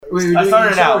I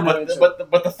started it out,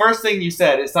 but the first thing you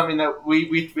said is something that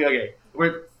we okay.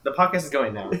 The podcast is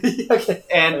going now. Okay.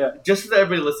 And just for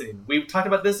everybody listening, we talked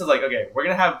about this as like, okay, we're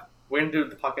gonna do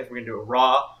the podcast. We're gonna do it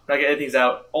raw. We're gonna edit things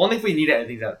out only if we need to edit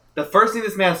things out. The first thing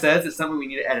this man says is something we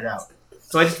need to edit out.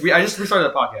 So I just restarted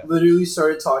the podcast. Literally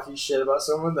started talking shit about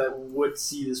someone that would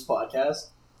see this podcast.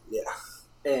 Yeah.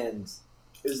 And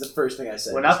it was the first thing I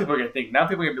said. Well, now people are gonna think. Now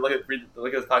people are gonna look at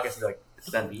this podcast and be like,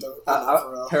 "It's that me."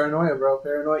 Paranoia, bro.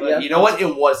 Paranoia. But Yeah. you know what?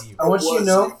 It was you. I want you to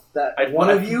know that one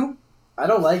of you, I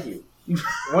don't like you.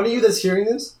 One of you that's hearing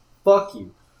this, fuck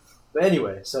you. But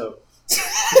anyway, so.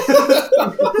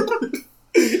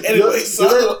 Anyway,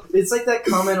 so it's like that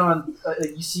comment on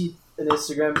you see an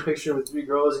Instagram picture with 3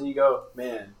 girls and you go,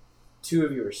 man, 2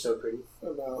 of you are so pretty.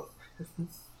 Oh no,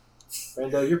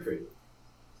 Randall, you're pretty.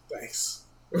 thanks.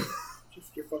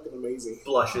 You're fucking amazing.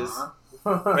 Blushes.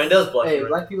 Uh-huh. Randall's blushing. Hey, right?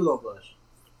 black people don't blush.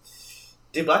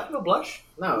 Do black people blush?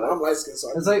 No, I'm light skinned,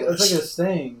 so it's like a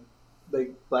saying,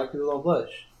 like black people don't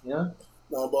blush. You know?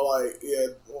 no, but like yeah.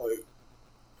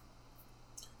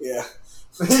 You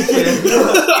know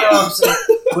what I'm saying?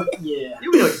 But yeah.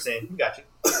 You know what you're saying. We got you.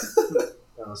 You know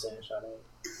what I'm saying? Shout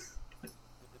out.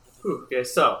 Okay,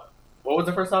 so what was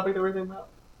the first topic that we were thinking about?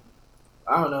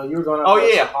 I don't know. You were going. Oh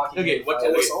yeah. Hockey Okay. game What?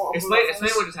 fight.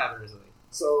 Explain what just happened recently.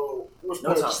 So which No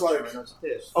part? time. Just like No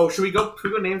time. Oh, should we go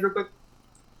names real quick?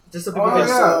 Just so people Oh can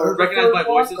yeah. recognize my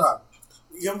voices.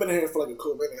 you haven't been here for like a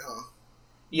cool minute, huh?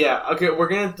 Yeah. Okay, we're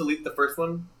gonna delete the first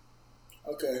one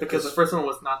Okay. because the first one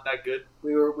was not that good.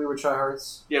 We were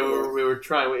tryhards. Yeah, we were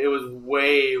trying. It was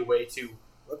way too.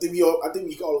 I think we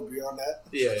all agree on that.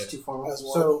 Yeah. It's too formal. As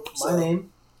one. So my So-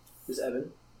 name is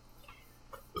Evan.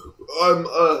 I'm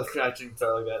I shouldn't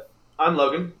start like that. I'm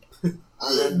Logan.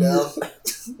 I'm Randall.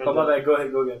 Oh my bad. Go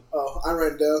ahead. Go again. Oh, I'm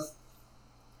Randall.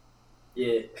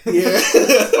 Yeah. Yeah.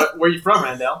 Where are you from,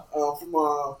 Randall?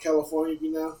 From California,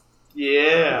 you know.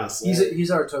 Yeah.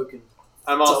 He's our token.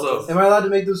 I'm also. Am I allowed to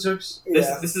make those jokes?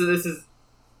 Yeah. This is.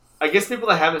 I guess people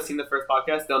that haven't seen the first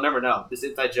podcast, they'll never know this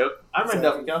inside joke. I'm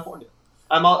Randall from California.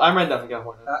 I'm Randall from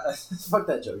California. Fuck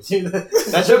that joke, dude.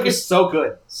 That joke is so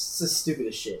good. It's the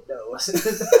stupidest shit. No, it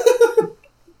wasn't.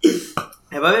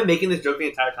 Have I been making this joke the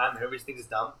entire time and everybody thinks it's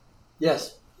dumb?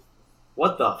 Yes.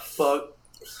 What the fuck?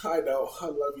 I know. I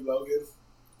love you, Logan.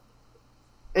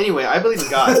 Anyway, I believe in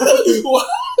God. What?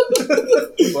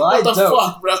 Well, I What the don't.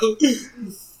 fuck, bro?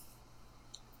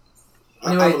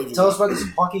 I Anyway, believe tell you. us about this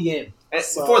hockey game. And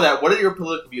So- before that, what are your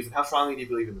political views and how strongly do you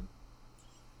believe in them?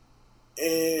 And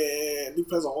it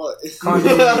depends on what.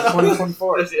 Kanye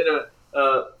 2024.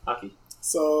 Hockey.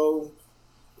 So,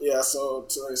 yeah, so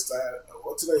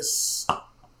today's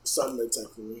Sunday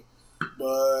technically.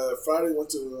 But Friday went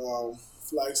to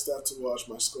Flagstaff to watch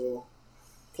my school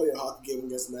play a hockey game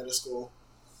against another school.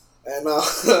 And, but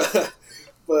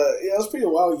yeah, it was pretty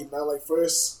wild, you know, like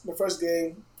the first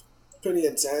game, pretty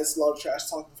intense, a lot of trash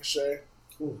talking for sure.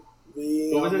 Ooh.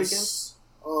 What was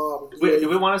it again? Do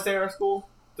we want to say our school?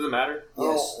 Doesn't matter.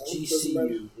 Yes, doesn't matter.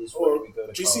 GCU is where we go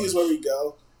to GC college. is where we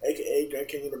go, aka Grand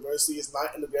Canyon University. It's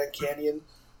not in the Grand Canyon.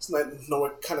 It's not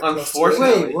nowhere kind of close to it.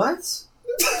 Unfortunately. Wait, what?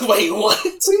 Wait, what?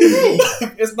 What do you mean?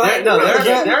 It's not.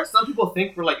 There are some people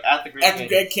think we're like at the Grand at the Canyon.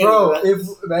 Grand Canyon. Bro,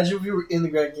 right? imagine if we were in the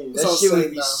Grand Canyon. That So shit would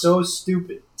sick, be no. so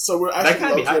stupid. So we're That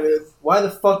actually can't be located. Why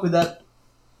the fuck would that?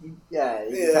 Yeah,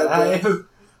 Yeah, No,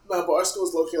 but our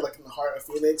school's located like in the heart of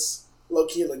Phoenix, low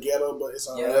key in the ghetto, but it's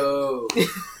alright. Yo,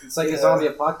 it's like Yeah. a zombie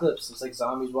apocalypse. It's like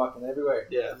zombies walking everywhere.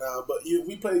 Yeah. No, but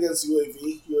we played against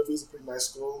UAV. UAV is a pretty nice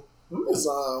school. It's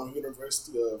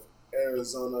University of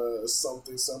Arizona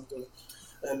something,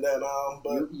 and then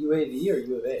but UAV or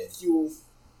U of A?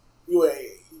 UA,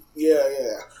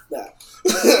 yeah, nah.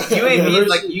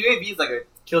 UAV is like a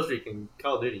kill streak in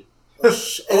Call of Duty. Oh,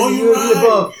 And you're UAV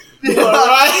above.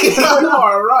 right.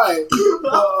 All right. Dude,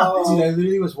 I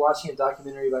literally was watching a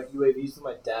documentary about UAVs with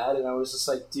my dad, and I was just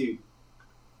like, dude,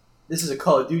 this is a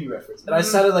Call of Duty reference. And I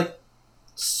sounded like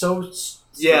so...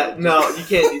 Yeah, no, you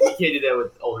can't do that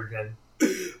with older gen.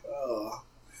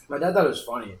 My dad thought it was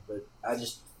funny, but I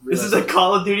just This realized... is a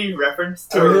Call of Duty reference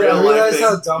I to a real life realized thing.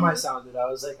 how dumb I sounded. I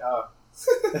was like, oh,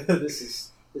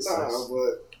 this Nah, sucks.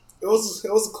 but it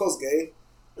was a close game.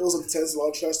 It was intense, a lot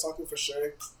of trash talking for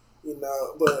sure. You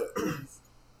know, but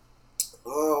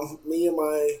me and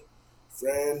my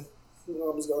friend,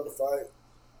 was going to fight.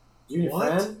 You and your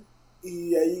What? friend?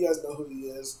 Yeah, you guys know who he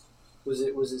is. Was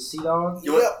it Sea-Dog?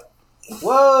 Yep.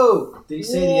 Whoa! Did he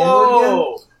say the N-word again?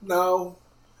 Whoa! No,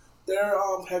 they're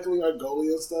heckling our goalie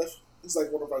and stuff. He's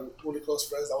like one of our really close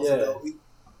friends that was a Yeah. goalie,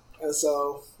 and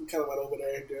so we kind of went over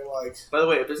there. They're like, By the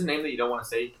way, if there's a name that you don't want to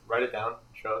say, write it down.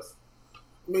 Show us.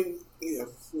 I mean, yeah,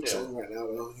 we're Yeah. chilling right now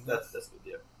though. That's good.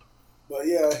 Yeah. But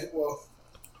yeah, well,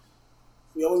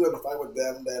 we always got in a fight with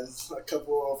them. Then a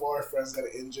couple of our friends got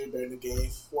injured during the game.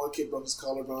 One kid broke his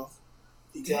collarbone.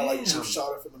 He got like Damn. 2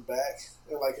 shot from the back,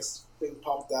 and like his thing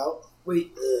popped out.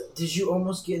 Wait, did you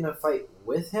almost get in a fight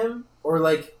with him, or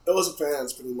like? It was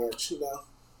fans, pretty much, you know.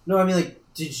 No, I mean like,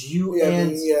 did you Yeah,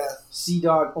 and yeah. Sea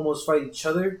Dog almost fight each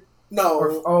other? No.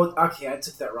 Or okay, I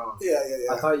took that wrong. Yeah.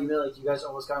 I thought you meant like you guys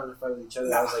almost got in a fight with each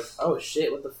other. I was like, oh shit,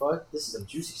 what the fuck? This is some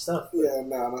juicy stuff. Yeah,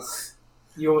 no.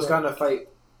 You almost got in a fight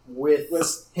with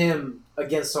Was- him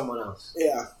against someone else.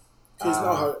 Yeah. He's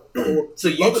not how. So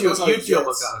you Logan two, knows how you he two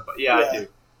almost gets. got it, but yeah, I do.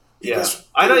 He Yeah, gets-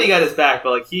 I know you got his back, but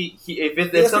like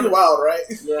if That's some pretty wild, right?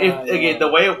 Yeah, again the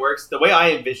way it works, the way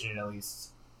I envision it at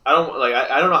least, I don't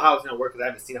know how it's gonna work because I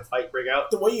haven't seen a fight break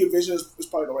out. The way you envision is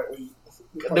probably the right way.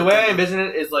 The way I envision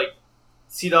it is like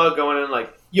Sea Dog going in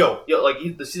like yo,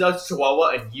 like the Sea Dog's Chihuahua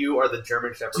and you are the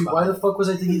German Shepherd. Dude, why behind the fuck was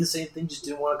I thinking the same thing? Just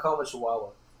didn't want to call him a Chihuahua.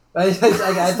 I thought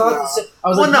Nah. the same, I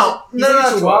was Well, like, no, he's no, like no, a not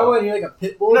Chihuahua Chihuahua. and you're like a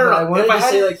pit bull. No, no, but I no. wanted If I to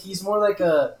had- say like he's more like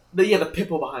a. the pit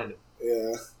bull behind him.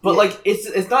 Yeah. But Yeah. like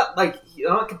it's not like I'm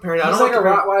not comparing. I He's don't like a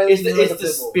compare- Rottweiler. It's he's the like a it's the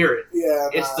pit bull. spirit. Yeah.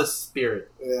 It's nah. the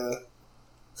spirit. Yeah.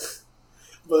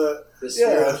 But The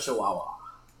spirit Yeah. of Chihuahua.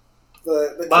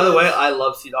 By the way, I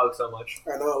love Sea Dog so much.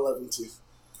 I know I love him too.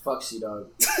 Fuck Sea Dog.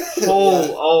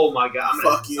 Oh my god! I'm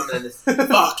gonna, Fuck you. I'm gonna this.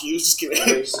 Fuck you, just kidding.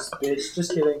 Racist bitch.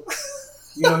 Just kidding.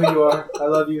 You know who you are. I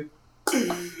love you.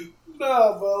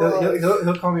 No, but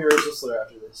He'll call me a racial slur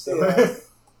after this. So. Yeah.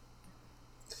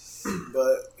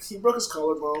 But he broke his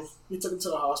collarbone. We took him to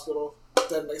the hospital.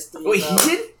 Then next thing Wait, you he know-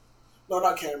 did? No,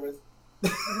 not Cameron.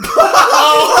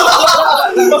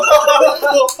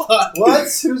 What?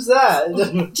 Who's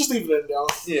that? Just leave it in now.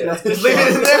 Yeah. Just leave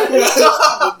it in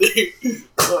there.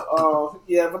 But,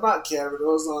 yeah, but not Cameron. It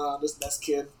was this next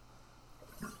kid.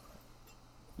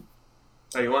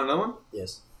 Oh, you want another one?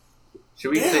 Yes.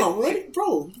 Should we? Damn, really?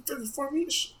 Bro, you finished before me?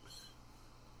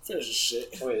 Finish this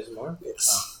shit. Oh, wait, is there more?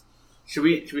 Yes. Should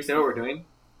we say what we're doing?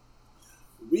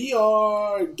 We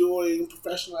are doing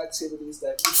professional activities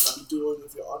that you should be doing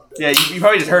if you're under. Yeah, you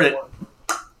probably just heard it.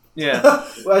 Yeah.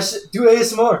 Well, I should do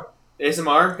ASMR.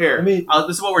 ASMR here. I mean-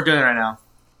 this is what we're doing right now.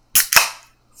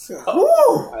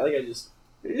 I think I just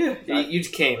Yeah. You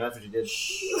just came. That's what you did.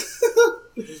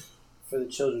 for the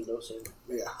children. Don't say it.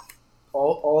 Yeah.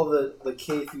 All the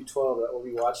K through 12 that we'll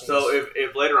be watching. So is-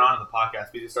 if later on in the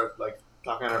podcast we just start like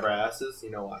talking out of our asses,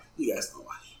 you know why? You guys know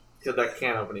why. Because that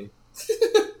can opening.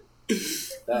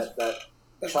 that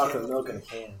chocolate milk in a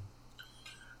can.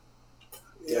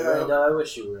 Yeah. Randall, I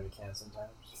wish you were in a can sometimes.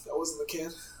 That was in the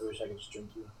can. I wish I could just drink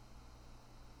you.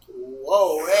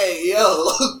 Whoa, hey,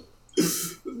 yo.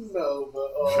 No,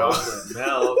 but Chocolate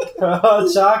milk.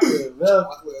 Oh, chocolate milk.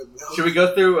 chocolate milk. Should we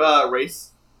go through race?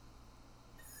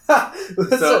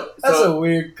 that's So- a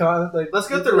weird comment. Like, Let's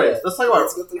go through race. Let's talk about.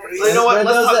 Let's go through the You know what?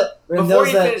 Randall's Let's that, Before Randall's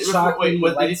you that finish, chocolatey did you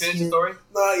light finish the skin. story?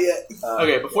 Not yet.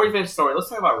 Okay, before you finish the story, let's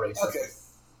talk about race. Okay.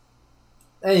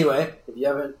 Anyway, if you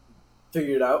haven't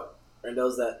figured it out,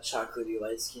 Randall's that chocolatey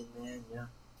light skin man, yeah.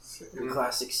 Your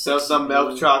classic So 60s some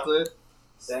milk chocolate,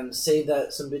 Them save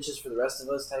that some bitches for the rest of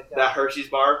us type guy. that Hershey's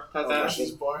bar type Oh, thing.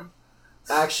 Hershey's bar.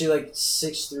 Actually, like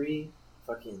 6'3",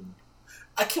 fucking.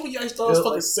 I can't believe you guys thought I was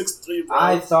Built fucking 6'3", bro.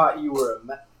 I thought you were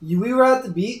we were at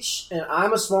the beach, and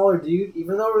I'm a smaller dude.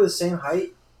 Even though we're the same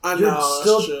height, I you're know,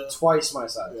 still that's true. twice my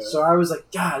size. Yeah. So I was like,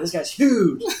 God, this guy's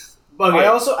huge. Okay,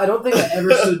 I don't think I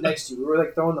ever stood next to you. We were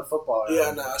like throwing the football around.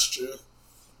 Yeah, no, that's true.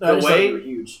 I The just thought way- you were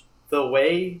huge. the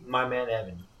way my man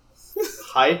Evan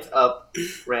hyped up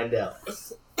Randall.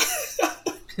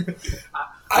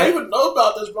 I didn't even know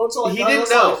about this, bro. Until like He I didn't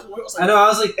was know. Like, I was like, I know. I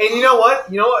was like, And you know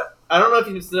what? I don't know if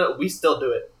you know. We still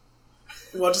do it.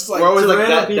 well, just like We're always to like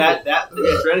random that.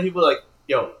 Yeah, random people like,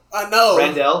 yo, I know.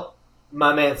 Randall,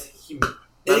 my man's.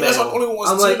 And you guys are the only ones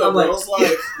I'm too, like- though, I'm bro. like- It's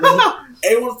like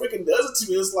everyone freaking does it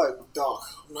to me. It's like, dog,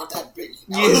 I'm not that big.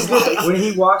 I was like, when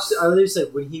he walks, I literally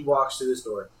said, when he walks through this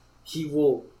door,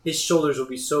 his shoulders will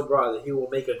be so broad that he will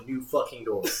make a new fucking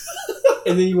door.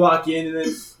 And then you walk in, and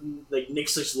then like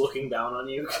Nick's just looking down on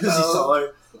you because he's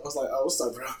taller. I was like, oh, what's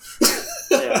up, bro?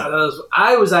 Yeah.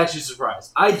 I was actually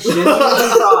surprised. I genuinely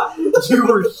thought you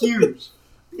were huge.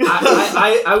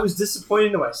 I was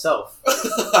disappointed in myself.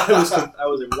 I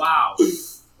was like, wow,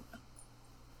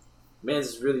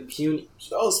 man's really puny.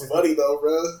 That was funny though,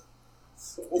 bro.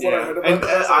 What I Yeah. heard about And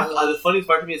that, I was like, the funniest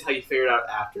part to me is how you figured it out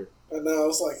after. and I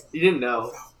was like, You didn't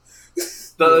know. Yeah.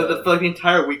 For like the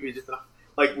entire week, we just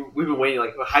like we've been waiting,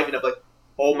 like we're hyping up, like,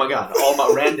 oh my god, all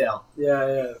about Randall.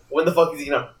 Yeah, When the fuck is he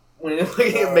gonna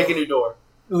make a new door?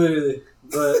 literally.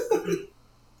 But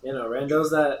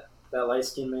Randall's that light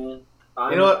skinned man.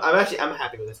 You know what? I'm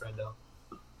happy with this Randall.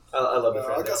 I love it.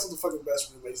 I got some of the fucking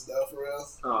best roommates now, for real.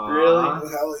 Aww. Really?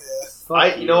 Hell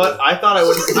yeah. You know what? I thought I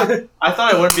wouldn't. I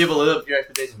thought I wouldn't be able to live up to your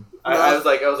expectation. I was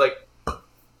like,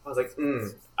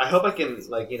 I hope I can,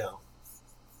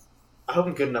 I hope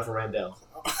I'm good enough for Randall.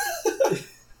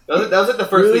 That was like the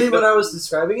first Really, week. when I was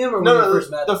describing him, or when No, you first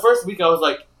met him? the first week I was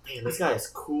like, man, this guy is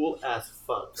cool as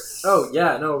fuck. Oh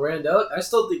yeah, no, Randall. I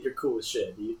still think you're cool as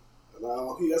shit, dude.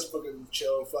 No, he has fucking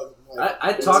chill, fucking.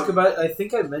 I talk about. I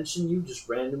think I mentioned you just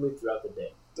randomly throughout the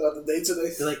day. Throughout the day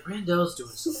today. You're like, Randall's doing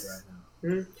something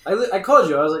right now. I called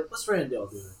you. I was like, what's Randall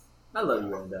doing? I love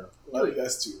you, Randall. Love you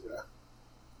guys too, bro.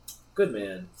 Good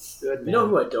man. Good man. You know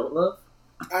who I don't love?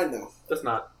 I know. That's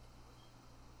not.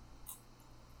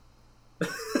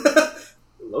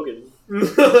 Logan.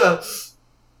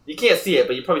 You can't see it,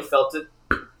 but you probably felt it.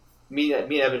 Me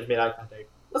and Evan just made eye contact.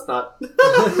 That's not.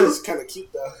 It's kind of cute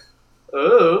though.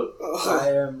 Oh. I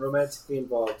am romantically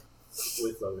involved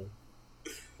with Logan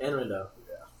and Randall.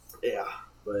 Yeah.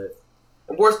 But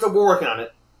We're working on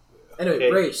it. anyway,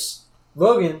 Okay. race.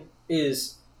 Logan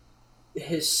is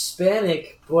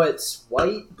Hispanic, but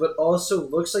white, but also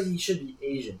looks like he should be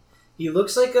Asian. He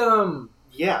looks like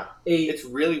Yeah. It's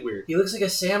really weird. he looks like a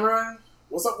samurai.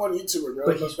 What's up, one YouTuber, bro?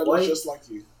 But he's that white. looks just like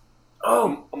you. Oh,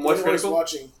 Moist Everyone's Critical?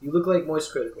 watching. you look like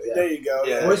Moist Critical. Yeah. There you go.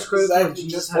 Yeah. Moist Critical. Exactly,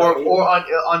 Jesus just had a Or baby.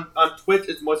 on Twitch,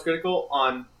 it's Moist Critical.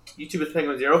 On YouTube, it's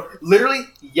Penguin Zero. Literally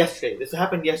yesterday. This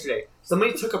happened yesterday.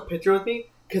 Somebody took a picture with me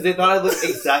because they thought I looked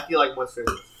exactly like Moist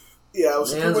Critical. Yeah, I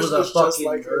was pretty Mans much was a just fucking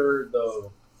like her. nerd,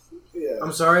 though. Yeah.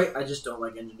 I'm sorry, I just don't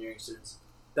like engineering students.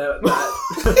 No.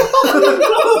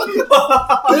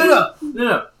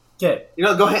 Okay. You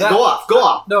know, go ahead. That- Go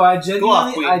off. No, I off,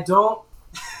 genuinely, Queen. I don't,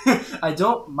 I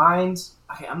don't mind.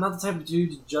 Okay, I'm not the type of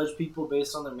dude to judge people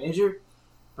based on their major,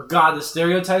 but God, the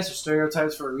stereotypes are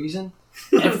stereotypes for a reason.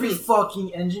 Every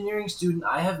fucking engineering student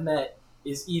I have met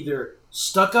is either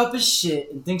stuck up as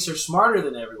shit and thinks they're smarter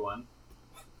than everyone,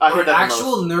 I or heard an that the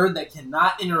actual most. nerd that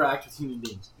cannot interact with human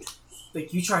beings.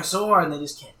 Like, you try so hard and they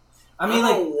just can't. I mean,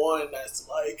 know like, one that's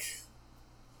like.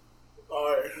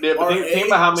 Yeah, but think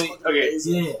about how many. Okay,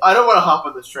 yeah. I don't want to hop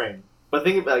on this train, but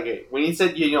think about when you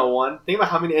said one. Think about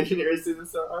how many engineering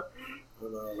students there are.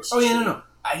 Oh yeah, no.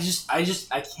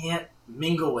 I can't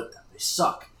mingle with them. They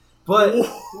suck. But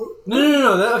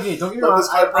no. Okay, don't get me wrong.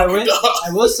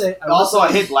 I will say. Also,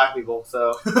 I hate black people,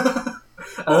 so. I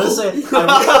will say. Hey,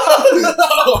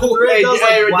 Randall's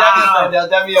like, wow.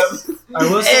 dab me up. I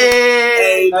will say.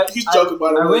 Hey, I- he's joking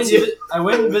about I went. it. I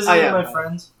went and I visited am. my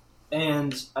friend,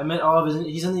 and I met all of his.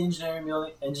 He's in the engineering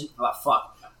building.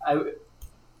 Fuck.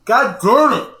 God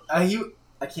damn it!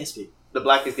 I can't speak. The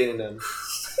black is getting done.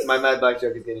 My mad black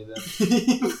joke is getting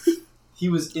done. He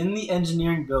was in the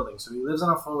engineering building, so he lives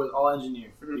on a floor with all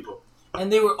engineering Mhm. people,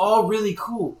 and they were all really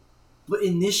cool. But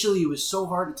initially, it was so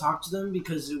hard to talk to them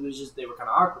because it was just they were kind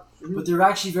of awkward. Mhm. But they were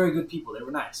actually very good people. They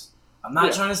were nice. I'm not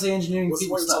Yeah. trying to say engineering What's the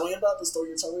people one you're stuff. telling me about? The story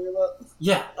you're telling me about?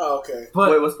 Yeah, Oh, okay.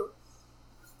 but Wait, what's the...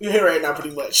 You're here right now,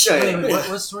 pretty much. Yeah, wait,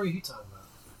 what story are you talking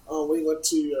about? We went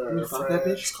to You your fuck that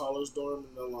friend's bitch? college dorm,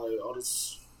 and then like all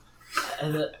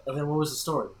And then what was the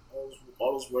story?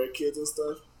 those weird kids and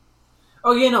stuff.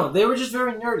 Oh yeah, no, they were just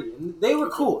very nerdy, and they were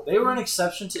cool. They were an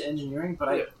exception to engineering,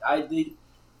 but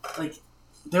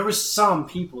there were some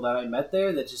people that I met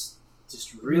there that just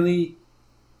really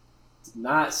did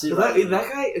not sit right with me.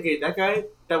 That guy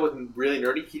that was really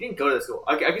nerdy, he didn't go to the school.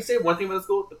 I can say one thing about the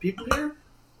school. The people here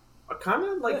are kind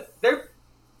of like,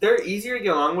 they're easier to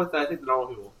get along with than I think the normal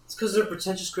people. It's because they're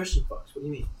pretentious Christian fucks. What do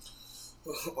you mean?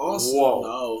 Also, Whoa.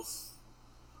 no.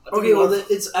 Okay, well,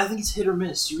 I think it's hit or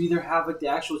miss. You either have like the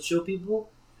actual chill people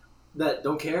that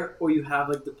don't care, or you have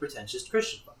like the pretentious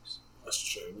Christian fucks. That's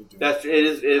true. We do. It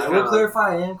is I kinda will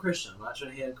clarify, I am Christian. I'm not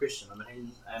trying to hate on Christian. I'm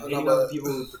hating on the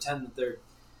people who pretend that they're,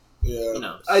 Yeah. you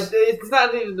know. it's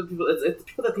not even the people. It's the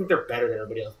people that think they're better than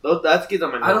everybody else. That gets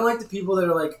on my nerves. I don't like the people that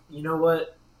are like, you know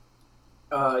what?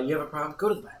 You have a problem? Go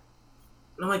to the bathroom.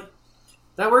 And I'm like,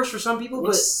 that works for some people,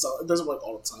 but It doesn't work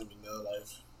all the time in their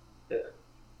life. Yeah.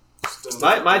 Just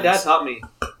My dad taught me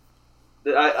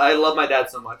that I love my dad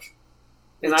so much,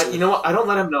 and you know what? I don't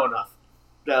let him know enough.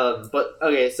 But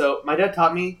okay, so my dad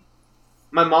taught me.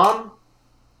 My mom.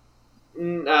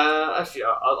 Actually,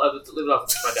 I'll leave it off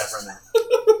with my dad for now.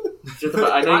 Just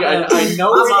about, I know. I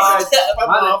know.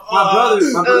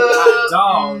 my brother,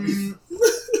 dog.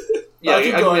 Yeah,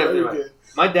 keep I can going, have you're it. good.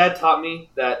 My dad taught me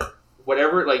that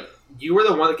whatever, you were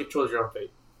the one that controls your own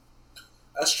fate.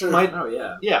 That's true. Oh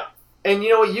yeah. Yeah, and you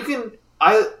know what? You can.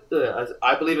 I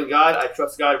believe in God. I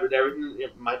trust God with everything,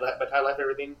 my entire life,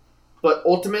 everything. But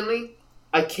ultimately,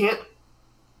 I can't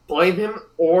blame him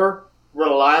or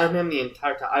rely on him the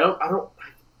entire time. I don't.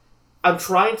 I'm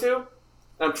trying to,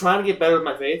 I'm trying to get better with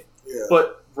my faith. Yeah.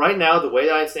 But right now, the way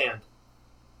that I stand,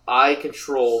 I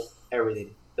control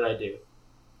everything that I do.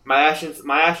 My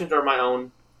actions are my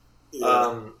own.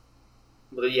 Yeah.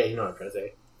 But yeah, you know what I'm trying to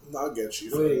say. No, I get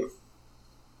you. Wait.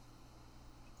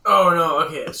 Oh no,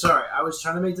 okay, sorry. I was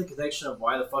trying to make the connection of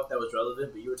why the fuck that was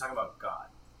relevant, but you were talking about God.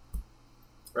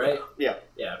 Right? Yeah.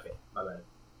 Yeah, okay. My bad.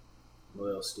 I'm a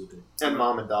little stupid. And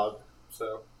mom and dog.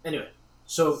 So Anyway,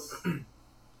 so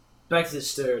back to the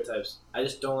stereotypes. I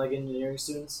just don't like engineering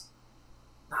students.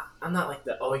 I'm not like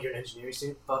that. Oh, you're an engineering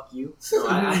student? Fuck you. No,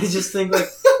 I just think like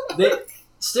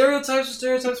stereotypes are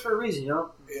stereotypes for a reason. You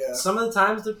know, Yeah. some of the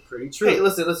times they're pretty true. hey,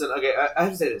 listen. Okay, I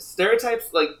have to say this.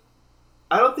 Stereotypes, like,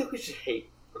 I don't think we should hate.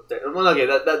 Well, okay,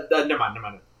 that never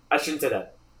mind. I shouldn't say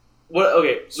that. What?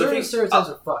 Okay, Certain stereotypes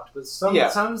are fucked, but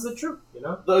sometimes they're true. You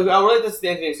know. I'll relate this to the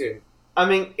engineering student. I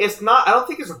mean, it's not. I don't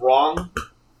think it's wrong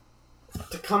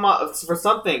to come off for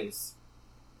some things.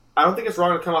 I don't think it's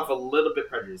wrong to come off a little bit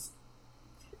prejudiced,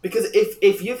 because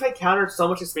if you've encountered so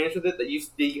much experience with it that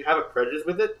you have a prejudice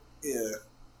with it. Yeah.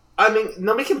 I mean,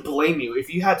 nobody can blame you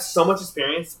if you had so much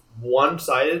experience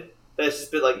one-sided that it's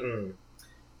just been like.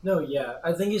 No, yeah,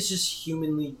 I think it's just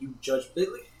humanly you judge.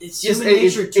 It's Yes, human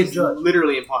nature to it's judge.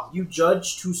 literally impossible. You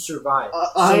judge to survive.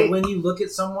 I- So when you look at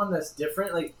someone that's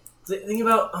different, like think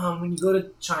about when you go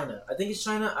to China. I think it's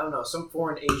China. I don't know, some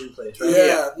foreign Asian place, right?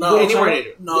 Yeah. No. Anywhere in China, Asia.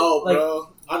 No, like, bro.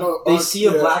 I know. They see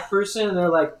a yeah. black person and they're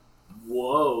like,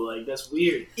 "Whoa, like that's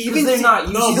weird." Even Because they're see- not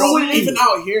used No, to bro. seeing Even you.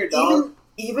 out here, dog.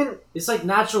 Even It's like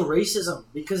natural racism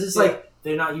because it's Yeah. like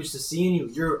they're not used to seeing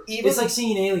you. It's like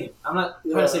seeing an alien. I'm not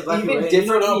trying to say black even people.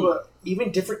 different- You know what I mean?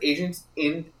 even different Asians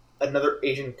in another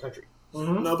Asian country.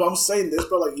 Mhm. No, but I'm saying this,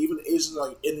 bro. Like even Asians,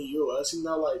 like in the U.S., you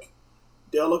know, like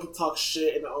they'll look and talk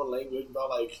shit in their own language about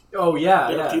like Oh yeah,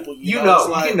 different yeah. people. You know, it's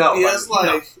you like, can know, Yeah, like, it's you know.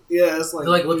 like yeah, it's like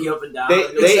They're like looking up and down. They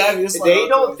Like, Exactly, it's like, they okay.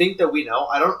 don't think that we know.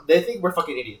 They think we're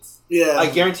fucking idiots. yeah. I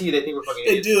guarantee you, they think we're fucking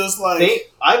They idiots. do. It's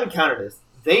like I've encountered this.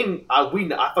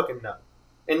 I fucking know.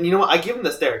 And you know what? I give them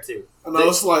the stare too. I know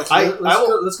it's like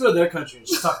let's go to their country and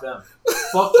just talk to them.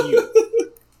 Fuck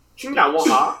you. Kim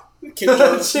Jong-un. Kim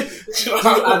Jong- Dude,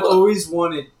 I've always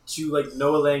wanted to like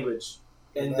know a language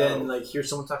and No. then like hear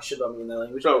someone talk shit about me in that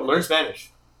language. So learn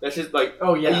Spanish. That's just like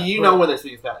Oh yeah, you but- know when they're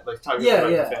speaking Spanish. Like talking Yeah,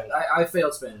 about yeah. Spanish. I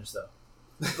failed Spanish though.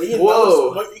 But you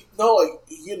Whoa. know, but you know, like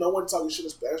you know when talking shit in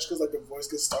Spanish because like the voice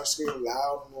gets start screaming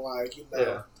loud and like you know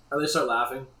Yeah. And they start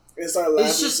laughing. and start laughing.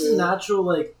 It's just too. natural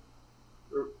like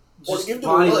Or just give them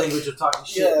body a look. language of talking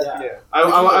shit. Yeah. Yeah. I,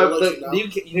 Like, I, you like, know.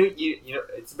 you know,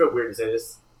 it's a bit weird to say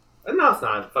this. No, it's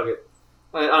not. Fuck it.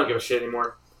 I don't give a shit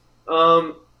anymore.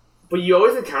 But you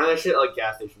always encounter that shit at like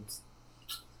gas stations,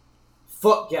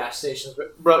 Fuck gas stations,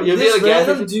 bro. You ever this been at a gas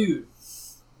random station? dude.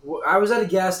 I was at a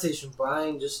gas station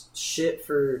buying just shit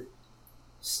for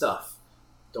stuff.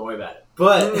 Don't worry about it.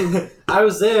 But I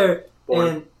was there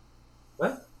Porn.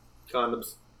 and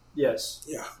Condoms. yes,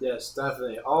 Yeah. yes,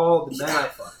 definitely. All the men I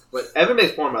fuck, but Evan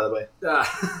makes porn, by the way.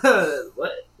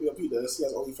 what? Yep, he does. He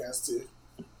has OnlyFans too.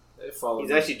 They follow He's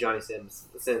me. actually Johnny Sims.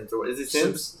 Sims, or is it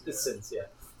Sims? It's Sims, yeah.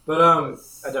 But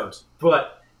I don't.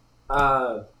 But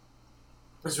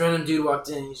this random dude walked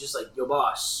in. He's just like, "Yo,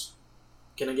 boss,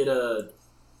 can I get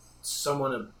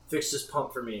someone to fix this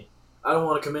pump for me? I don't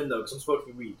want to come in though, because I'm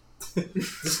smoking weed."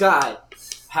 This guy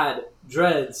had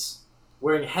dreads,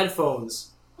 wearing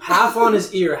headphones, half on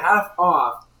his ear, half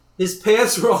off. His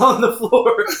pants were on the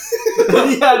floor, and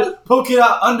he had polka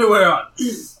dot underwear on.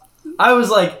 I was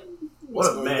like, "What What's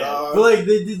a going man!" on? But like,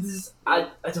 they did this. I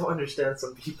don't understand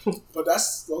some people. But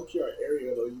that's low key our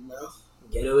area though, you know.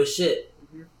 Ghetto as shit.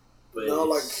 Mhm. But No,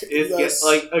 like It's you guys,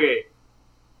 like okay.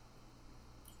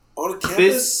 on the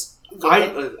campus. go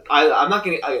ahead. I'm not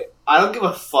getting. I don't give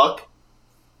a fuck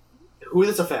who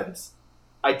this offends.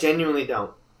 I genuinely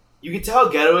don't. You can tell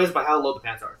how ghetto is by how low the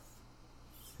pants are.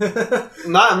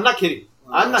 I'm not kidding.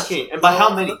 I'm not kidding. And by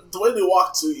how many? The way they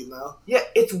walk too, you know. Yeah,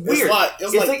 it's weird. It's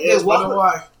It's like like this, they walk but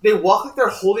why? They walk like they're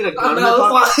holding a gun in their know,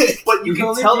 pocket, it's but you The can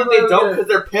only tell that people they that don't get it- because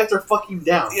their pants are fucking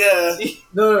down. Yeah.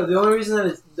 No, the only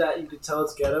reason that you could tell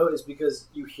it's ghetto is because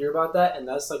you hear about that and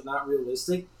that's like not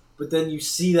realistic. But then you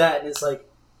see that and it's like,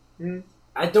 Mm.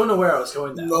 I don't know where I was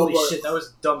going. That No, holy but- shit, that was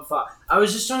a dumb thought. I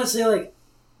was just trying to say like,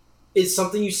 it's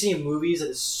something you see in movies that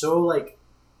is so like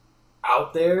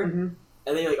out there, Mhm.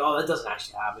 and then you're like, oh, that doesn't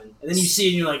actually happen. And then you see it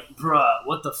and you're like, bruh,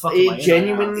 what the fuck? Am I It in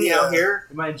genuinely Yeah. out here.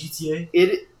 Am I in GTA?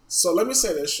 It So let me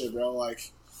say this shit, bro.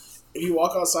 Like, if you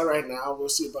walk outside right now, we'll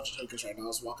see a bunch of hookers right now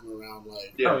just walking around,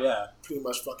 like, Yeah. Oh yeah, pretty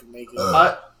much fucking naked.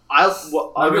 my I'll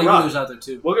get regular's robbed. out there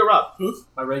too. We'll get robbed.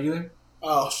 My regular.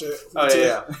 Oh, shit. Oh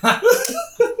yeah.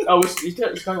 Oh, you're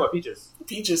talking about peaches.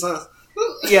 Peaches, huh?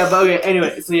 Yeah, but okay.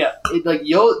 Anyway, so yeah, like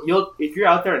you'll if you're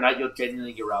out there at night, you'll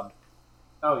genuinely get robbed.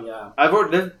 Oh yeah. I've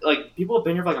already there's, like people have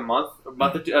been here for like a month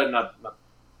or two, not month.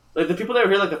 Like the people that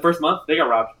were here like the first month, they got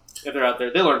robbed. If they're out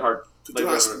there, they learned hard. They're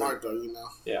not smart though, you know.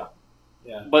 Yeah.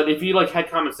 Yeah. But if you like had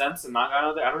common sense and not got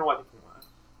out there, I don't know why people want.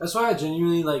 That's why I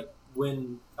genuinely like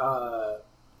when I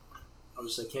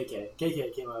was like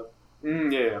KK came up.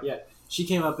 Yeah. She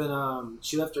came up and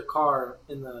she left her car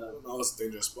in the. No, it's a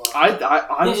dangerous spot.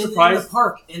 I was surprised. In the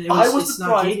park, and it's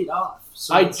not gated off.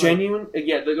 So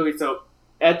Okay. So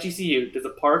at GCU, there's a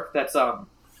park that's Oh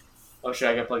shit!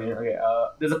 I got plugged in. Okay.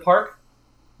 There's a park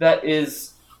that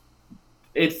is.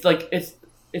 It's like it's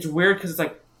weird because it's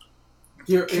like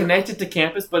connected to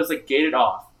campus, but it's like gated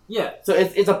off. Yeah. So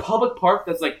it's a public park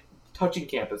that's like touching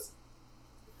campus.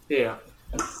 Yeah.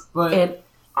 But and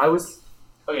I was.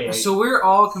 Okay. Yeah, so we're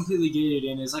all completely gated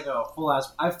in. It's like a whole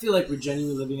ass. I feel like we're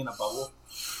genuinely living in a bubble.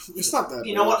 It's not that.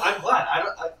 You know what? I'm glad.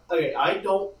 I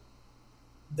don't.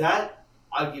 That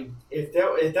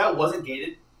if that wasn't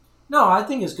gated. No, I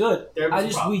think it's good. We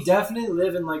problems. definitely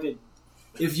live in like a.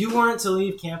 If you weren't to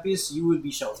leave campus, you would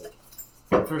be sheltered,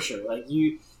 for sure. Like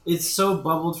it's so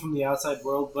bubbled from the outside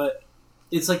world, but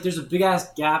it's like there's a big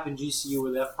ass gap in GCU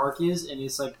where that park is, and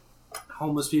it's like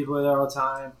homeless people are there all the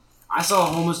time. I saw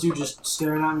a homeless dude just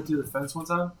staring at me through the fence one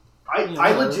time.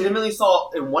 I legitimately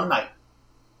saw in one night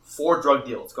 4 drug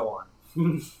deals go on,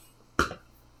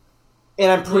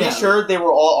 and I'm pretty sure they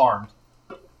were all armed.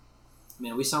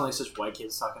 Man, we sound like such white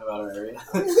kids talking about our area.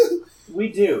 We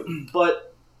do,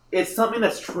 but it's something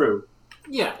that's true.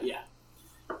 Yeah.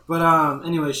 But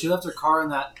anyway, she left her car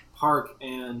in that park,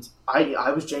 and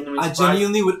I was genuinely surprised. I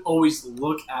genuinely would always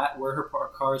look at where her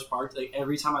car is parked, like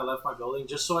every time I left my building,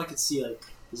 just so I could see like.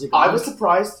 Is it I was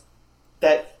surprised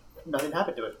that nothing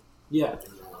happened to it. Yeah.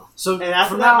 So and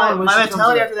after that, my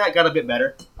mentality after that got a bit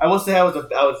better. I will say I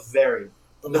was very.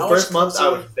 The first month I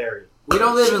was very. We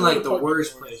don't live in like the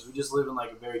worst place. We just live in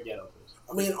like a very ghetto place.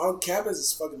 I mean, on campus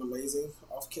is fucking amazing.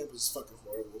 Off campus is fucking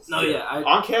horrible. No, yeah.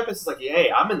 On campus is like,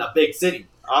 hey, I'm in the big city.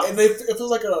 And it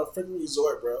feels like a freaking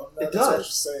resort, bro. It That's what does.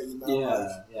 you say, you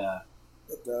know. Yeah.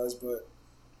 It does, but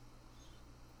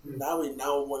now we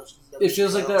know what. It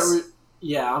feels like that.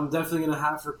 Yeah, I'm definitely gonna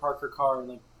have her park her car and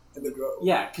like. In the girl.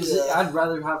 Yeah, because I'd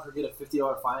rather have her get a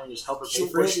 $50 fine and just help her pay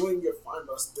for it. She wouldn't get fined,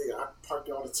 but I park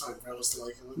it all the time. I was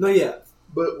like, no, yeah.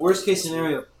 But worst case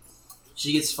scenario,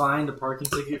 she gets fined a parking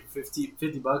ticket for $50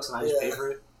 and I just pay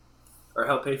for it. Or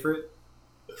help pay for it.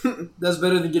 That's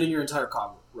better than getting your entire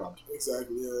car robbed.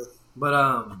 Exactly, yeah. But,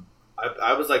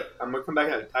 I was like, I'm going to come back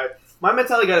and I'm tired. My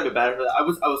mentality got a bit better for that. I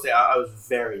would say I was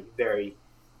very, very,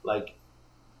 like,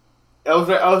 I was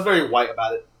very white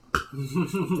about it.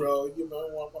 Bro, you know,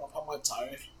 I want to pop my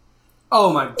tire.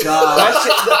 Oh my god.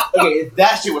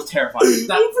 That shit was terrifying.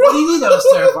 What do you mean that was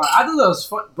terrifying? I thought that was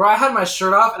fun. Bro, I had my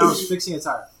shirt off and I was fixing a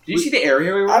tire. Did you see the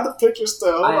area we were in? I have the picture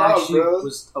still. I actually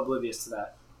was oblivious to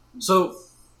that. So,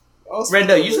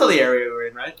 Rendo, you saw the area we were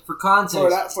in, right? For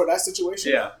context. For that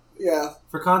situation? Yeah. Yeah.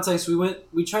 For context,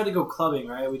 we tried to go clubbing,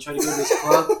 right? We tried to go to this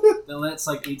club that lets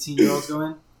like 18-year-olds go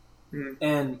in. Mm-hmm.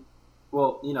 And,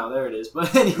 well, you know, there it is.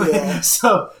 But anyway,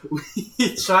 so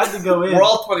we tried to go in. We're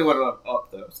all 21 and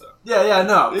up though, so. Yeah,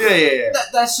 no. Yeah.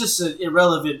 That's just an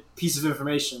irrelevant piece of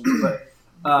information. But,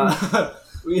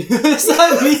 is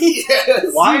that me? Yes.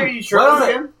 Why are you sure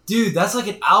again? Dude, that's like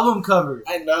an album cover.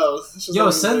 I know. Yo,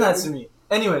 send that to me.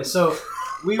 Anyway, so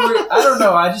we were, I don't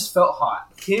know, I just felt hot.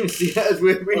 Can't even see us.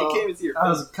 We can't even see your face. I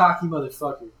was a cocky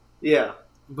motherfucker. Yeah.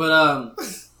 But,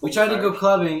 we tried to go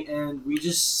clubbing, and we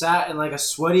just sat in, like, a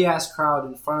sweaty-ass crowd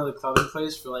in front of the clubbing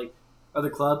place for, like, other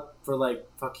club for, like,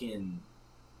 fucking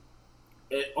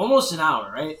almost an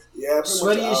hour, right? Yeah,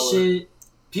 sweaty as shit.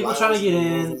 People trying to get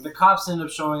in. The cops end up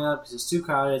showing up because it's too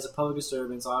crowded. It's a public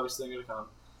disturbance. Obviously, they're going to come.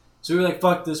 So we were like,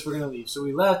 fuck this. We're going to leave. So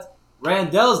we left.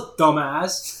 Randall's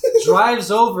dumbass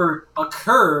drives over a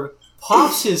curb,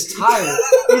 pops his tire.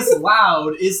 It's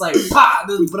loud. It's like, pah!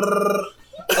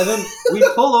 And then we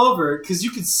pull over because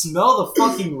you can smell the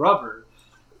fucking rubber.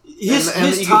 His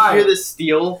you tire. can hear the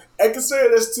steel. And consider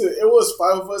this too. It was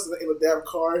 5 of us in a damn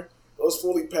car. It was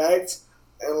fully packed.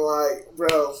 And like,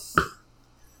 bro.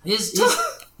 His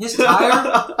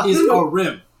tire is a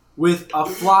rim with a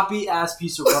floppy ass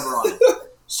piece of rubber on it.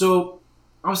 So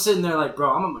I'm sitting there like, bro,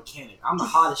 I'm a mechanic. I'm the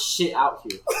hottest shit out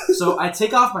here. So I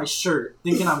take off my shirt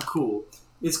thinking I'm cool.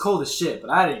 It's cold as shit, but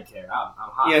I didn't care. I'm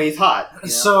hot. Yeah, he's hot. You know?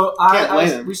 So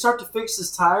we start to fix this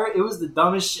tire. It was the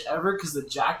dumbest shit ever because the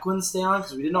jack wouldn't stay on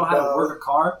because we didn't know how to work a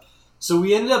car. So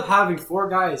we ended up having 4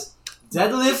 guys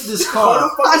deadlift this car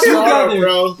together.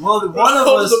 Bro. Well, one of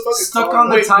us stuck on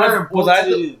the tire and bolted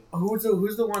it in.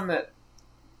 Who's the one that?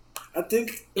 I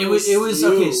think It was you.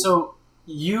 okay. So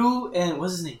you and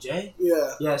what's his name, Jay?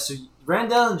 Yeah. Yeah. So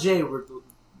Randall and Jay were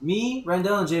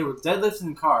Randall and Jay were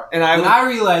deadlifting the car, And I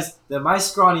realized that my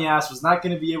scrawny ass was not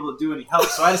going to be able to do any help,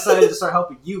 so I decided to start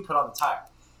helping you put on the tire.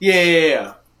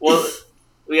 Yeah. Well,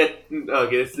 we had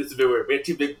okay. This is a bit weird. We had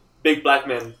two big black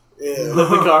men Yeah. lift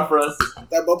the car for us.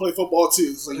 That both play football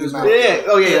too. So you know. Yeah.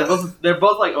 Oh yeah. They're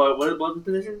both like what's the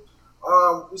position?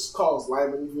 This calls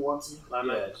lineman if you want to.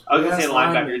 Linebacker. Yeah. I was gonna say Yes,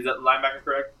 linebacker. lineman. Is that linebacker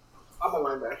correct? I'm a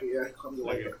linebacker. Yeah, I'm the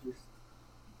Okay. linebacker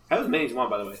Have as many as you want,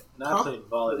 by the way. And I played Have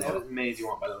volleyball. as many as you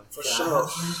want, by the way. for Yeah. sure.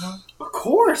 Of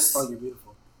course, Oh, you're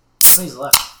beautiful. How many's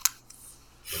left?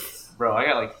 bro. I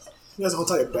got like You guys gonna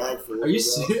take a bag for it. Are you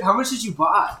serious? How much did you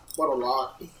buy? Bought a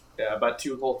lot. about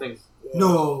 2 whole things. Yeah.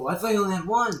 No, I thought you only had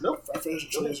one. I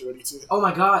finished the trays already too. Oh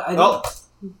my god, I Oh,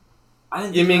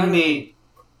 didn't. you think I mean had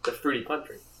the fruity punch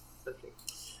drink?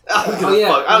 Oh, yeah,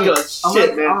 Fuck. I don't okay. give a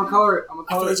shit, man. I'm gonna call her.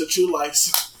 I finished the True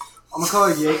Lights. I'm gonna call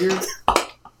her Jaeger.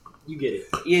 You get it,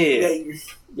 Yeah. Jaeger.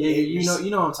 Jaeger. You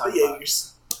know what I'm The talking about.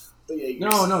 Jaegers. The Jaegers.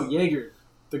 No, Jaeger,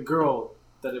 the girl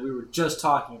that we were just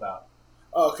talking about.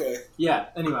 Okay. Yeah.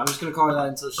 Anyway, I'm just gonna call her that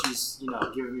until she's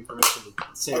giving me permission to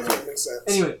say her Okay, name. makes sense.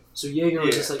 Anyway, so Jaeger was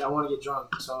Yeah. just like, I want to get drunk.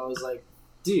 So I was like,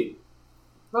 dude,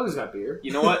 Logan's got beer.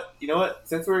 You know what?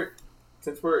 Since we're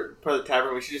part of the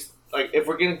tavern, we should just if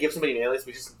we're gonna give somebody an alias,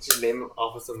 we just should name them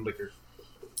off of some liquor.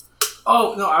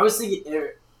 Oh no, I was thinking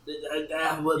Eric. You're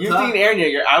thinking Aaron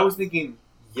Yeager. I was thinking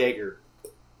Jaeger.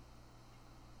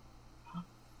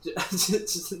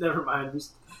 Never mind.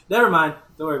 Never mind.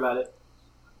 Don't worry about it.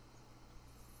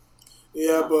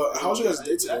 Yeah, but how's your guys'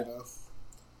 day today, though?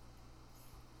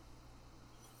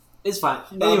 It's fine.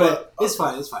 No, Anyway, but- it's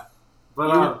fine. It's fine. But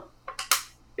I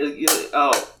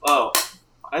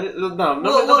didn't. No,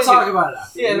 we'll talk about it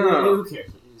after. Yeah, no. Who cares?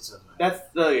 It doesn't matter. That's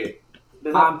the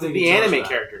I'm thinking the anime Josh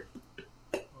character.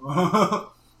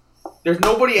 There's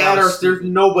nobody at our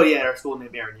school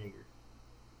named Aaron Yeager.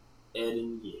 Ed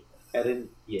and Jaeger. Eden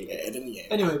Yeager. Yeah, it didn't. Yeah.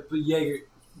 Anyway, but Jaeger,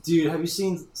 dude, have you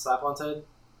seen Slap on Ted?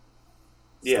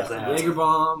 Yes, I have. Jaeger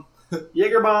bomb.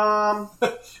 Jaeger bomb.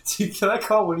 Dude, can I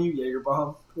call one of you Jaeger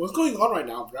bomb? What's going on right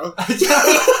now, bro?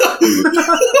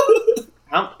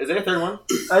 How is there a third one?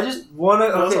 I just wanna.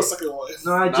 That was Okay. the second one.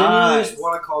 No, I genuinely Nice. just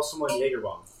want to call someone Jaeger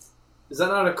bomb. Is that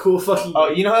not a cool fucking? Oh,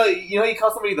 name? you know how you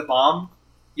call somebody the bomb?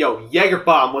 Yo, Jaeger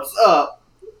bomb. What's up?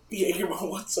 Yeah,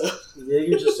 what's up?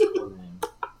 Jaeger's just a cool name.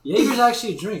 Jaeger's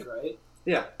actually a drink, right?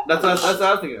 Yeah, that's what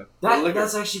I was thinking of. Liquor.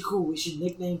 That's actually cool. We should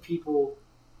nickname people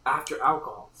after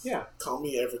alcohol. Call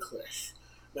me Everclear.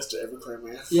 Mr. Everclear,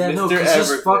 man. Yeah, no, Mr. because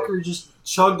this Everclear. fucker just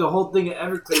chugged the whole thing of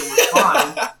Everclear and was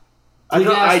fine. I Big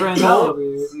ass don't Randall over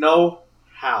here. know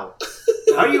how.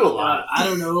 How are you alive? I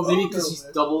don't know. Maybe because Oh, no, he's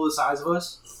man. double the size of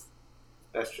us.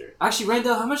 That's true. Actually,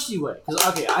 Randall, how much do you weigh? Because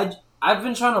okay, I've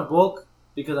been trying to bulk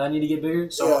because I need to get bigger.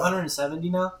 So Yeah. 170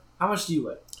 now. How much do you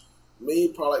weigh? Me,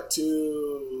 probably like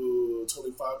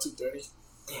 225, 230.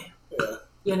 Yeah.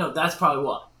 Yeah, no, that's probably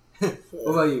what. What Yeah.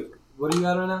 about you? What are you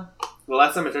at right now? The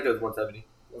last time I checked, it was 170.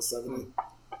 170.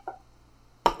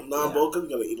 Nah, Yeah. bulking, you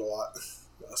gotta eat a lot.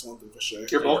 That's one thing for sure.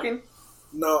 You're bulking?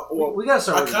 No, well, We gotta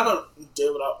start. I working. kind of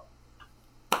did without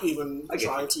even I get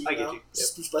trying you. to. I get know? you. Yep.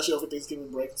 Especially over Thanksgiving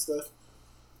break and stuff.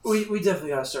 We definitely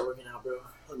gotta start working out, bro.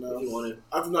 I If know. you want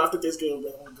to. After Thanksgiving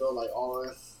break, I'm gonna go like all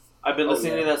in. I've been Oh,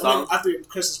 listening yeah. to that I song. mean, after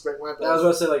Christmas break, my I was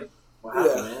about to say like, what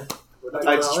happened, Yeah. man? We're not I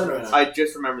going just- all in right now. I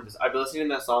just remembered this. I've been listening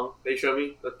to that song they showed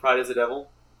me, "The Pride is the Devil."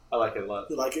 I like it a lot.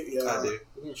 You like it? Yeah. I do. You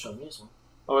didn't show me this one.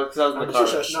 Oh, because I was in the I'm car.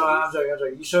 sure right? she- No, I'm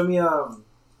joking. You showed me. I've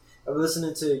been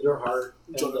listening to Your Heart.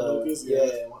 And, Jordan Lucas, yeah.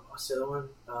 yeah. What's the other one?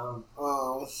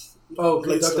 Oh,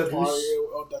 Good Dr. Dr. Goose.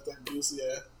 Oh, Dr. Goose,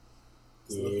 yeah.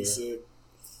 It's Yeah. looking sick.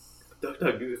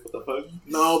 Dr. Goose, what the fuck?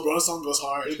 No, bro, that song goes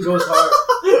hard. It goes hard.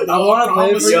 I want to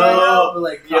play it for you Yo. right now, but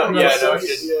like, Yo, I'm yeah, not no, sure.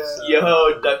 shit. Yeah.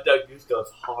 Yo, Dr. Goose goes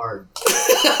hard.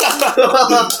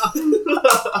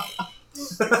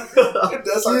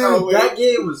 That's like how Dude, that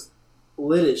game was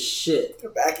lit as shit.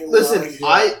 back in Listen,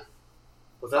 line.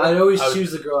 I'd always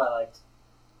choose the girl I liked.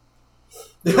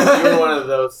 You're one of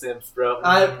those simps, bro.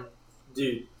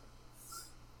 Dude.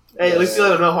 Hey, at least you let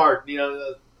them know hard. You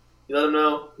know, you let them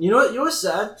know You know what's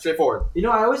sad? straightforward. You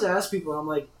know, I always ask people, I'm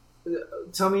like,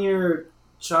 tell me your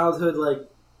childhood, like,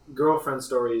 girlfriend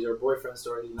stories or boyfriend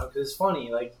stories, you know, because it's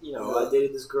funny. Like, you know, I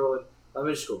dated this girl in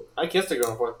elementary school. I kissed a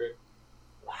girl in 4th grade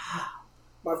Wow.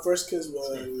 My first kiss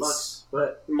Man, was. fucks.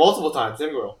 But, multiple times. Same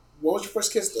girl. What was your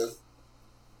first kiss then?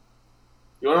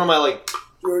 You want to know my like?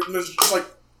 You were just like,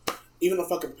 even a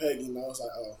fucking peg, you know? I was like,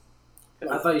 oh.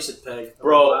 I thought you said Peg.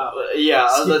 Bro, Wow. yeah,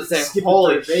 I was about to say, Skipping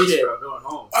holy third base, shit. bro, going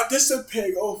home. I just said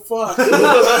peg, oh fuck. Like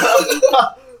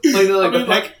the I mean,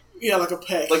 peck? Yeah, like a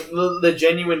peck. Like the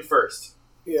genuine first.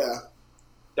 Yeah.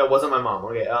 That wasn't my mom.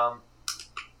 Okay.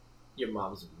 Your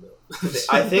mom's a milk.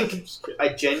 I think I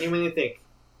genuinely think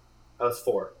I was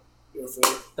 4. You're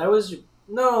afraid. that was your.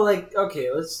 No, like okay,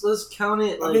 let's count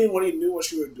it. Like, I mean, when you knew what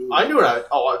you were doing. I knew what I.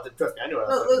 Oh, trust me, I knew what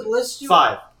I was. Doing. let's do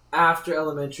 5. after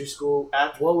elementary school.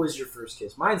 After. What was your first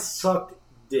kiss? Mine sucked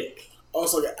dick. Oh,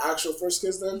 so like an actual first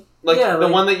kiss then? Like Yeah, the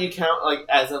like- one that you count like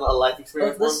as a life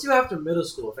experience. Let's one? do after middle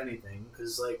school, if anything,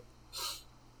 because like.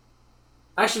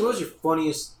 Actually, what was your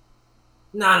funniest?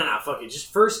 Nah, fuck it.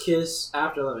 Just first kiss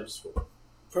after elementary school.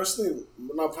 Personally,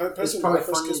 no, personally, probably my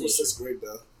first funny kiss in was nature. 6th grade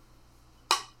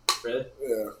though. Really?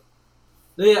 Yeah.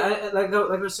 No, yeah, like I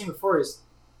was saying before,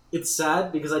 it's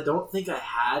sad because I don't think I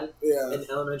had Yeah. an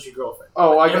elementary girlfriend.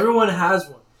 Oh, I got. Everyone has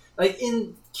one. Like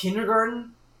in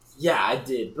kindergarten, yeah, I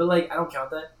did, but like I don't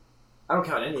count that. I don't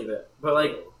count any of it. But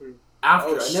like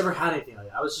after, Oh, I never had anything like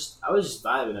that. I was just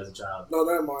vibing as a child. No,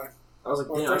 never mind. I was like,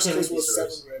 My damn, I first can't kiss make these was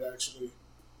stories. 7th grade actually.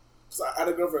 Cause I had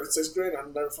a girlfriend in 6th grade. I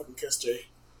never fucking kissed Jay.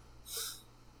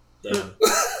 Damn,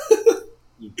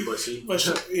 you pussy.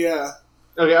 But yeah.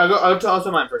 Okay, I'll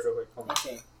tell mine first real quick. Hold on.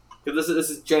 Okay. Because this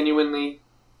is genuinely,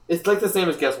 it's like the same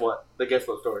as Guess What? The Guess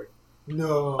What story.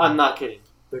 No, I'm not kidding.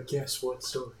 the guess what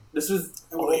story? This was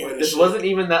I wanna hear this this shit. wasn't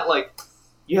even that like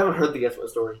you haven't heard the Guess What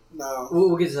story. No.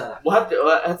 We'll get to that. We'll have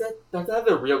to have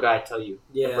the real guy tell you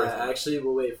Yeah, first one. actually,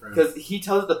 we'll wait for him. because he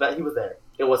tells the bet he was there.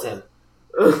 It was him.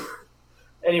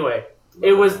 Anyway,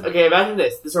 it was okay. Imagine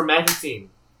this romantic scene,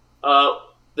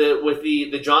 with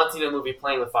the John Cena movie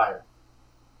Playing with Fire.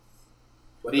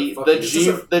 What The fuck the is G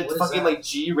this? the What is fucking that? like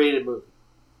G-rated movie.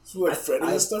 So like Freddy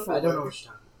and stuff? I don't know what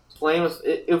you're talking Playing with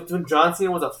it was when John Cena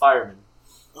was a fireman.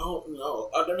 Oh, no.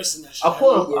 I've never seen that shit. I'll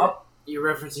pull it up. Yeah. I'll-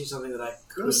 You're referencing something that I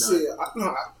could Let me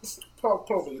not. see.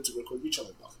 Probably YouTube real quick. You tell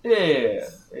me about Yeah.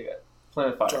 There you go. Playing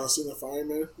with Fire. John Cena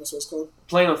Fireman. That's what it's called.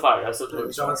 Playing with Fire. That's what the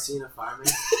movie's John called. Cena fireman.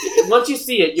 Once you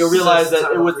see it, you'll realize Says the that it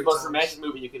title was the 3 most times. romantic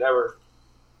movie you could ever.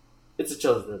 It's a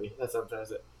children's movie. That's what I'm trying to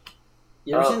say.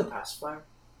 You ever Oh. seen The Pacifier?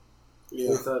 Yeah.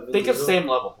 With, Vin Think of Diesel? same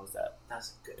level as that.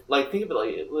 That's good. Like think of it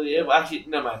like actually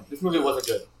never mind. This movie wasn't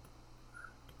good.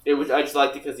 It was I just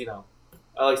liked it because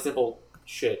I like simple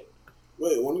shit.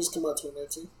 Wait, when did this come out?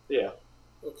 2019? Yeah.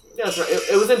 Okay. Yeah, that's right.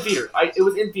 It was in theater. It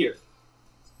was in theater.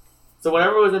 So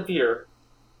whenever it was in theater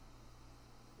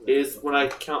is when I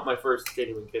count my first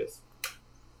genuine kiss.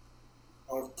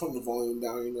 I'm putting the volume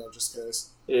down, just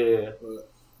because. Yeah. But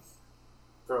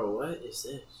Bro, what is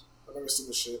this? I've never seen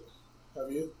this shit.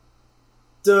 Have you?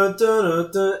 Dun, dun,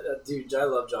 dun, dun. Dude, I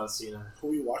love John Cena. Who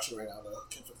are you watching right now, though?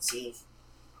 Can't fucking see him.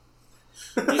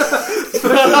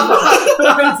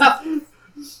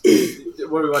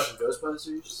 What are we watching?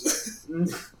 Ghostbusters?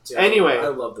 Dude, Anyway. I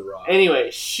love The Rock. Anyway,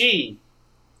 she's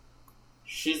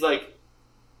like,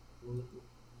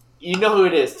 you know who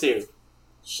it is too.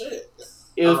 Shit.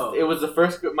 It was Oh. it was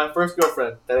my first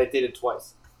girlfriend that I dated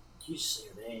twice. You say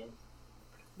your name.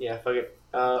 Yeah, fuck it.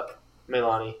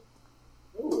 Melanie.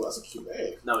 Ooh, that's a cute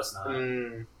name. No, it's not.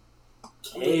 Mm.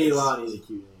 Kaylani's a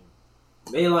cute name.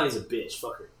 Maylani's a bitch.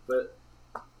 Fuck her. But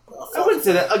I wouldn't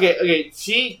say that. Okay.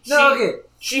 She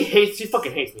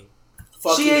fucking hates me.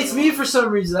 Fuck she you, hates man. me for some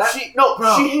reason.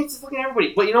 Bro. She hates fucking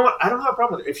everybody. But you know what? I don't have a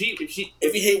problem with her. If If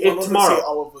you hate one of us, tomorrow, hate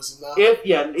all of us. You know?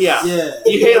 yeah. Yeah.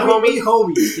 You hate a homie? We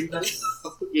homies. Dude, that's-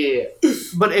 Yeah.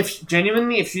 But if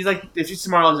she's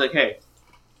tomorrow, she's like, hey,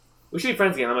 we should be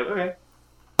friends again. I'm like, okay.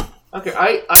 Okay,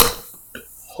 I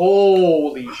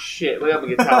holy shit. Let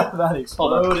me get towel. that Hold on.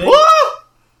 exploded. Woo!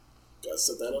 Gotta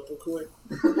set that up real quick.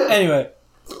 Anyway,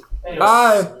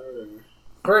 Sir.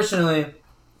 personally,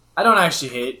 I don't actually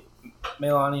hate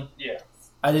Melanie. Yeah.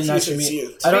 I didn't She actually hates mean.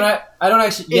 you. I don't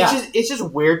actually. Yeah. It's just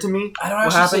weird to me. I don't what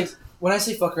actually happened? say. When I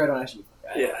say fuck her, I don't actually.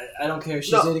 Yeah. I don't care.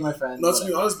 She's No. dating my friend. No, to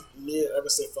be whatever. honest, me and ever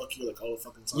say fuck you like all the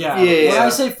fucking time. Yeah. Yeah. When I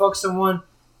say fuck someone,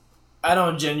 I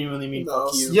don't genuinely mean No.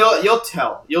 fuck you. You'll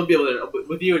tell. You'll be able to.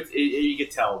 With you, you can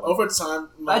tell. Over time,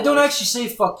 my I don't wife- actually say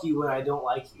fuck you when I don't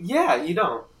like you. Yeah, you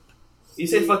don't. You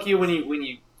say fuck you when you.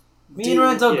 Me Dude, and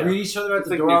Randall yeah. greet each other at It's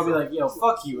the like door. I'll be neutral. like, yo,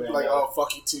 fuck you, Randall. like, oh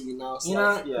fuck you too, It's you know?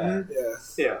 like, Yeah.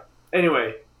 yeah.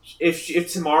 Anyway,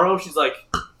 if tomorrow she's like,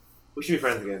 we should be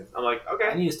friends again. I'm like, I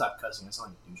okay. need to stop cussing. I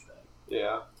sound like a douchebag.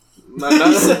 Yeah. He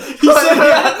said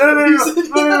yeah.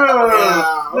 Yeah,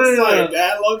 I was like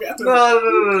that long after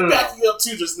No. back you up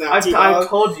too just now. I've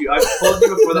told you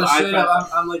before that No, I straight up,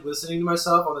 I'm like listening to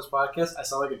myself on this podcast. I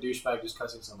sound like a douchebag just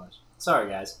cussing so much. Sorry,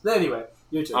 guys. But anyway,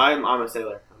 your turn. I'm a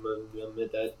sailor. I'm gonna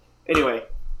admit that. Anyway.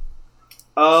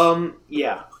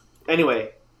 Yeah.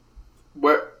 Anyway.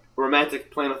 We're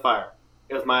romantic playing with fire.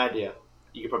 It was my idea.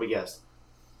 You could probably guess.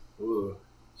 Ooh.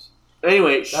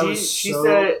 Anyway, That was she so-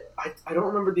 said I don't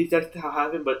remember the exact how it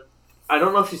happened, but I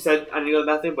don't know if she said any of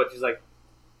that thing, but she's like,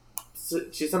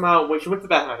 she somehow when she went to the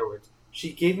bathroom afterwards,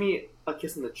 she gave me a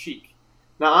kiss on the cheek.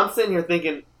 Now I'm sitting here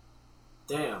thinking,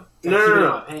 damn.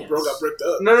 No. Bro got bricked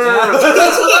up. No. That's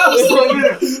what I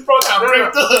was thinking. Bro got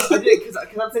bricked up. I did because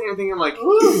I'm sitting here thinking like,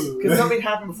 because something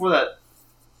happened before that.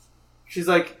 She's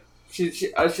like, she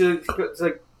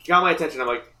like got my attention. I'm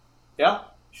like, yeah.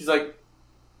 She's like,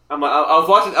 I was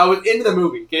watching. I was into the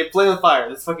movie. Okay, Playing with Fire.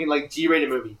 This fucking like G-rated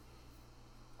movie.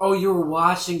 Oh, you were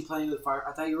watching Playing with Fire.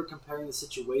 I thought you were comparing the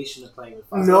situation to Playing with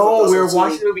Fire. No, we were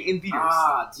watching the movie in theaters.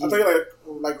 Ah, dude. I thought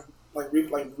you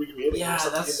like recreating. Yeah, or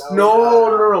something. that's-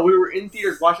 No. We were in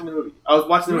theaters watching the movie. I was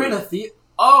watching You the were in movie. a theater.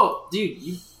 Oh, dude,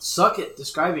 you suck at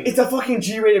describing. It's a fucking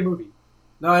G-rated movie.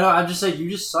 No, I know. I'm just saying you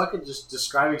just suck at just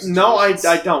describing. Situations. No, I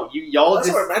don't. Y'all That's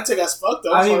just. romantic as fuck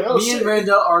though. I It's mean, like, oh, me shit. and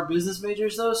Randall are business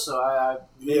majors though, so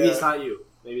maybe Yeah. it's not you.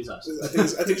 Maybe it's us. I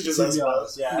think it's just To us. be bro.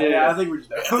 honest, yeah, Yeah. I think we're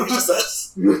just I think it's just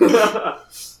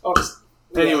us. Oh,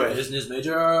 Anyway, business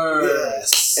major.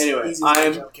 Yes. Anyway, Easiest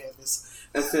I'm- job campus.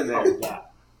 that's in there. Oh yeah.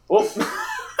 Oh.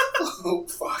 Oh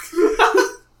fuck.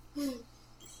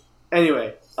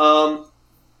 Anyway,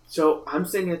 so I'm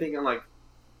sitting here thinking like,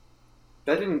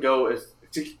 that didn't go as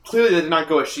clearly. That did not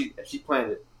go as she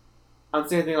planned it. I'm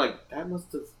sitting here thinking like, that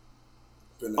must have.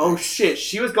 Oh shit!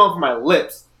 She was going for my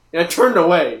lips, and I turned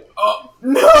away. Oh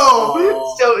No!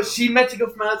 Oh. So she meant to go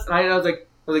for my lips, and I was like,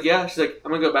 yeah. She's like,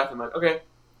 I'm gonna go to the bathroom. I'm like, okay.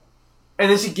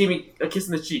 And then she gave me a kiss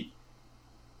on the cheek,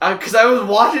 because I was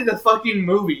watching the fucking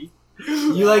movie.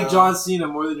 You like John Cena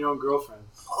more than your own girlfriend.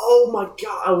 Oh my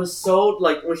god! I was so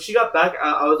like when she got back,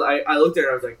 I looked at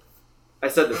her. I was like, I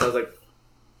said this. I was like,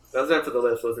 that was there for the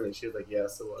lips, wasn't it? She was like,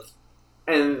 yes, it was.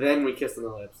 And then we kissed on the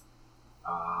lips.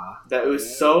 Ah, That it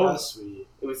was so. that's sweet.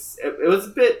 It was a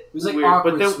bit. It was like weird,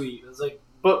 awkward but then, sweet. It was like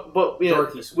But you know,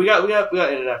 dorky sweet. we got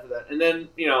ended after that, and then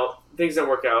things didn't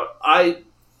work out. I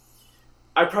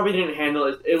probably didn't handle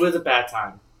it. It was a bad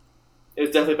time. It was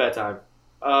definitely a bad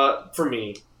time. For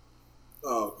me.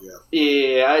 Oh yeah.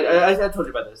 Yeah, I told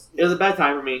you about this. It was a bad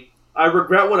time for me. I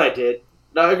regret what I did.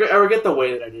 No, I regret the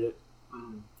way that I did it.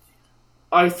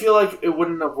 I feel like it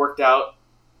wouldn't have worked out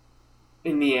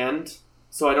in the end,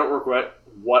 so I don't regret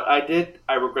what I did.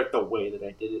 I regret the way that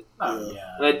I did it. Oh,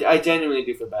 yeah. And I genuinely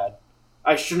do feel bad.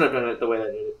 I shouldn't have done it the way that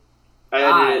I did it.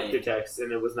 I did it through text,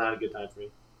 and it was not a good time for me.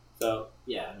 So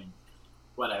Yeah, I mean,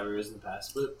 whatever, it was in the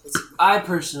past. But I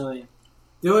personally,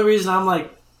 the only reason I'm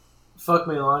like, fuck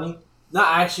Melanie,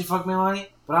 not actually fuck Melanie,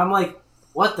 but I'm like,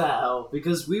 what the hell?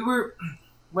 Because we were,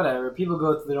 whatever, people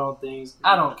go through their own things.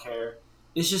 I don't care.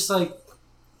 It's just like,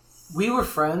 we were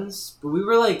friends, but we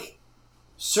were like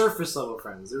surface level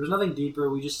friends. There was nothing deeper.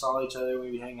 We just saw each other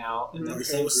when we hang out in the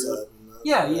same group.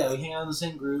 Yeah, we hang out in the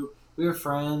same group. We were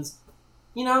friends.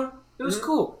 You know, it was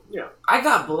cool. Yeah. I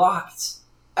got blocked.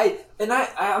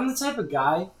 I'm the type of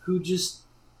guy who just,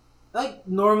 like,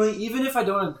 normally, even if I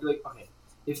don't, like, okay,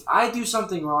 if I do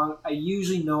something wrong, I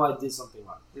usually know I did something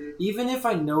wrong. Mhm. Even if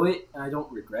I know it and I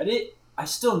don't regret it, I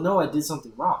still know I did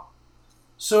something wrong.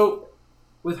 So,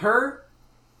 with her,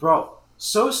 bro,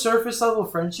 so surface level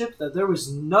friendship that there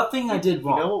was nothing I did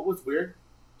wrong. You know what was weird?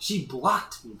 She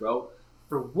blocked me, bro.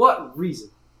 For what reason?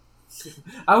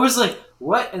 I was like,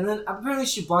 what? And then apparently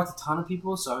she blocked a ton of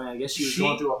people, so I mean, I guess she was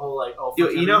going through a whole, like, oh, Yo,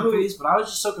 fuck you know everyone who- phase, but I was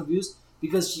just so confused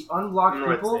because she unblocked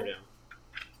people,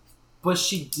 but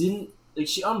she didn't, like,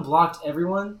 she unblocked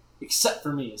everyone except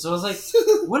for me. So I was like,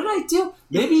 what did I do?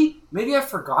 Maybe I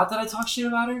forgot that I talked shit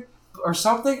about her or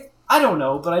something. I don't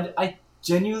know, but I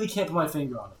genuinely can't put my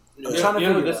finger on it. I'm trying to You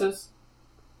know who figure this it is?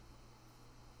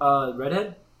 out.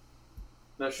 Redhead?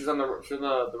 No, she's on the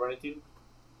running team.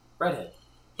 Redhead.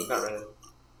 She's not redhead.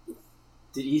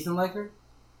 Did Ethan like her?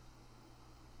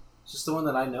 Just the one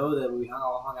that I know that we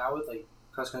all hung out with, like,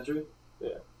 cross country?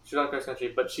 She's on cross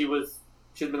country, but she's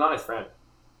Milani's friend,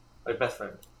 like best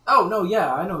friend. Oh, no,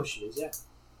 yeah, I know who she is, yeah.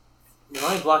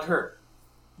 Milani blocked her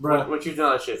when she was doing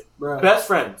all that shit. Bruh. Best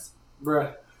friends.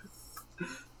 Bruh.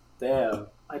 Damn.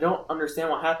 I don't understand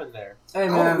what happened there. Hey, I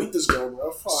want to man. meet this girl,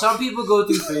 bro. Fuck. Some people go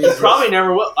through phases. Probably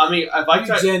never will. I mean, if I You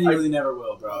try, genuinely never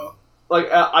will, bro.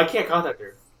 I can't contact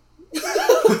her.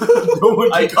 No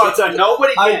one I can contact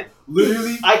nobody I- can.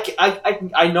 Literally?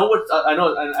 I know what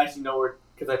I actually know where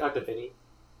because I talked to Vinny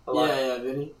a lot. Yeah,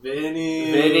 Vinny.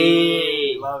 Vinny.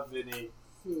 Vinny. Love Vinny.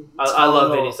 I love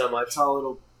Tall Vinny so much. Tall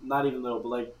little, not even little, but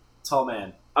like, tall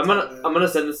man. I'm gonna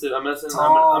send this. I'm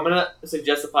gonna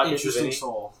suggest a podcast to Interesting Vinny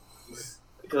soul.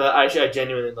 because I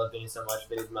genuinely love Vinny so much.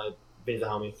 Vinny's a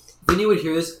homie, Vinny would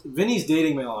hear this. Vinny's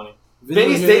dating Melanie. Vinny's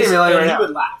would hear dating this, Melanie and right he now. would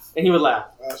laugh. and he would laugh.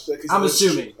 I'm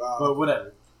assuming, but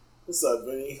whatever. What's up,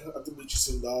 Vinny? I have to meet you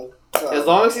soon, dog. As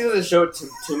long as he doesn't show it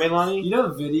to Melanie. You know,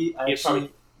 Vinny He's probably-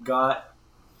 actually got.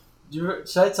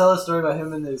 Should I tell a story about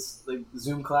him in this like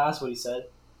Zoom class? What he said?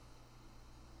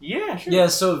 Yeah, sure. Yeah.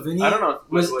 So Vinny I don't know.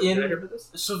 was Did I in. hear about this?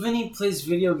 So Vinny plays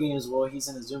video games while he's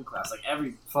in a Zoom class, like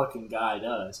every fucking guy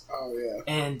does. Oh yeah.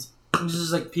 And it was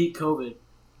just like peak COVID.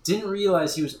 Didn't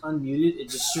realize he was unmuted. It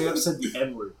just straight up said the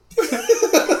N word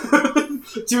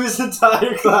to his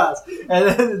entire class, and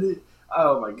then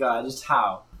oh my god, just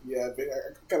how? Yeah,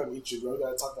 I gotta meet you, bro. We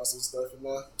gotta talk about some stuff, you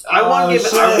know. I want to give.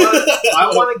 shit.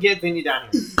 I want to get Vinny down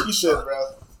here. You should,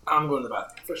 bro, I'm going to the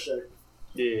bathroom. for sure.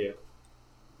 Yeah.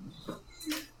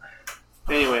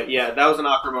 Anyway, yeah, that was an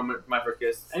awkward moment for my first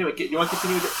kiss. Anyway, you want to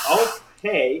continue?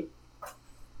 Okay.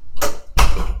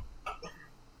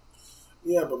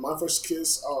 Yeah, but my first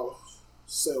kiss,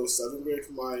 say it was 7th grade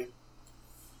for my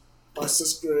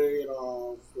 6th grade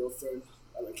girlfriend.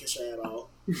 I didn't kiss her at all.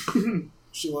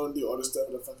 She wanted to do all this stuff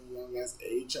at a fucking young ass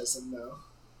age. I said no.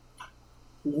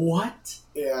 What?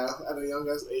 Yeah, at a young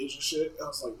ass age and shit. I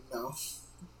was like, no.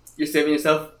 You're saving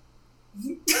yourself. I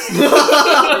mean,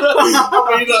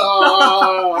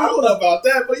 I don't know about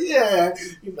that, but yeah,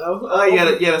 you know. Oh, you had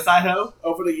a side hoe.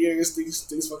 Over the years,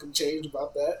 things fucking changed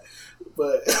about that,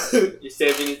 but You're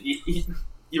saving.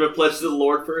 You would pledge to the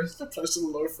Lord first. pledge to the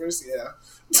Lord first, yeah.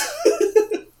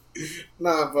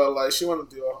 Nah, but like she wanted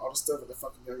to do all the stuff at the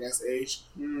fucking young ass age.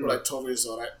 We're like 12 years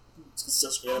old.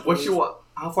 What you want?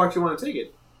 How far do you want to take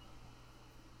it?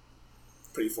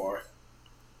 Pretty far.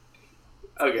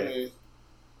 Okay. I mean,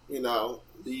 you know,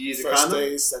 Do you use a first condom?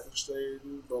 stage, second stage,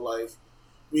 but like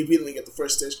we didn't get the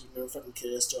first stage because we never fucking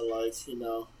kissed or like you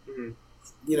know Mhm.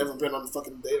 we never been on a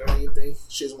fucking date or anything.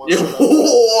 She just wanted Yeah. to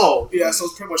Whoa! yeah, so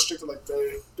it's pretty much strict to like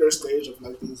third stage of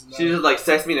like things. She just like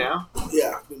sex me now.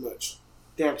 Yeah, pretty much.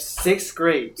 Damn, 6th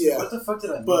grade. Yeah. What the fuck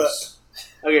did I But- miss?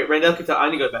 Okay, Rendell can tell. I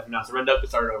need to go back now, so Rendell can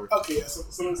start it over. Okay, yeah, so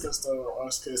let's just start on our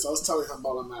case. I was telling her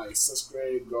about my 6th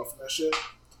grade girlfriend and shit.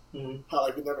 Mhm. How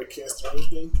like we never kissed or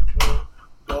anything.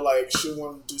 But like she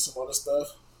wanted to do some other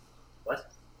stuff.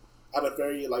 What? At a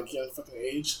very like young fucking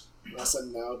age. And I said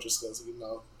no just because, you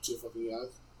know, too fucking young.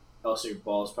 Oh, so your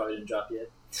balls probably didn't drop yet.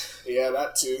 Yeah,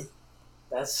 that too.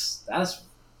 That's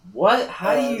what?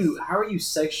 How are you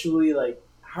sexually like?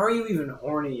 How are you even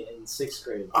horny in 6th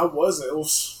grade? I wasn't. It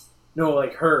was No,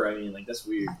 like her. I mean, like that's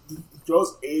weird.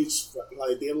 girls' age,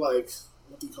 like they like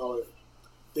what do you call it?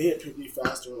 They hit puberty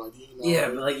faster, like you know. Yeah,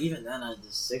 but like even then, at the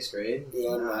 6th grade,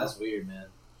 Yeah, nah, no. that's weird, man.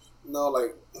 No,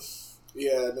 like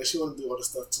yeah. Then she wanted to do other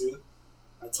stuff too.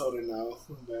 I told her no.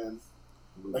 And then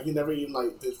like you never even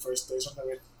like did first dates. I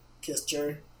never kissed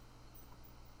her.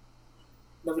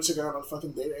 Never took her out on a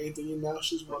fucking date or anything. You know,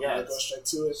 she's wanting Yeah, to go straight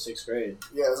to it. 6th grade.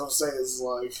 Yeah, that's what I'm saying. It's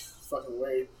like fucking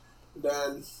weird.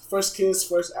 Then first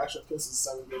actual kiss is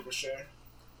 7th grade for sure. It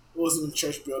was in the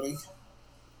church building.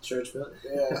 Church building.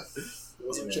 Yeah, it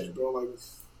was in the Yeah. church building. Like,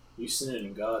 You sinning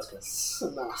in God's cause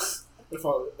nah, it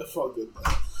felt good. you felt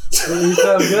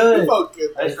good. It felt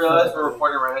good. I just realized we're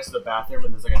recording right next to the bathroom,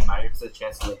 and there's like a 90%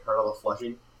 chance to like hurt all the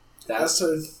flushing. That's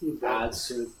That her. adds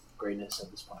to the greatness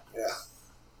of this podcast.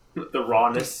 Yeah, The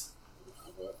rawness.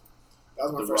 that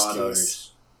was my The first raw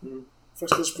kiss. daughters.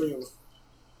 First kiss, pretty.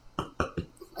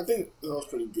 I think it was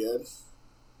pretty good.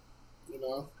 You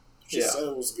know, she Yeah. said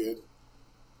it was good.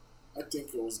 I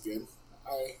think it was good.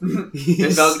 Did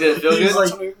it feel good? He's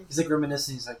like, like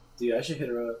reminiscing. He's like, dude, I should hit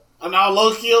her up. and now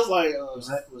low key, I was like,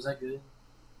 Was that good?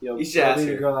 Yo, You should ask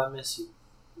baby her. girl, I miss you.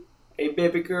 Hey,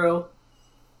 baby girl.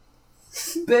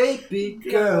 Baby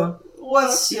girl,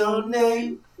 what's your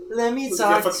name? Let me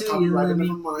talk to you. Let me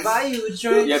buy you a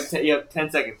drink. You have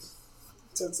 10 seconds.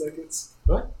 10 seconds.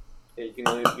 Yeah, you can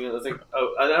only. It's like,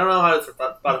 oh, I don't know how it's for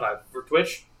Spotify. For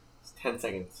Twitch, it's 10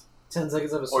 seconds. 10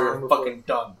 seconds of a Or song you're before. fucking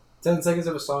done. 10 seconds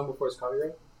of a song before it's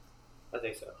copyright. I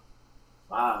think so.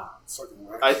 Wow. It's fucking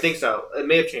whack. I think so. It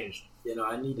may have changed. You know,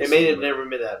 I need to. It may sing have never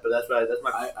admit that, but that's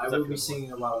my. I will be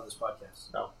singing a lot on this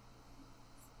podcast. No.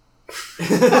 He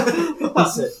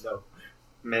said no.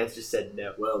 Man just said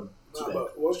no. Well, Nah, too bad.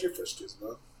 but what was your first kiss,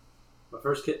 bro? My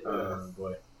first kid. Yeah. Oh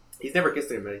boy. He's never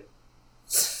kissed anybody.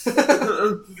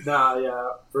 Nah, yeah.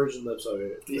 Virgin lips are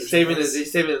good. He's saving his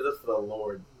lips for the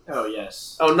Lord. Oh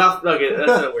yes. Oh, not okay. That's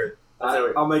not weird. That's not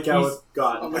weird. I'll make out He's- with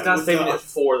God. I'm He's not saving it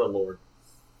for the Lord.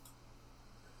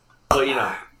 But you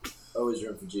know, Always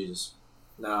room for Jesus.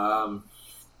 Nah,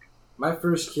 my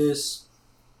first kiss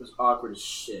was awkward as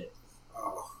shit.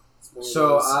 Oh, it's one of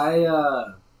So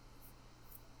those-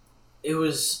 it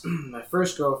was my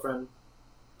first girlfriend.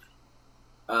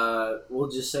 We'll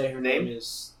just say her name Name?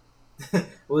 is.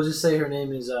 We'll just say her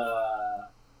name is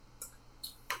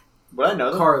would I know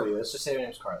them? Carly. Let's just say her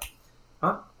name's Carly.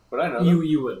 Would I know them?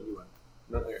 You would.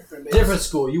 No, okay. her name Different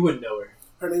school. You wouldn't know her.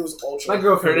 Her name was Ultra. My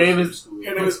girlfriend. Her name is-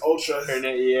 Her name is Ultra. Her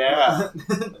name, yeah.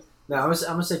 No, I'm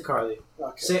gonna say Carly.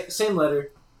 Okay. Same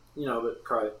letter, but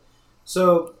Carly.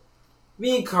 So,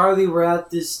 me and Carly were at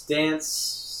this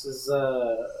dance.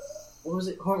 What was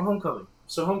it? Homecoming.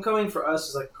 So homecoming for us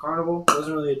is like a carnival. It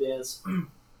wasn't really a dance.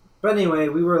 But anyway,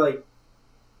 we were like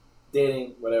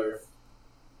dating, whatever.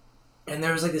 And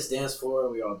there was like this dance floor,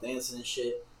 and we were all dancing and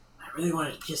shit. I really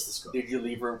wanted to kiss this girl. Did you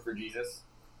leave room for Jesus?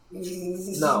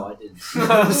 No, I didn't.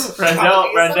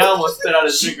 Randall almost spit out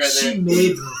his drink right She there.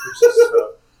 made room for Jesus, bro.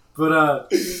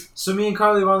 But so me and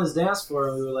Carly were on this dance floor,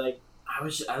 and we were like, I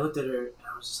looked at her, and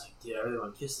I was just like, dude, I really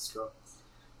want to kiss this girl.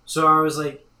 So I was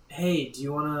like, hey, do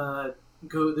you want to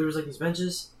go? There was like these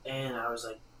benches, and I was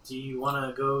like, do you want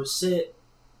to go sit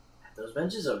at those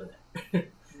benches over there?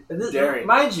 And this, Daring.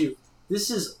 mind you,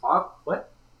 this is what?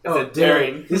 I said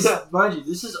daring. Mind you,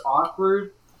 this is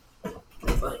awkward.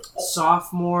 Like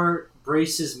sophomore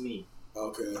braces me,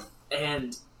 Okay.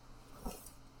 and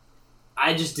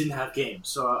I just didn't have game.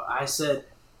 So I said,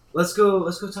 let's go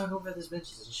talk over at this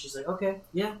benches. And she's like, okay,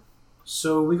 yeah.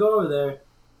 So we go over there,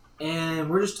 and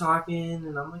we're just talking,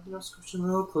 and I'm like, scooching a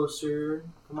little closer,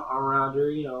 put my arm around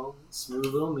her, smooth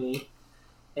little me.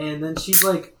 And then she's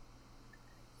like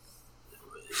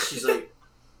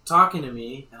talking to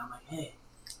me, and I'm like, hey,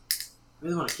 I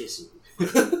really want to kiss you.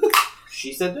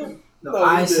 She said that? No, No,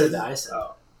 I you said did. that.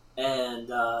 Oh. And,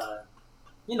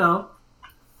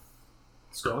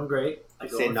 it's going great. I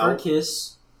You go say in no? for a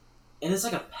kiss, and it's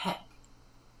like a peck.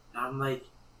 And I'm like,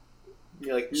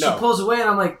 You're like, she no. pulls away, and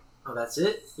I'm like, oh, that's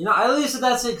it? I at least said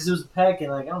that's it because it was a peck,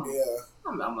 and like, Yeah.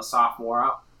 I'm a sophomore.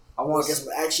 I I want want to to get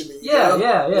some action.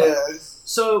 Yeah.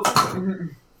 So,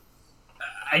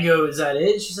 I go, is that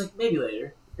it? She's like, maybe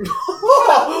later.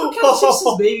 What kind of shit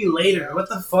says maybe later? What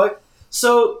the fuck?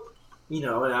 So, an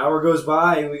hour goes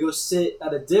by, and we go sit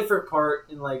at a different part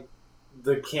in, like,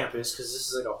 the campus, because this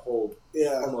is, like, a whole,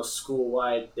 Yeah. almost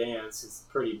school-wide dance. It's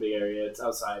a pretty big area. It's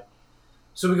outside.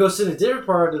 So we go sit in a different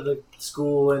part of the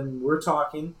school, and we're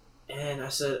talking, and I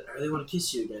said, I really want to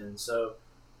kiss you again. And so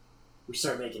we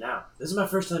start making out. This is my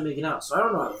first time making out, so I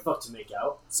don't know how the fuck to make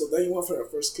out. So then you went for the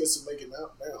first kiss and making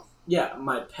out now. Yeah,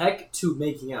 my peck to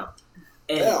making out.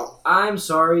 And Now. I'm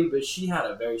sorry, but she had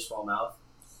a very small mouth.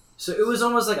 So it was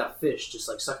almost like a fish just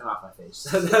like sucking off my face.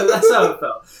 That's how it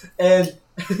felt. And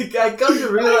I come to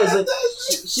realize that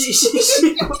she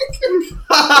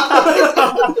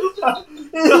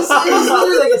it's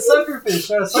literally like a sucker fish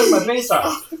trying to suck my face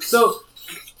off. So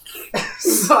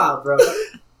stop, bro.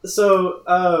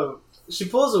 So she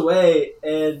pulls away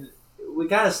and we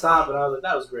kind of stop, and I was like,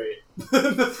 "That was great."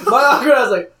 My awkward, I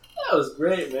was like, "That was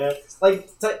great, man." Like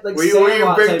Were you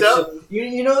Sandlot bricked type up? shit.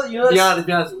 You know. Be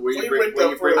honest. Were you bricked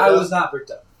bricked up? I was not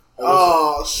bricked up.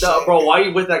 Oh, shit. No, bro, why are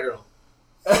you with that girl?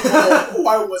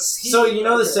 Why was he? So you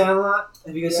know the Okay. Sandlot?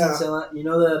 Have you guys seen Yeah. the Sandlot? You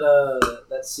know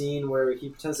that scene where he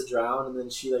pretends to drown and then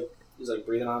he's like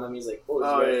breathing on him. He's like, "Oh,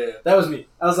 Oh, great." yeah. That was me.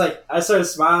 I was like, I started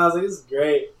smiling. I was like, "This is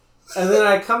great." And then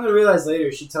I come to realize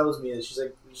later, she tells me that she's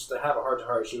like, just to have a heart to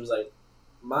heart. She was like,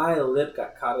 "My lip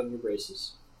got caught in your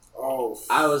braces." Oh.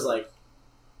 I was like,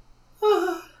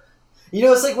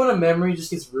 it's like when a memory just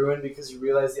gets ruined because you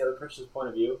realize the other person's point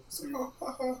of view.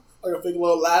 Like a big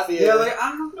little laugh. Yeah, like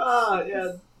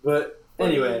Yeah. But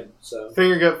anyway, so.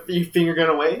 Finger gun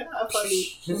away?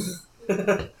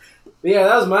 But yeah,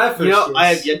 that was my first. You know, kiss. I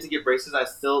have yet to get braces. I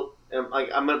still am,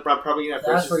 I'm probably gonna have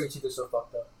That's braces. where your teeth are so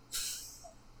fucked up.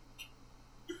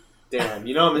 Damn,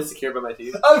 you know I'm insecure about my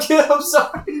teeth. Okay, I'm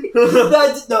sorry.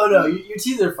 No, your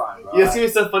teeth are fine, bro. Yeah, it's gonna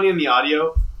be so funny in the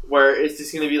audio where it's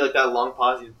just gonna be like that long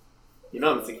pause. You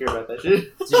know I'm insecure about that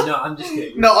shit. Dude, no, I'm just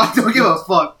kidding. No, I don't give a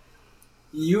fuck.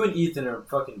 You and Ethan are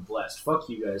fucking blessed. Fuck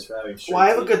you guys for having straight Well, I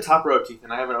have a teeth. good top row teeth,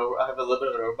 and I have a little bit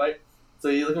of an overbite. So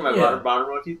you look at my Yeah. bottom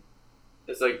row teeth.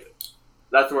 It's like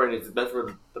that's where it needs. That's where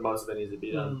the most of it needs to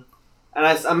be done. Mm. And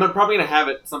I'm probably gonna have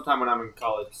it sometime when I'm in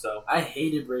college. So I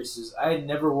hated braces. I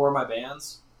never wore my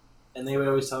bands, and they would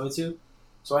always tell me to.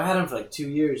 So I had them for like 2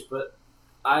 years, but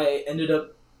I ended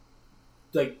up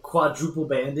like quadruple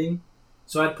banding.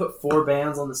 So I'd put 4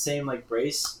 bands on the same like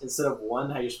brace instead of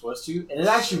 1, how you're supposed to, and it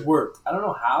actually worked. I don't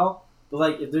know how, but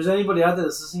like if there's anybody out there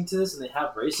that's listening to this and they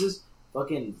have braces,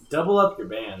 fucking double up your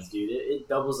bands, dude. It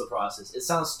doubles the process. It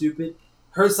sounds stupid,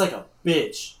 hurts like a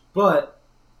bitch, but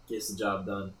gets the job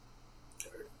done.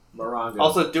 Morongo.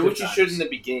 also do Good what you should times. in the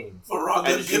beginning, Morongo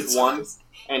and just good use one, times.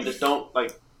 and just don't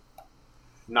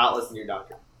not listen to your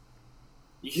doctor.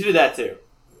 You can do that too.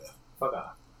 Fuck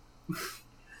off.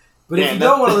 But if Damn, you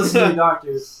don't want to that- listen to your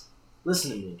doctor,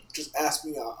 listen to me. Just ask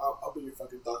me. I'll be your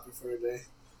fucking doctor for a day.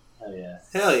 Hell yeah.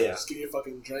 Hell yeah. Just give you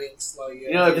fucking drinks. Like, yeah,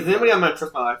 You know, if there's anybody I'm gonna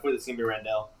trust my life with, it's gonna be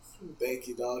Randall. Thank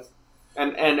you, dog.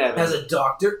 And Evan. As a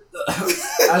doctor,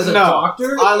 as a No.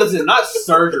 doctor, Listen, not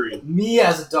surgery. me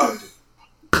as a doctor,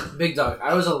 big dog.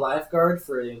 I was a lifeguard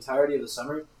for the entirety of the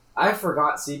summer. I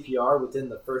forgot CPR within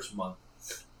the first month.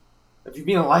 Have you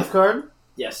been a lifeguard?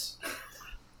 Yes.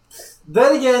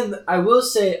 Then again, I will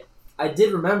say I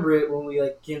did remember it when we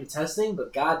like came to testing,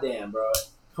 but goddamn, bro,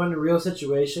 put in a real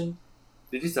situation.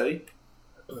 Did you study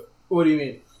What do you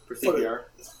mean? for CPR?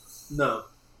 No.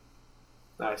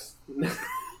 Nice.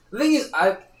 The thing is,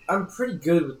 I'm pretty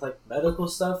good with like medical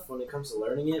stuff when it comes to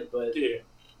learning it, but Yeah.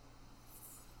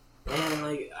 man,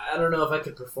 like I don't know if I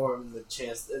could perform the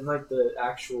chance in like the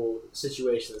actual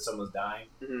situation that someone's dying.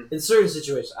 Mhm. In certain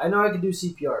situations, I know I can do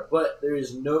CPR, but there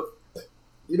is no.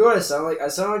 You know what I sound like? I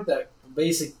sound like that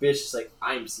basic bitch. It's like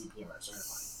I'm CPR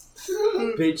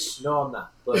certified. Bitch, no, I'm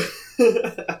not, but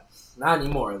not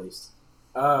anymore at least.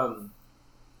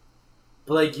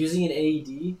 But like using an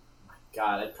AED, my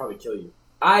God, I'd probably kill you.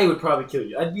 I would probably kill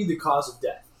you. I'd be the cause of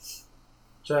death.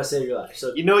 Trying to save your life.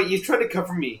 So You know what? You tried to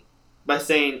cover me by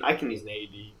saying I can use an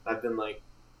AED. I've been like,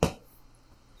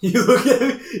 you look at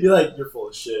me, you're like, you're full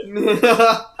of shit.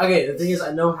 Okay, the thing is,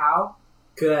 I know how.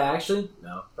 Could I actually?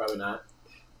 No, probably not.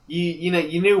 you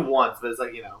knew once, but it's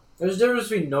like There's a difference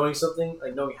between knowing something,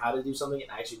 like knowing how to do something, and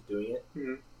actually doing it.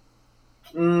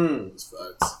 It's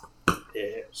facts.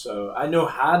 Yeah. So I know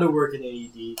how to work an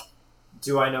AED.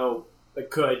 Do I know? Like,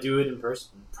 could I do it in person?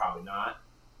 Probably not.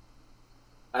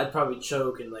 I'd probably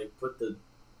choke and like put the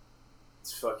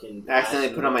fucking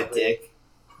Accidentally put on my dick.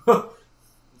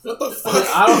 What the fuck?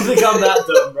 I don't think I'm that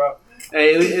dumb, bro.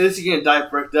 Hey, at least you're gonna die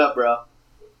bricked up, bro.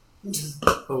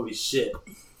 Holy shit,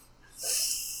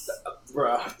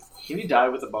 bro. Can you die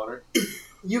with a boner?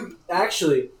 You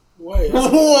actually, Wait.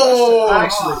 Whoa!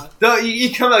 Actually. No,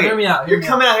 you come out hear here. me out. You're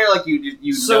coming out here like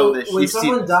you So know this. when You've seen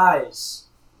someone this. dies,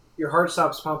 your heart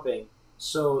stops pumping,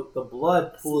 so the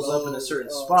blood pools up in a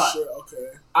certain spot. Shit,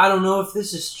 okay. I don't know if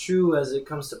this is true as it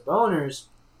comes to boners,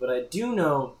 but I do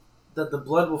know that the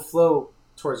blood will flow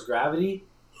towards gravity.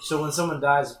 So when someone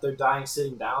dies, if they're dying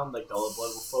sitting down, like all the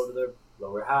blood will flow to their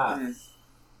lower half. Mhm.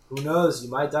 Who knows? You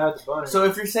might die with the boner. So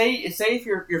if you're if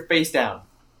you're face down,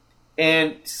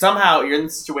 and somehow you're in the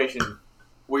situation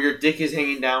where your dick is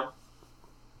hanging down,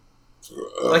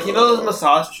 like those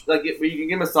massage, like where you can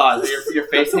get a massage, where your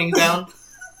face hangs down,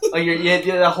 like you have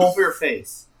a hole for your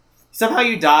face. Somehow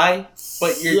you die,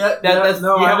 but you have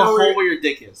a hole where your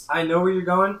dick is. I know where you're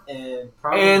going, and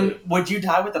probably And would you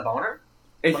die with a boner?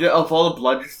 If all the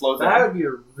blood just flows that out? would be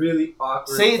a really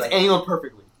awkward. Say it's like, angled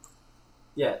perfectly.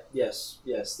 Yeah. Yes.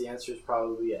 Yes. The answer is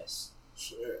probably yes.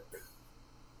 Shit.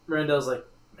 Randall's like,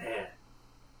 man,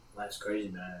 life's crazy,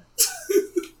 man.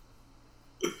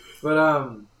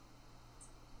 But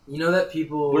you know that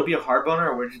people. Would it be a hard boner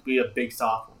or would it just be a big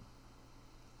soft one?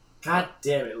 God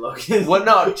damn it, Logan. What?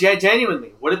 No,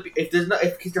 genuinely. Would it be if there's not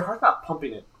if your heart's not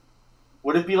pumping it?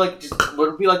 Would it be like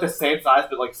the same size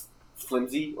but like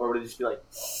flimsy, or would it just be like?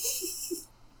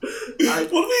 What are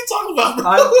we talking about, bro?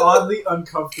 I'm oddly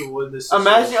uncomfortable in this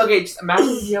situation. Imagine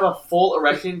if you have a full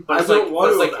erection, but I it's don't like,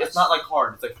 want to it's imagine. not like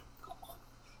hard. It's like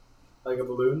Like a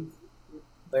balloon?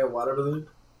 Like a water balloon?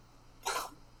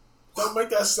 Don't make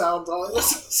that sound, dog.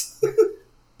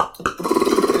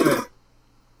 Anyway,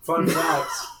 fun fact.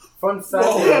 Fun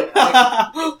fact.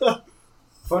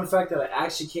 Fun fact that I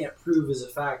actually can't prove is a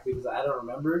fact because I don't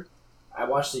remember. I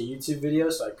watched a YouTube video,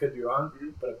 so I could be wrong.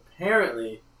 Mhm. But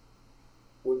apparently,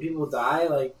 when people die,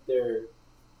 like their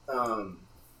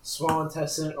small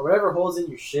intestine or whatever holds in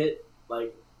your shit,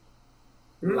 like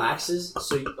Mhm. relaxes.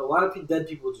 So a lot of dead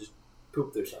people just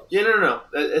poop themselves. yeah, no.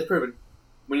 It's proven.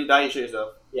 When you die, you shit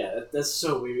yourself. Yeah, that's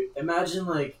so weird. Imagine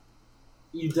like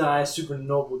you die a super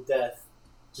noble death,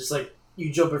 just like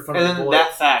you jump in front And of a then boy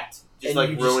that fact just and like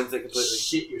you ruins it completely.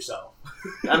 shit yourself.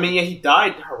 I mean, yeah, he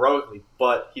died heroically,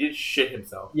 but he did shit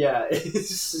himself. Yeah, it's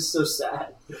just so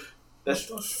sad. That's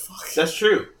What the fuck? that's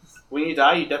true. When you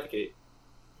die, you defecate.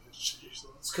 Jesus.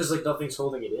 It's because like nothing's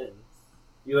holding it in.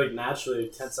 You like naturally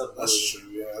tense up. That's true,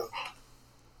 yeah.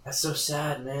 That's so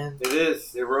sad, man. It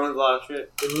is. It ruins a lot of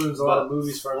shit. It ruins a lot of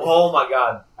movies for me. Oh my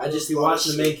god. I just be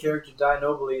watching the main character die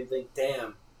nobly and think,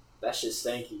 damn, that shit's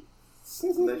stanky.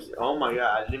 Oh my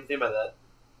god. I didn't even think about that.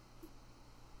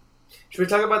 Should we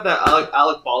talk about that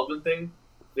Alec Baldwin thing?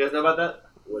 Do you guys know about that?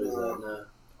 What is that? No.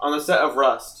 On the set of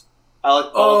Rust, Alec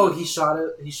Oh, Baldwin. he shot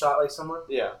it. He shot like someone.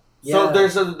 Yeah. Yeah.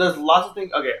 So there's lots of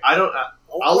things. Okay, I don't.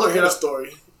 I'll look it at the up.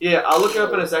 story. Yeah, I'll look it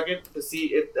up in a second to see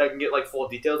if I can get like full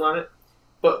details on it.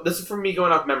 But this is from me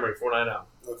going off memory, from what I know,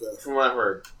 Okay. from what I've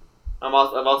heard. I've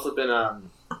also been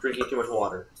drinking too much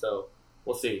water, so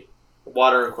we'll see.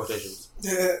 Water in quotations.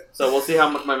 So we'll see how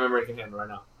much my memory can handle right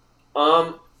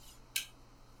now.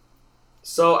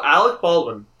 So Alec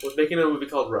Baldwin was making a movie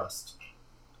called Rust,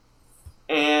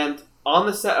 and on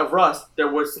the set of Rust, there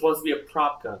was supposed to be a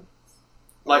prop gun,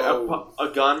 like a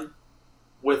gun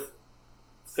with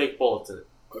fake bullets in it.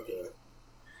 Okay.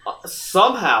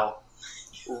 Somehow,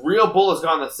 real bullets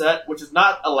got on the set, which is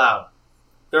not allowed.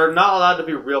 There are not allowed to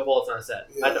be real bullets on a set.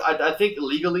 Yeah. I think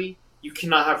legally you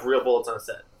cannot have real bullets on a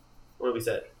set. What we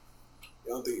said. I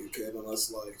don't think you can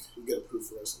unless like you get approved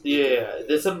for it. Yeah,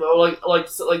 there's some like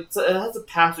so it has to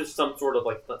pass through some sort of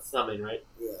like something, right?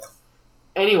 Yeah.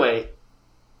 Anyway,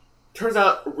 turns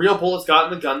out real bullets got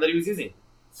in the gun that he was using,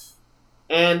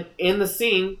 and in the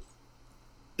scene,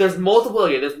 there's multiple.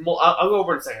 Okay, I'll go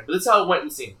over in a second, but this is how it went in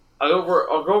the scene. I'll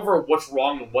go over what's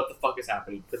wrong and what the fuck is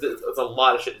happening because it's a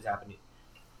lot of shit that's happening.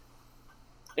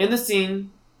 In the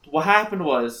scene, what happened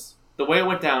was the way it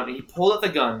went down. He pulled out the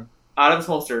gun out of his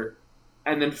holster,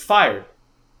 and then fired,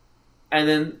 and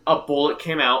then a bullet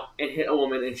came out and hit a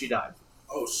woman, and she died.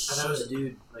 Oh I shit. thought it was a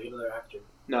dude, like another actor.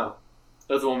 No,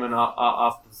 it was a woman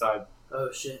off to the side.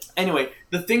 Oh shit. Anyway,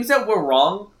 the things that were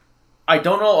wrong, I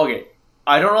don't know. Okay,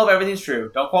 I don't know if everything's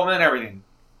true. Don't quote me on everything.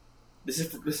 This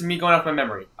is me going off my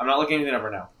memory. I'm not looking anything up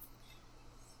right now.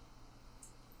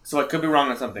 So I could be wrong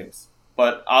on some things,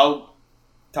 but I'll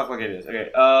talk like it is. Okay.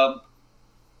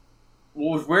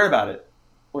 What was weird about it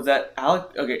was that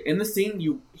Alec. Okay, in the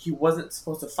scene, he wasn't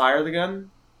supposed to fire the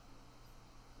gun,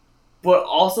 but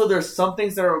also there's some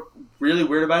things that are really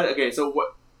weird about it. Okay, so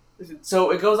what?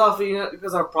 So it goes off. It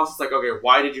goes off a process like, okay,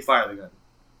 why did you fire the gun?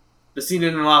 The scene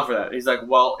didn't allow for that. He's like,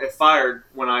 well, it fired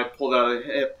when I pulled out of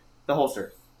the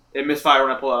holster. It misfired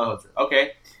when I pulled out of the holster.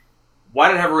 Okay, why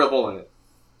did it have a real bullet in it?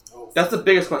 Oh. That's the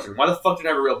biggest question. Why the fuck did it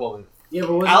have a real bullet in it? Yeah,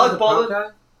 but was Alec it the Baldwin- prop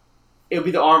guy? It would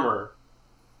be the armorer.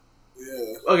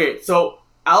 Yeah. Okay, so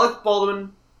Alec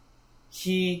Baldwin,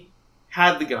 he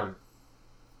had the gun.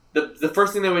 The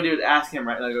first thing they would do is ask him,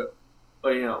 right? Like,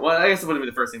 well, I guess it wouldn't be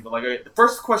the first thing, but like, okay, the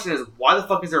first question is, why the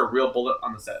fuck is there a real bullet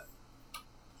on the set?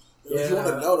 If you want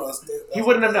to know, He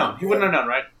wouldn't have known. He wouldn't have known,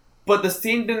 right? But the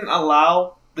scene didn't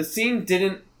allow. The scene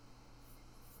didn't.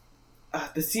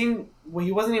 Well,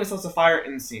 he wasn't even supposed to fire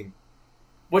in the scene,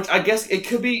 which I guess it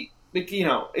could be. Like,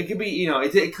 it could be.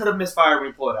 It could have misfired when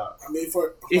you pull it out. I mean,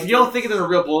 If you don't think there's a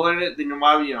real bullet in it, then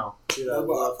why would Dude, I No,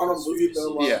 but love on a movie conspiracy.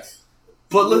 though, like, Yeah.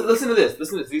 But listen to this.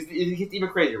 Listen to this. It gets even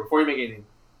crazier. Before you make anything,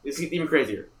 this gets even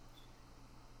crazier.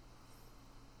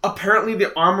 Apparently,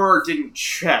 the armorer didn't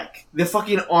check. The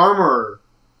fucking armorer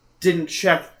didn't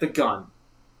check the gun.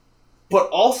 But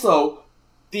also,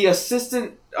 the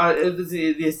assistant,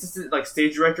 the assistant like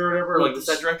stage director or whatever, or like the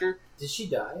set director. Did she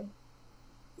die?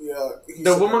 yeah.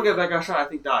 The woman that got shot, I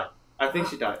think, died. I think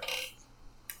she died.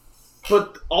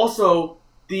 But also,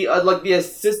 the the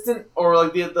assistant or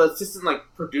like the assistant like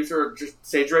producer or just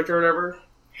stage director or whatever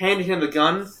handed him the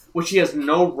gun, which he has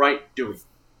no right doing.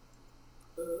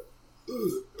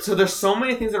 So there's so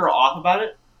many things that are off about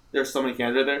it. There's so many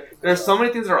candidates there. There's so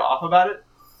many things that are off about it.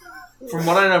 From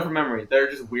what I know from memory, they're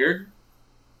just weird.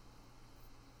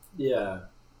 Yeah.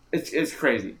 It's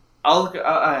crazy. I'll look.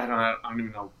 I don't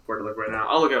even know where to look right now.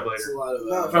 I'll look it up It's a later. lot of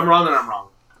No. If I'm wrong, then I'm wrong.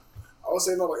 I would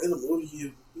say no, like in the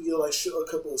movie, you like shoot a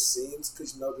couple of scenes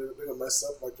because they're gonna mess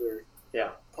up like their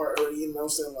part already. You know what I'm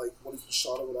saying? Like what if you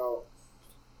shot it without?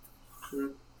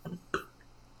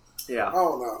 Yeah. I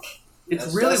don't know. It's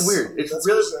That's- really That's- weird. It's that's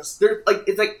really. what that's- There's like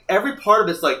it's like every part of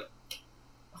it's like,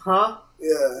 huh?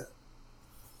 Yeah.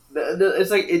 It's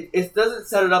like it doesn't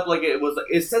set it up like it was.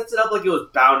 It sets it up like it was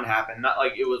bound to happen, not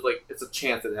like it was like it's a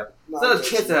chance that it happened. It's not a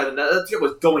chance that it happened. That shit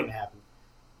was going to happen.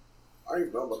 I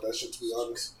didn't know about that shit to be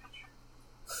honest.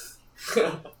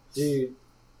 Dude,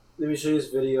 let me show you this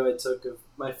video I took of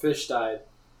my fish died.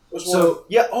 Which one? So,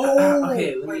 Yeah. Oh.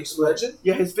 okay, let me explain. Legend?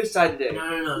 Yeah, his fish died today. No.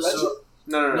 Legend? So,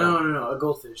 no, a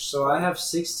goldfish. So I have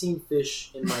 16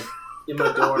 fish in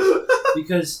my dorm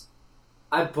because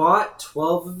I bought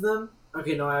 12 of them.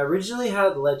 Okay, no, I originally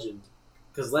had Legend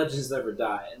because Legends never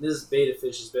die, and this beta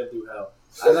fish has been through hell.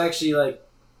 I've actually like,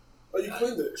 Oh, you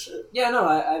cleaned it, shit. yeah, no,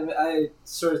 I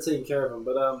started taking care of them,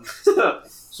 but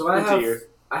so I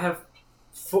have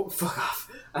fuck off.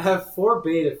 I have 4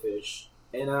 beta fish,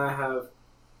 and I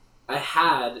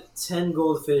had 10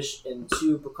 goldfish and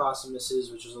 2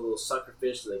 Procosmises, which is a little sucker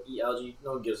fish that like eat algae.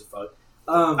 No one gives a fuck.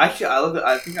 Actually,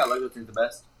 I think I like those things the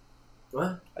best.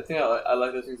 What? I think I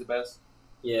like those things the best.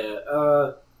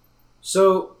 Yeah.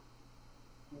 So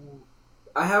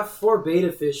I have 4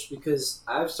 beta fish because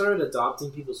I've started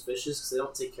adopting people's fishes because they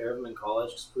don't take care of them in college.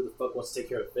 Because who the fuck wants to take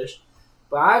care of fish?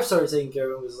 But I've started taking care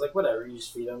of them because like whatever, you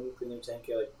just feed them, clean their tank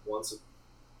like once a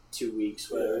 2 weeks,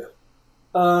 whatever.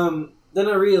 Then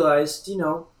I realized,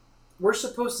 we're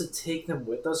supposed to take them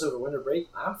with us over winter break.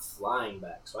 I'm flying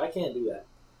back, so I can't do that.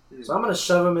 So I'm gonna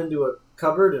shove them into a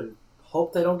cupboard and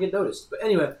hope they don't get noticed. But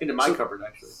anyway, into my cupboard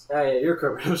actually. Yeah, your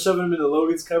cupboard. I'm shoving them into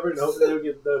Logan's cupboard and hoping they don't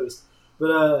get noticed.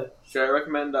 But should I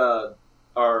recommend our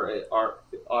RA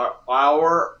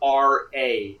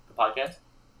the podcast?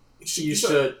 You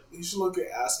should. You should look at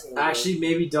asking. Actually,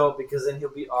 maybe don't, because then he'll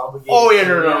be obligated. Oh yeah,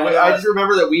 no. Wait, I just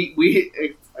remember that we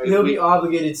he'll be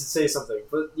obligated to say something.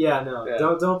 But yeah,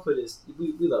 no, don't put his.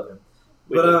 We love him.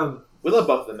 We love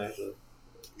both of them actually.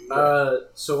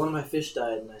 So one of my fish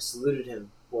died, and I saluted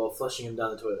him while flushing him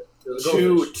down the toilet. It was a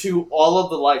goldfish. To All of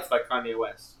the Lights by Kanye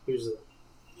West. Here's the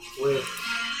where.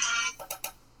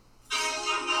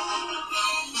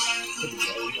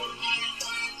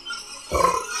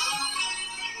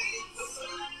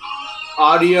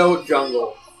 Audio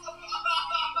Jungle.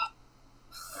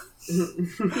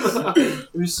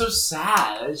 It was so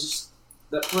sad. It's just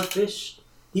that poor fish.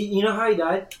 You know how he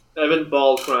died? I've been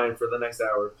bald crying for the next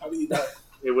hour. How do you die?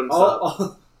 It wouldn't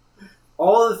stop.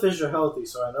 All the fish are healthy,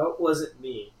 so I know it wasn't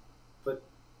me. But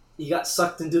he got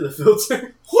sucked into the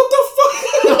filter. What the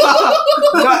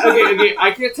fuck? Okay.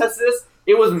 I can attest to this.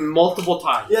 It was multiple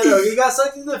times. Yeah, no, he got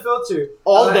sucked into the filter.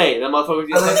 All day, that motherfucker was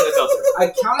getting sucked into the filter.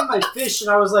 I counted my fish, and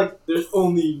I was like, there's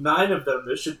only 9 of them.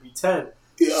 There should be 10.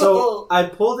 Yeah. So I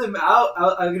pulled him out.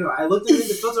 I looked at him in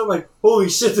the filter. I'm like, holy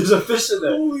shit, there's a fish in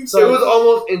there. So it was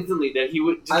almost instantly that he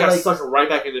would just got sucked right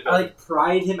back into the filter. I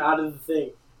pried him out of the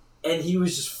thing, and he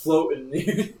was just floating.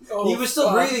 He was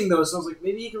still breathing though, so I was like,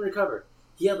 maybe he can recover.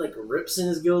 He had like rips in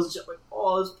his gills and shit. I'm like,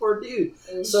 oh, this poor dude.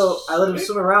 So I let him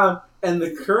swim around, and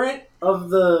the current of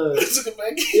the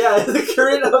the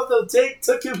current of the tank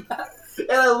took him back.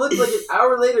 And I looked like an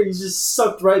hour later, he just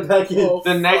sucked right back in.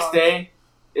 The next day.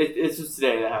 It's just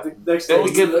today that happened. The next day,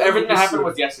 everything that happened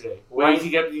was yesterday. Where he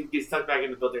gets stuck back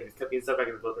in the filter. He kept getting stuck back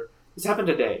in the filter. This happened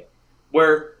today,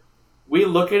 where we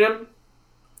look at him,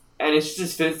 and it's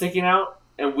just fin sticking out,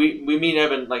 and we meet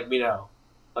Evan like we know.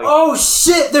 Like, oh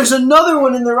shit! There's another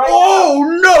one in there right now.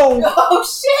 No! Oh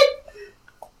shit!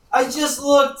 I just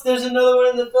looked. There's another one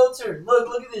in the filter.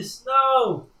 Look at this.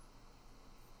 No.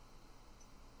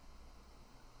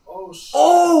 Oh shit!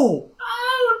 Oh!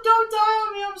 Don't die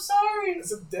on me! I'm sorry.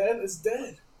 Is it dead? It's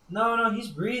dead. No, he's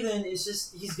breathing. It's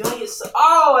just he's gonna get.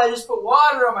 Oh! I just put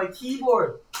water on my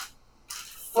keyboard.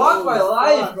 Fuck my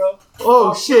life, bro.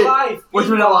 Oh shit! Life. We're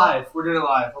doing it live.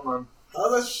 Hold on. How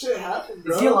that shit happened,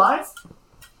 bro? Is he alive?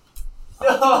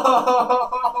 No!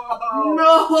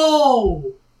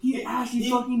 No! He's actually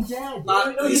fucking dead.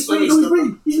 He's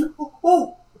breathing.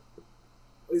 Oh!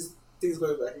 Things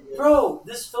going back again. Bro,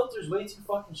 this filter's way too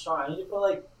fucking strong. I need to put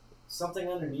like something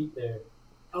underneath there.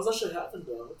 How's that shit happen,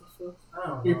 though? What the fuck? I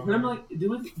don't know. You put him like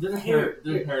there's a hair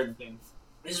thing.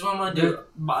 This is what I'm gonna do.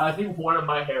 I think one of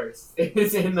my hairs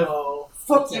is in the. Oh,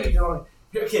 fuck you.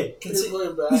 Okay, he's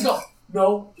going back. He's gone.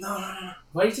 No. No.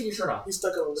 Why do you take your shirt off? He's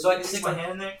stuck on. So I can stick my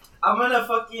hand in there. I'm gonna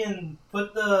fucking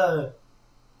put the.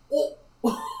 Oh.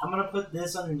 I'm gonna put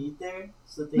this underneath there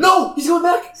so that they. No, he's going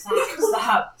back.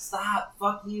 Stop!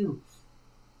 Fuck you.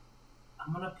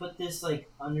 I'm gonna put this like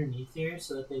underneath here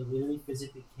so that they literally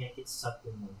physically can't get sucked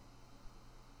in there.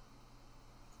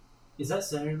 Is that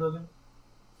centered, Logan?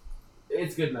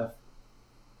 It's good enough.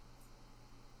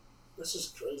 That's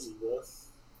just crazy, bro.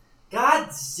 God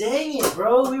dang it,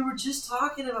 bro! We were just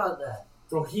talking about that.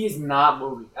 Bro, he's not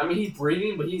moving. I mean, he's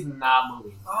breathing, but he's not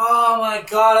moving. Oh my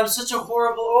god, I'm such a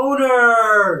horrible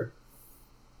owner!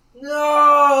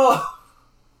 No!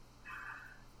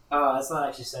 Oh, that's not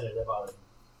actually centered. That bothered me.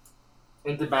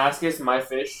 In Damascus, my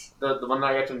fish, the one that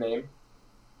I got to name,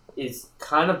 is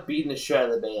kind of beating the shit out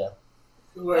of the beta.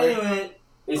 Anyway,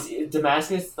 is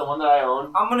Damascus the one that I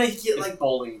own? I'm gonna get like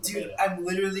bullying. Dude, I'm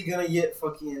literally gonna get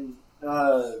fucking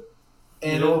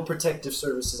animal protective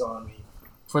services on me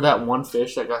for that one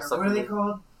fish that got stuck. What are they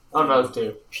called? Oh no, those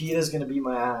two. PETA's gonna be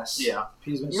my ass. Yeah.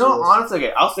 PETA's gonna. You know, honestly,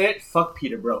 okay, I'll say it. Fuck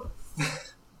PETA, bro.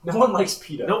 No one likes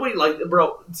PETA. Nobody likes it,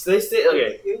 bro. They say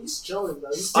okay. He's chilling, bro.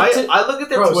 I look at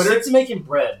their Twitter. Stick to making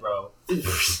bread, bro.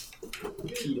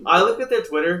 I look at their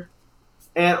Twitter,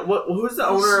 and who's the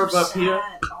owner of PETA?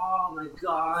 Oh my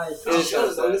god.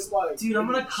 Dude, I'm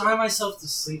gonna cry myself to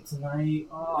sleep tonight.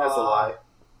 Oh. That's a lie.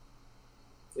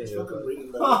 He's fucking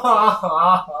reading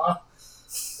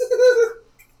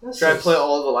Should I play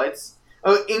All of the Lights?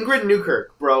 Oh, Ingrid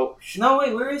Newkirk, bro. No,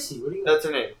 wait, where is he? What are you? That's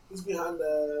her name. He's behind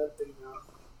that thing now.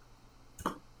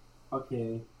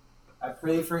 Okay. I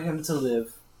pray for him to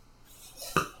live.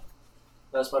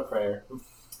 That's my prayer.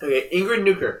 Okay, Ingrid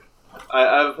Newkirk. I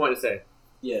have a point to say.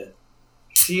 Yeah.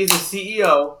 She is the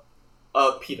CEO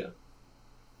of PETA.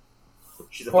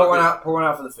 She's a Pour one fucking- out. Pour one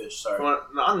out for the fish. Sorry.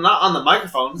 Not on the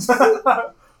microphone.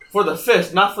 For the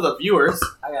fish, not for the viewers.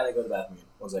 I gotta go to the bathroom.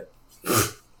 1 sec.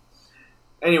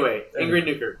 Anyway, Ingrid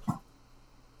Newkirk.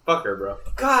 Fuck her, bro.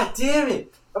 God damn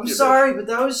it! I'm You're sorry, but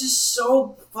that was just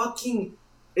so fucking.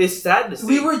 It's sad to see.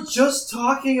 We were just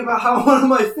talking about how one of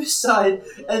my fish died,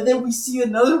 and then we see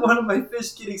another one of my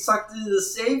fish getting sucked into the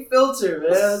same filter,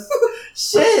 man.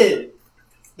 Shit!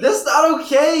 That's not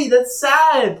okay. That's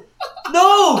sad.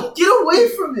 No! Get away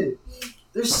from it!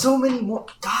 There's so many more.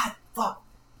 God, fuck.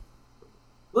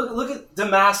 Look at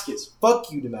Damascus. Fuck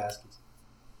you, Damascus.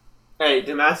 Hey,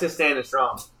 Damascus standing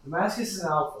strong. Damascus is an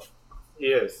alpha. He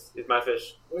is. He's my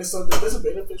fish. Wait, so there's a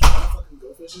beta fish for all the fucking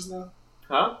goldfishes now?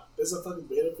 Huh? There's a fucking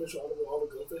beta fish for all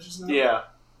the goldfishes now? Yeah.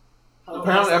 How-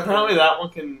 Apparently that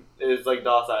one is like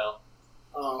docile.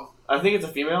 Oh. I think it's a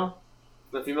female.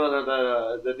 The female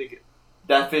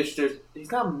that fish.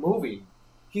 He's not moving.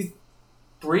 He's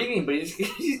breathing, but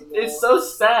it's so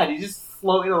sad. He's just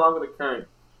floating along with the current.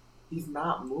 He's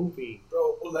not moving.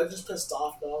 Bro, Ledge just pissed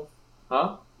off, dog.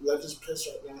 Huh? Ledge just pissed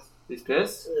right now. He's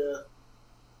pissed. Yeah.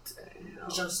 Damn.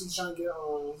 He's trying to get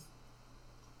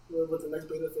with the next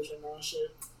beta fish right now and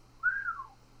shit.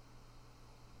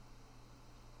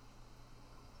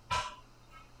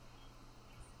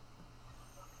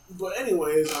 But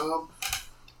anyways, what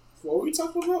were we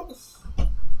talking about? I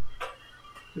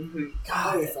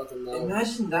God, don't fucking know.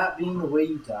 imagine that being the way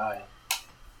you die.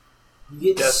 You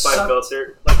get Death by sucked.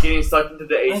 filter, like getting sucked into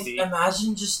the AC. Like,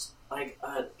 imagine just like.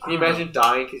 Can you imagine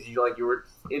dying because you were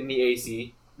in the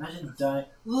AC? Imagine dying.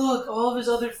 Look, all of his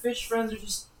other fish friends are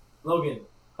just. Logan,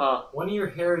 Huh? one of your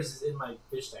hairs is in my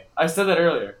fish tank. I said that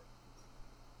earlier.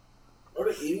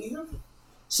 Are they eating him?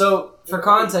 So, for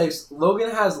context, Logan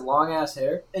has long ass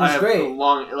hair, and I it's have great.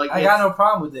 long, like I got no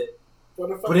problem with it,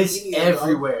 But but it's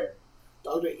everywhere.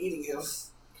 Dog, they're eating him.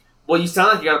 Well, you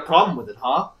sound like you got a problem with it,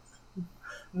 huh?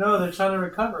 No, they're trying to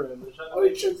recover him. They're trying Are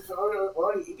they eating him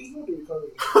or recovering him? They're eating him,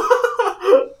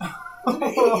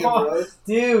 bro.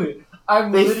 Dude,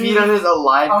 I'm They literally. feed on his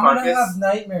alive I'm gonna carcass. have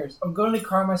nightmares. I'm going to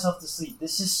cry myself to sleep.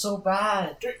 This is so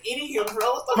bad. They're eating him,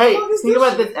 bro. What the Hey, fuck is think this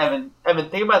about shit? this, Evan. Evan,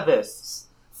 think about this.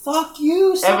 Fuck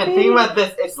you, Evan, think about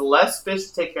this. It's less fish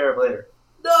to take care of later.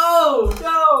 No.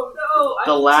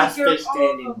 The last fish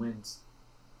standing wins.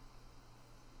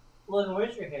 Logan,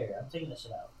 where's your hair? I'm taking this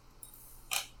shit out.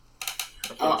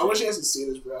 I wish you guys could see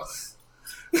this, bro.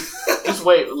 Just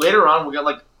wait. Later on, we got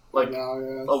like no,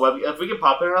 yeah. a web. If we get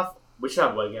popular enough, we should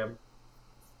have webcam.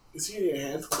 Is he in your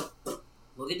hand?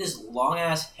 Look at this long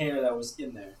ass hair that was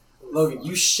in there. Logan,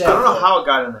 you shed. I don't know how it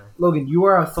got in there. Logan, you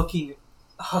are a fucking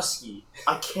husky.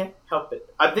 I can't help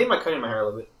it. I think about cutting my hair a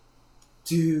little bit.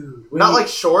 Dude. Not like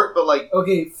short, but like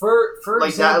Okay, for like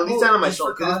example, that. At least down on my just for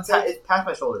shoulder. 'Cause context, it's past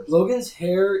my shoulders. Logan's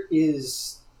hair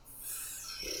is.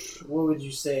 What would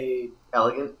you say?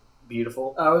 Elegant,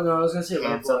 beautiful. Oh no, I was gonna say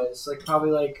Handsome. lengthwise. Like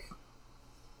probably like.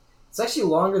 It's actually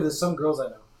longer than some girls I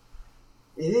know.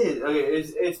 It is. Okay,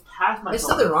 it's past my There's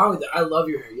shoulders. nothing wrong with it. I love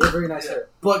your hair. You have very nice hair.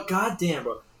 But goddamn,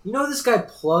 bro, you know this guy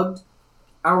plugged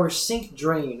our sink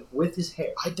drain with his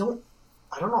hair. I don't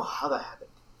know how that happened.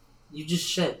 You just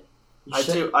shed. You I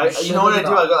shed- do. you You shed know what I it do?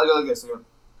 off. I go like this.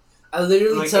 I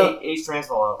literally Like tell age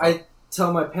transfer out. I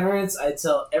tell my parents. I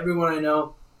tell everyone I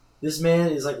know. This man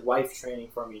is like wife training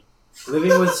for me.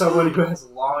 Living with someone who has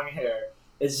long hair.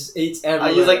 It's I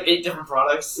everywhere. use like 8 different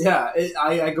products. Yeah,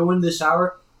 I go into the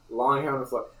shower, long hair on the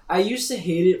floor. I used to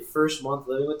hate it first month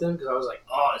living with them because I was like,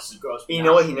 oh, this is gross. You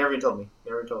know what? He never even told me.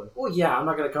 Well, yeah, I'm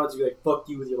not gonna come to you like, fuck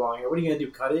you with your long hair. What are you gonna do?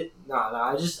 Cut it? Nah.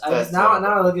 I just That's now terrible.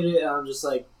 I look at it and I'm just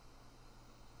like,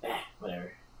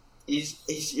 whatever. It's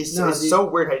No, it's dude. so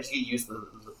weird how you just get used to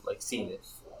like seeing it.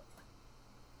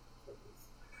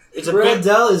 It's a bit.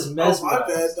 Brandel is Oh, my mesmerized.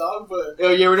 bad, dog, but Oh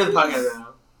yeah, we're doing the podcast right now.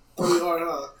 pretty hard,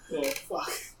 huh? Yeah.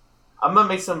 Fuck. I'm gonna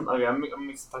make some. Okay, I'm gonna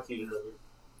make some taquitos.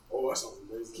 Oh, that sounds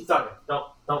amazing. Keep talking. Don't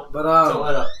But let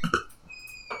up.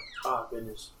 oh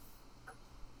goodness.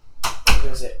 I was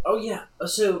gonna say, oh yeah.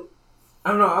 So I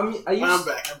don't know. I used. I'm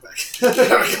back.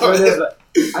 There we Or it is, go. but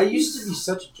I used to be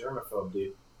such a germaphobe,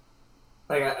 dude.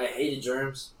 Like I hated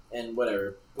germs and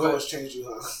whatever. College changed you,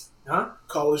 huh? Huh?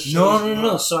 College changed No. you,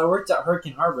 huh? So I worked at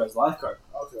Hurricane Harbor as a lifeguard.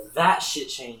 Okay. That shit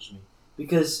changed me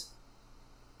because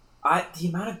the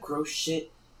amount of gross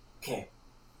shit. Okay.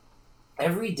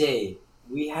 Every day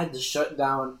we had to shut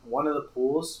down one of the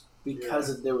pools because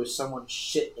of there was someone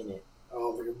shit in it. Oh,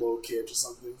 like a little kid or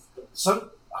something.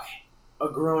 A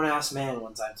grown ass man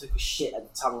one time took a shit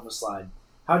at the top of a slide.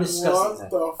 How disgusting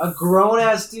is What that? the A grown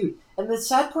ass dude. And the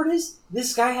sad part is,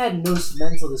 this guy had no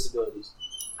mental disabilities.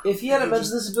 If he had a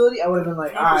mental disability, I would have been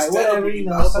like, alright, whatever, you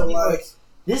know, something like.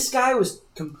 This guy was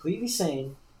completely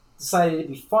sane, decided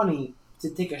it'd be funny to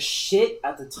take a shit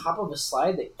at the top of a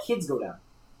slide that kids go down.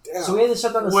 Damn. So we had to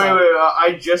shut down the Wait, slide.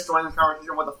 I just joined the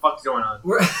conversation. What the fuck's going on?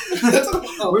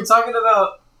 We're talking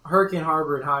about Hurricane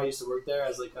Harbor and how I used to work there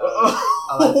as like a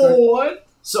lifeguard. What?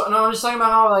 So no, I'm just talking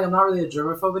about how like I'm not really a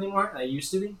germaphobe anymore. And I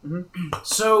used to be. Mm-hmm.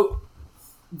 So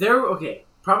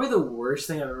probably the worst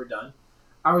thing I've ever done.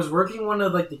 I was working one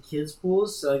of like the kids'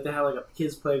 pools, so like they have like a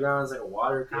kids' playground, it's like a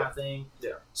water kind of thing.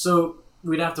 Yeah. So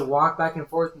we'd have to walk back and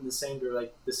forth in the same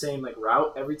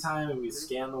route every time, and we'd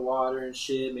scan the water and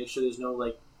shit, make sure there's no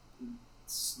like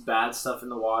bad stuff in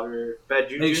the water, Bad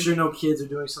juju? make sure no kids are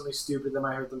doing something stupid that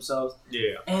might hurt themselves.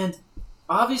 Yeah. And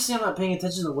obviously, I'm not paying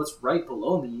attention to what's right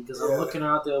below me because I'm looking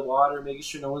out the water, making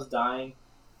sure no one's dying.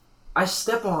 I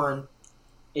step on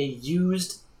a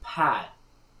used pad.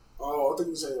 Oh, I think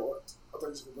you said what? I thought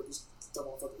you said put this stuff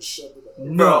on fucking shit.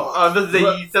 No.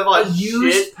 You said like A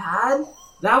used shit. pad?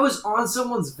 That was on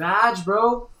someone's vag,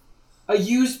 bro. A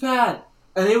used pad.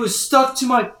 And it was stuck to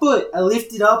my foot. I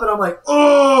lifted up and I'm like,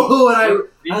 oh! And Do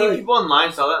you think people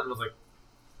online saw that and was like,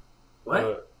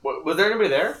 what? Was there anybody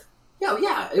there?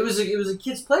 Yeah. It was a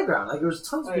kid's playground. Like there was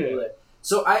tons of people there.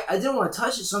 So I didn't want to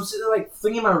touch it, so I'm sitting there like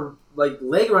flinging my like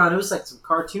leg around. It was like some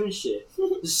cartoon shit.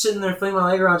 Just sitting there flinging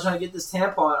my leg around trying to get this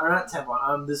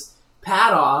this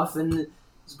pad off, and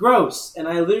it's gross. And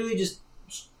I literally just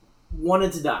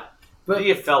wanted to die. But But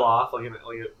you fell off like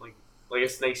a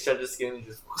snake shed its skin and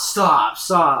just stop.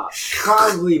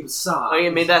 Probably, but stop. like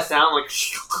it made that sound like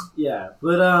Yeah,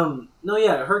 but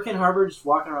Hurricane Harbor, just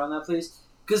walking around that place.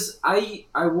 Because I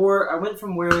went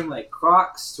from wearing like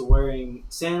Crocs to wearing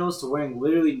sandals to wearing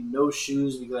literally no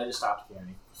shoes because I just stopped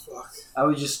caring. Fuck. I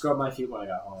would just scrub my feet when I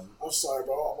got home. I'm sorry,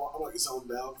 bro. I'm like zoned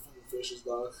down. Fucking fishes,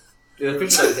 dog. the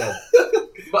fish are dead.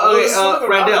 But okay,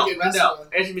 Randall,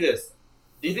 answer me this: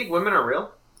 do you think women are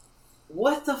real?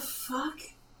 What the fuck?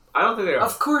 I don't think they are.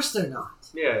 Of course they're not.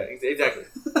 Yeah, exactly.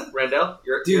 Randall,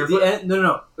 you're Dude,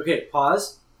 no. Okay,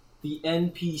 pause. The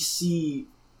NPC,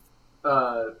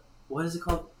 what is it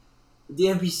called? The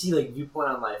NPC like viewpoint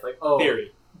on life, like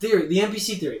theory. The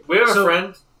NPC theory. We have a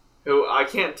friend who I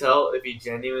can't tell if he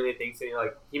genuinely thinks any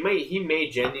like he may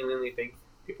genuinely think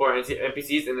people are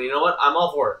NPCs, and you know what? I'm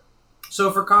all for it. So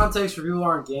for context, for people who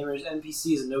aren't gamers,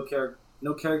 NPC is a no character,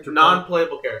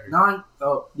 Non-playable character.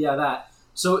 That.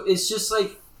 So it's just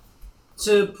like,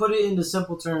 to put it into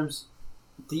simple terms,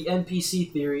 the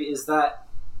NPC theory is that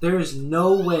there is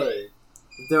no way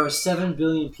that there are 7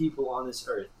 billion people on this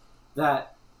earth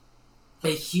that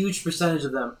a huge percentage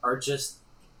of them are just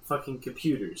fucking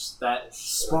computers that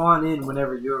spawn in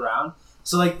whenever you're around.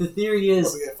 So like the theory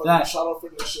is that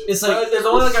it's like there's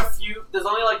only like a few. There's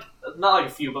only like not like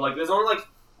a few, but like there's only like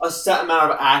a set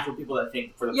amount of actual people that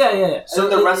think for themselves. Yeah. So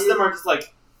the rest of them are just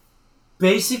like,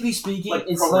 basically speaking, like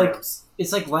it's programs.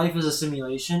 it's like life is a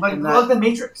simulation. Like and that, the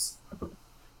Matrix.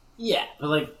 Yeah, but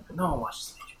like no one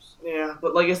watches the Matrix. Yeah,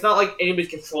 but like it's not like anybody's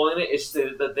controlling it. It's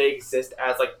just that they exist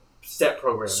as like set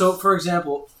programs. So for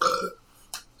example,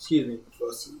 excuse me.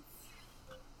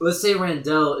 Let's say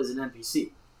Randall is an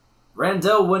NPC.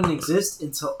 Randall wouldn't exist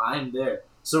until I'm there.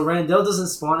 So Randall doesn't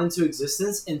spawn into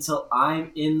existence until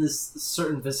I'm in this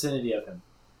certain vicinity of him.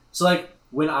 So like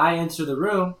when I enter the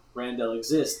room, Randall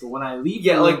exists, but when I leave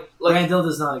the room, like Randall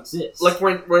does not exist. Like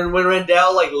when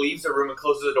Randall like leaves the room and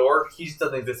closes the door, he just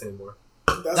doesn't exist anymore.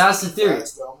 That's the theory.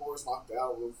 I'm always locked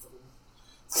out.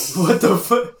 What the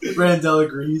fuck? Randall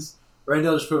agrees.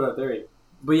 Randall just proved our theory.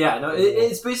 But yeah, no,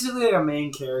 it's basically like a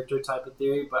main character type of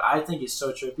theory, but I think it's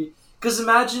so trippy. Because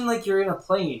imagine like you're in a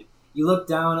plane, you look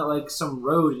down at like some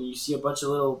road and you see a bunch of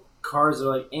little cars that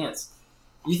are like ants.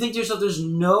 You think to yourself, there's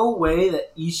no way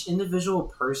that each individual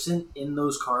person in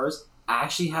those cars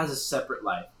actually has a separate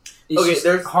life. It's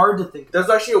just hard to think. There's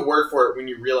actually a word for it when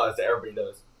you realize that everybody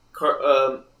does.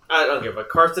 I don't give a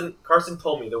Carson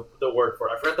told me the word for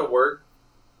it. I forgot the word,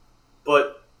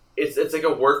 but it's like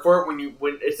a word for it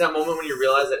when it's that moment when you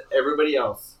realize that everybody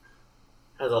else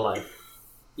has a life.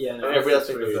 Yeah, no, and everybody else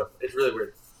thinks stuff. It's really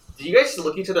weird. Did you guys just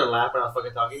look at each other and laugh when I was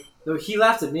fucking talking? No, he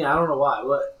laughed at me. I don't know why.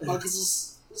 What?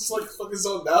 Because it's like fucking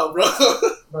zoned out, bro.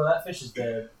 Bro, that fish is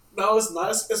dead. No, it's not.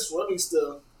 It's swimming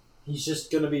still. He's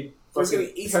just gonna be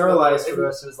eat paralyzed for the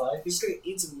rest of his life. He's gonna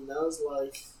eat me now. It's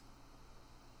like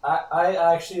I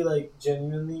actually like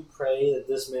genuinely pray that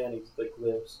this man like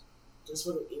lives. Just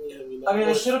fucking eating him. You know? I mean,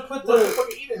 I should have put the the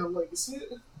fucking eating him. Like, you see it?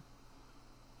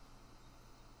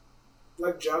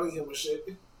 Like drowning him with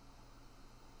shit.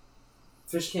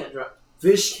 Fish can't drown.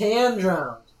 Fish can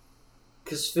drown,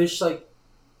 cause fish like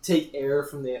take air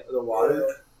from the water.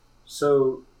 Yeah.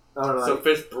 So I don't know. So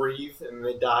fish breathe and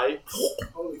they die.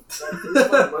 Holy fuck! He's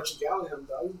fucking much drowning him,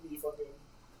 dog. He'd be fucking.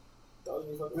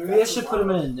 Maybe I should put him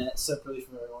in a net separately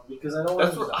from everyone because I don't want.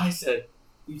 That's what I said.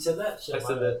 You said that. I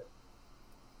said that.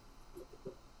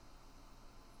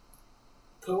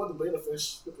 Put him with the beta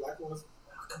fish, the black ones.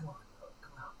 Oh, come on, bro.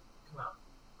 Come out.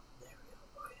 There we go.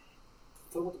 Okay.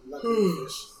 Put him with the black beta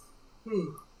fish.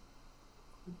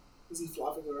 Is he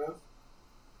flopping around?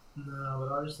 No,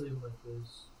 but I'll just leave him like this.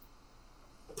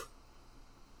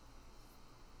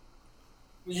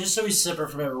 Just so he's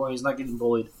separate from everyone, he's not getting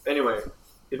bullied. Anyway,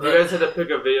 if you guys had to pick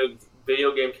a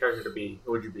video game character to be,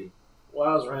 who would you be? Wow,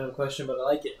 that was a random question, but I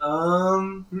like it.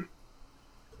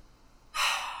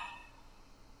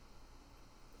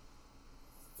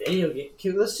 Video game.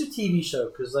 Okay, let's do TV show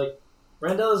because like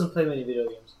Randall doesn't play many video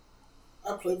games.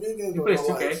 I play video games. He but plays I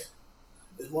don't 2K. like-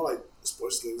 It's more like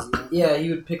sports games. You know? Yeah, he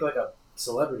would pick like a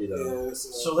celebrity though. Yeah,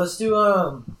 So let's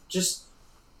do just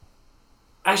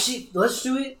actually let's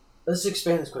do it. Let's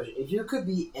expand this question. If you could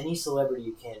be any celebrity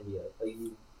you can be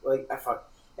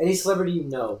any celebrity you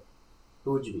know,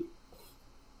 who would you be?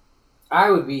 I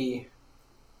would be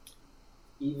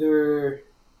either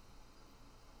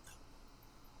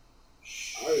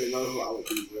I already know who I would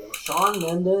be, bro. Shawn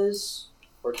Mendes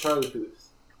or Charlie Puth.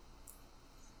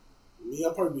 Me,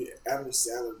 I'll probably be Adam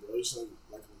Sandler, bro. He's like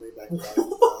way back in life.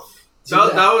 You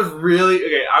That was really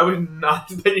okay. I was not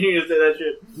expecting you to say that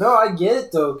shit. No, I get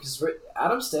it though, because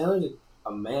Adam Sandler's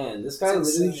a man. This guy That's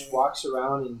literally insane. just walks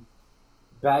around in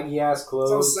baggy ass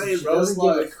clothes. That's what I'm saying, He bro. doesn't It's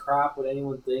give a like- crap what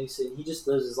anyone thinks, and he just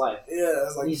lives his life. Yeah,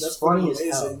 it's like He's that's funny pretty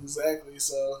as hell. amazing. Exactly.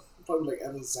 So probably like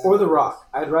Adam Sandler Or The Rock.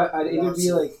 I'd either Rock's be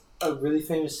it. like a really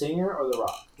famous singer or The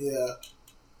Rock. Yeah.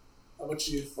 How about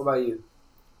you? What about you?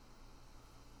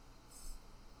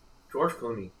 George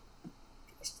Clooney.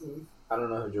 That's cool. I don't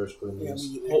know who George Clooney Yeah,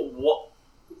 is. me What?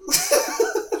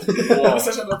 either. I'm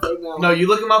such a right now. No, you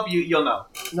look him up. You'll know.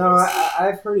 No,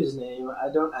 I've heard his name. I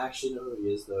don't actually know who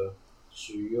he is though.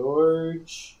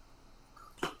 George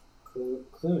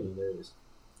Clooney. There it is.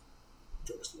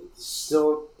 George Lucas.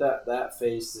 Still, that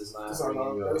face does not That's not ring any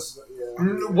wrong. bells.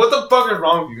 Yeah. What the fuck is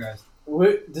wrong with you guys?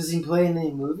 What, does he play in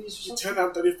any movies or He something? turned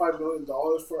out $35 million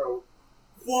for a.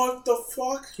 What the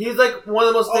fuck? He's like one of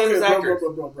the most famous bro, actors.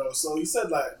 bro. So you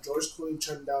said like George Clooney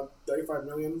turned down $35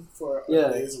 million for a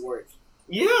Yeah. day's work.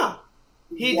 Yeah,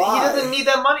 he Why? doesn't need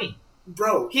that money.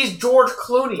 Bro, He's George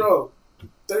Clooney. bro,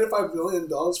 $35 million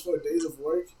for a days of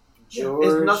work. George.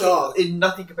 It's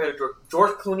nothing compared to George.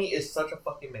 George Clooney is such a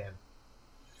fucking man.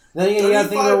 Then again, you gotta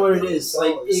think about what it $35 is.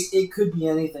 Like, million. it could be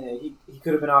anything. Like, he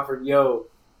could have been offered, yo,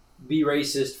 be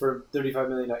racist for $35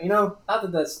 million. You know, not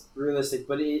that that's realistic,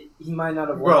 but he might not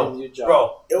have wanted to do a job.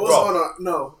 Bro, It was bro. on a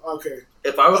no. Okay,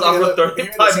 If I was Okay, offered look, here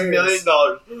it $35 is. million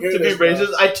Here to it be is, bro.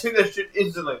 racist, I'd take that shit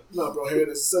instantly. No, bro. Here it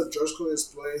is. It says George Clooney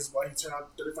explains why he turned out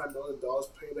 $35 million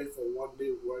payday for 1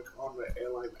 day work on the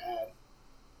airline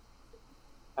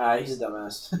ad. He's a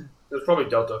dumbass. It was probably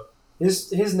Delta.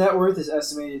 His net worth is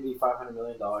estimated to be $500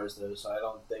 million, though, so I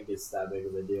don't think it's that big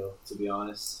of a deal, to be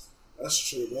honest. That's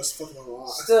true. That's fucking a lot.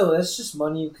 Still, that's just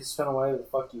money you can spend on whatever the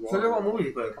fuck you want. Look at what movie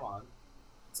he played. Come on.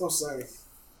 That's what I'm saying.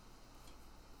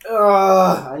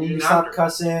 I need He's to an stop actor.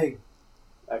 cussing.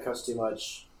 I cuss too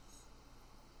much.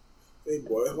 Hey,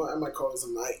 boy, I might call this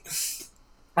a night.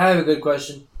 I have a good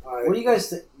question. All right. What do you guys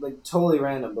think? Like, totally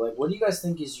random, but like, what do you guys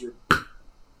think is your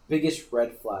biggest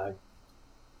red flag?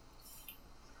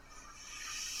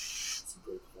 That's a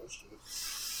great question.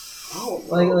 Oh,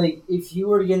 no. Like, if you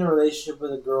were to get in a relationship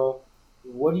with a girl,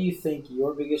 what do you think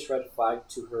your biggest red flag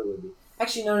to her would be?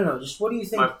 Actually, no. Just what do you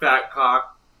think? My fat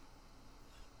cock.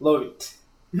 Logan.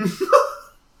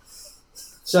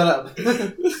 Shut up.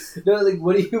 No, like,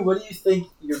 what do you think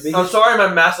your biggest? I'm sorry,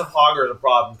 my massive hogger is a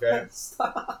problem. Okay,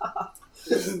 Stop.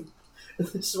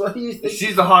 So what do you think?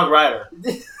 she's the hog rider.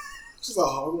 She's a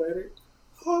hog rider.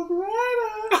 Hog rider.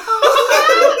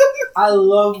 I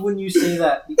love when you say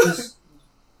that because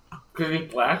Cause he's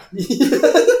black.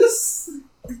 yes.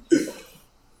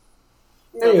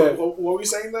 Anyway. What were we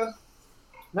saying then?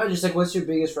 No, just like, what's your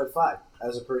biggest red flag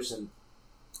as a person?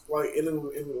 Like in a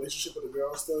relationship with a girl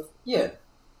and stuff? Yeah.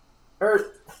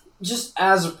 Or just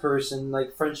as a person,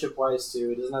 like friendship wise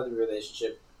too, it doesn't have to be a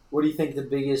relationship. What do you think the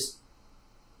biggest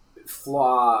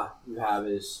flaw you have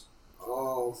is?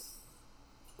 Oh.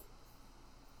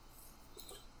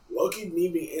 Low-key me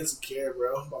being insecure,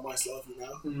 bro, by myself, you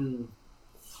know?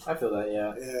 I feel that,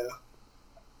 yeah. Yeah.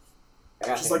 I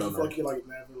gotta Just think like you about feel that. like you're like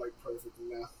never like perfect,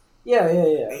 you know? Yeah.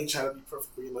 I ain't trying to be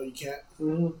perfect, but you know you can't.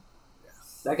 Mhm.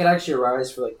 That could actually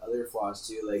arise for like other flaws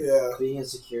too. Like Yeah. being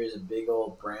insecure is a big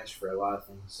old branch for a lot of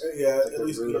things. Yeah, It's like at the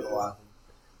least root of a yeah. lot of things.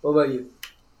 What about you?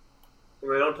 They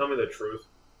don't tell me the truth.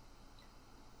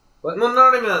 What? No,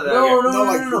 not even that. No, okay. no,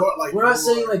 like no. your- like We're not your-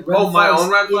 saying like red Oh, my flags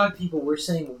own red in flag? people. We're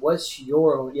saying what's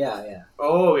your own. Yeah.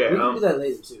 Oh yeah. We can do that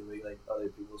later too, like other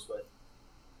people's. But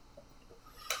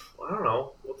I don't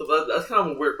know. That's kind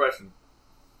of a weird question.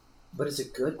 it's a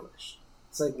good question.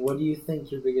 It's like, what do you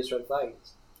think your biggest red flag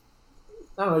is?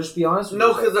 I don't know. Just be honest with No,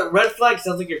 yourself. because a red flag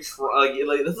sounds like you're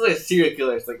like this is like a serial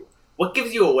killer. It's like what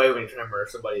gives you away when you're trying to murder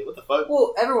somebody? What the fuck?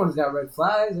 Well, everyone's got red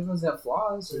flags. Everyone's got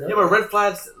flaws. You know? Yeah, but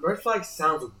red flags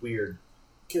sounds weird.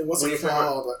 Okay, what's When a you're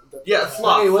talking flaw? Yeah,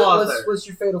 flaw. Okay, flaws there. what's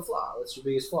your fatal flaw? What's your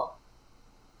biggest flaw?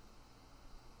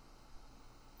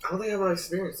 I don't think I have an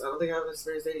experience. I don't think I have an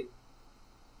experience dating.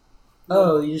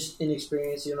 Oh, you're just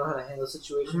inexperienced. You don't know how to handle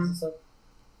situations and stuff.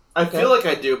 I Okay. feel like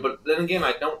I do, but then again,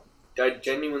 I don't. I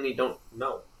genuinely don't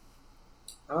know.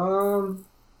 I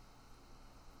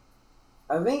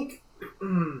think.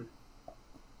 I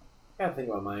gotta think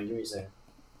about mine. Give me a second.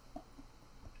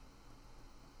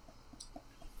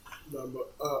 No,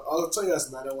 but I'll tell you guys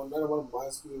another one. Another one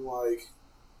reminds me like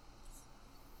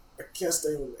I can't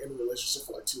stay in any relationship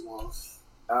for like too long.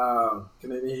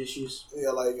 Commitment issues.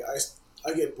 Yeah, like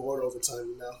I get bored over time,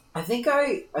 you know. I think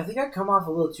I come off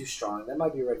a little too strong. That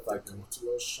might be a red flag for me. Too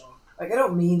low strong. Like I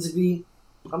don't mean to be.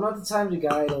 I'm not the type of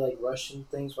guy to like rush in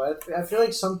things, but I feel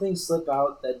like some things slip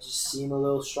out that just seem a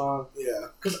little strong. Yeah.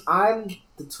 Because I'm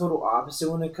the total opposite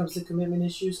when it comes to commitment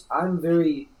issues. I'm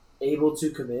very able to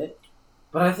commit,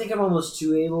 but I think I'm almost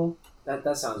too able. That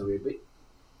sounds weird, but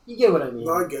you get what I mean.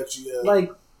 No, I get you. Yeah.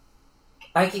 Like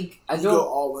I you don't. go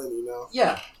all in, you know.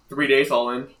 Yeah. 3 days all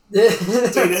in.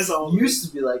 Days all in. Used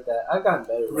to be like that. I've gotten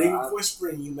better. but Ring I- for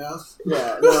spring, you know.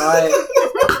 Yeah. No, I.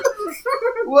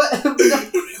 What?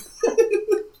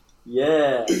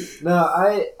 Yeah. No,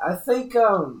 I think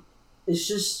it's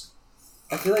just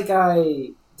I feel like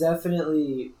I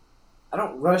definitely I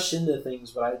don't rush into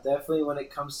things, but I definitely when it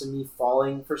comes to me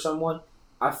falling for someone,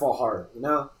 I fall hard, you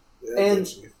know? Yeah, I And-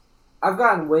 get you. I've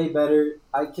gotten way better.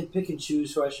 I can pick and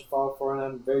choose who I should fall for and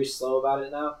I'm very slow about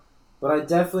it now. But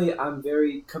I'm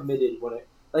very committed when it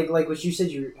like what you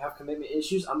said you have commitment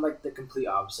issues, I'm like the complete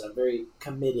opposite. I'm a very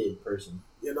committed person.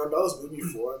 Yeah, no, that was me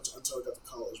before until I got to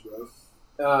college, bro.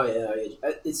 Oh yeah,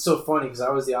 it's so funny because I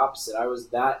was the opposite. I was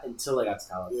that until I got to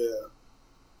college. Yeah.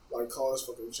 Like college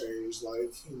fucking changed,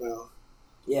 like, you know.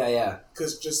 Yeah.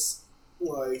 Cause just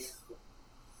like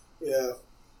yeah.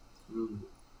 Mm.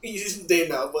 They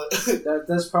know, but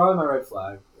That's probably my red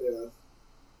flag. yeah.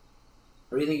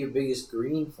 What do you think your biggest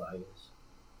green flag is?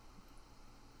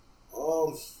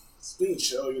 It's being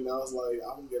chill, you know. It's like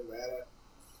I don't get mad at.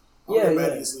 I Yeah, don't get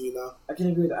mad yeah. easily, you know. I can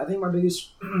agree with that. I think my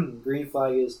biggest green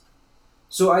flag is.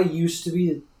 So I used to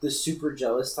be the super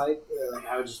jealous type. Yeah, Like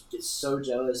I would just get so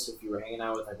jealous if you were hanging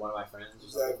out with like one of my friends or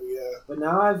something. exactly. Yeah, But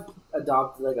now I've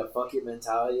adopted like a fuck it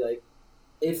mentality. Like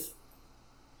if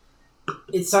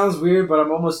it sounds weird, but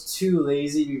I'm almost too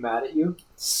lazy to be mad at you.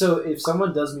 So if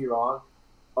someone does me wrong,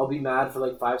 I'll be mad for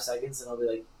like 5 seconds, and I'll be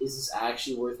like, "Is this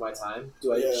actually worth my time?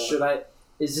 Yeah. Should I?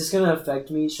 Is this gonna affect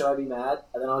me? Should I be mad?"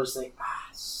 And then I'll just think,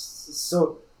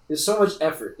 there's so much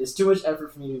effort. It's too much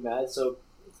effort for me to be mad. So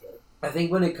okay. I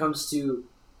think when it comes to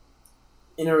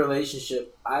in a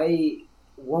relationship, I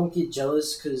won't get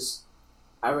jealous because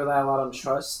I rely a lot on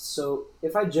trust. So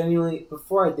if I genuinely,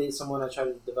 before I date someone, I try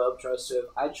to develop trust. So if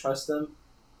I trust them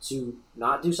to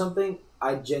not do something,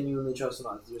 I genuinely trust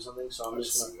them not to do something. So I'm I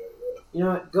just see gonna, that, you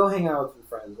know what, go hang out with your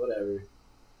friends, whatever.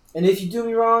 And if you do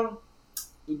me wrong,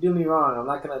 you do me wrong. I'm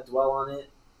not gonna dwell on it.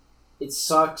 It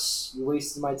sucks. You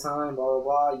wasted my time. Blah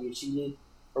blah blah. You cheated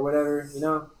or whatever. You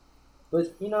know.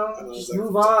 But you know, I know just exactly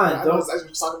move what on. I know Don't exactly what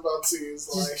you're talking about too.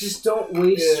 It's like just don't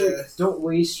waste Yeah. don't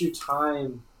waste your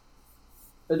time.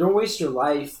 Don't waste your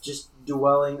life just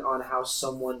dwelling on how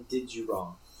someone did you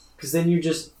wrong, because then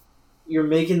you're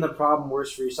making the problem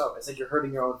worse for yourself. It's like you're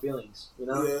hurting your own feelings. You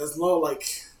know, yeah, it's no like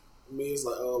me. It's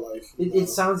like you know. it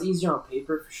sounds easier on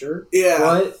paper for sure, yeah.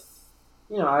 but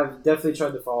you know I've definitely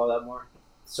tried to follow that more.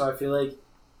 So I feel like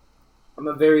I'm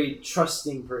a very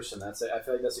trusting person. I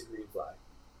feel like that's a green flag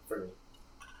for me.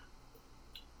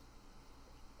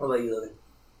 What about you, Lily?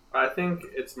 I think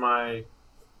it's my.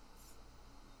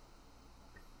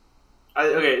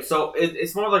 Okay, so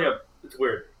it's more like it's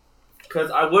weird,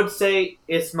 because I would say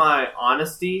it's my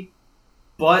honesty,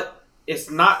 but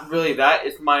it's not really that.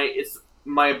 It's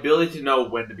my ability to know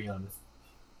when to be honest.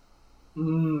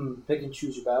 Pick and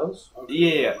choose your battles. Okay.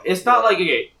 Yeah. It's not like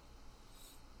okay.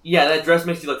 Yeah, that dress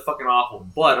makes you look fucking awful,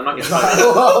 but I'm not gonna.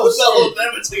 Oh, No,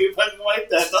 never tell you fucking like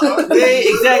that. Dog.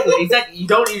 Yeah, exactly. You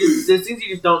don't. There's things you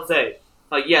just don't say.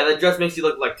 Like, yeah, that dress makes you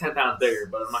look like 10 pounds bigger,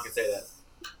 but I'm not gonna say that.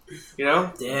 You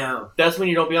know, Damn. that's when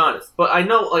you don't be honest. But I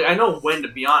know when to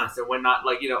be honest and when not.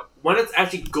 Like, you know, when it's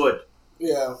actually good.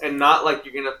 Yeah. and not like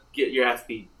you're gonna get your ass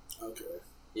beat. Okay.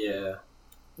 Yeah.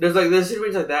 There's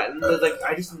situations like that, and there's like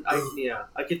I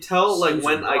could tell like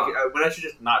when I should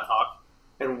just not talk,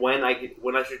 and when I should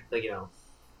like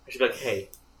I should be like, hey,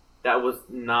 that was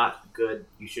not good.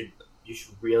 You should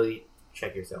really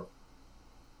check yourself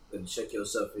Then check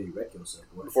yourself before you wreck yourself.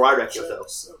 before I wreck yourself.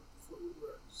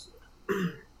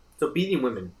 So beating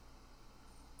women.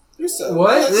 You said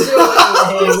What? what?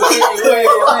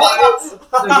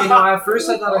 Okay, no, at first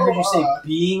I thought I heard you say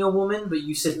being a woman, but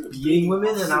you said beating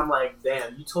women, and I'm like,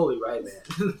 damn, you totally right,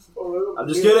 man. I'm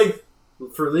just kidding.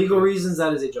 For legal reasons,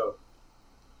 that is a joke.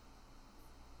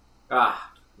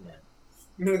 Ah,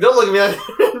 man. Don't look at me like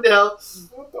now.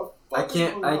 What the I fuck is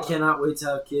going on? cannot wait to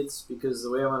have kids because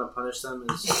the way I want to punish them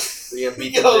is You're gonna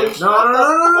beat Yo, them too?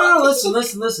 no.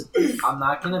 Listen. I'm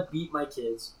not gonna beat my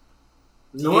kids.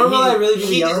 Nor will I really be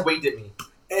He yelling. just winked at me.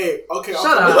 Hey, okay.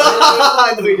 Shut okay. up.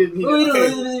 I know he didn't. Wait,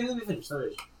 Okay. let me finish.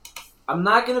 I'm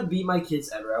not gonna beat my kids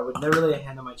ever. I would never lay a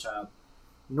hand on my child.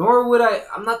 Nor would I.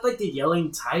 I'm not like the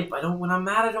yelling type. I don't. When I'm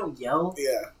mad, I don't yell.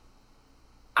 Yeah.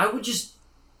 I would just.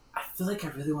 I feel like I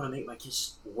really want to make my kids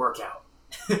just work out.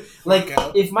 Like Work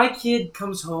out? if my kid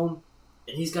comes home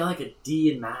and he's got like a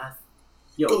D in math,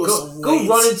 yo, Go with some go weights.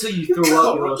 run until you throw Go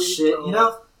up, you little run, shit. throw You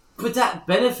know. But that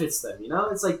benefits them, you know.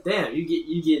 It's like, damn, you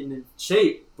getting in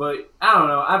shape. But I don't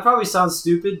know. I probably sound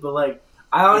stupid, but like,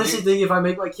 I honestly think if I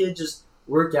make my kid just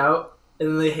work out and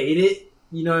then they hate it,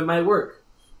 you know, it might work.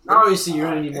 Obviously, you're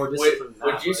gonna need more discipline. than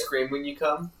Would that, you but- scream when you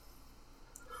come?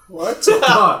 What? Come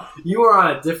on, you are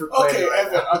on a different planet. Okay, right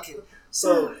Evan. now. Okay.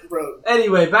 So, bro,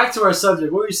 Anyway, back to our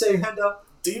subject. What were you saying, Hendo?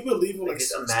 do you believe in Like, like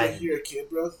just spanking imagine. your kid,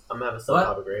 bro? I'm gonna have a What?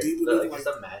 sub-topic, right? Do you But, believe, like,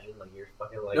 just imagine, like, you're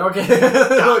fucking, like... Okay.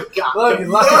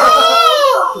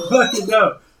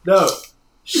 No.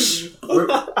 Shh.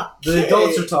 The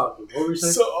adults are talking. What were you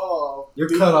saying? So, You're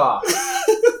do cut off.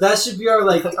 That should be our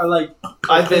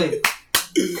I've been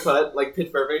cut, like,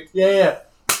 pitch perfect. Yeah.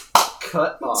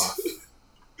 Cut off.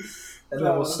 And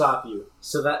then we'll stop you.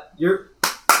 So that you're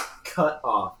cut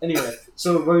off. Anyway,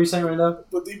 so what were you saying right now?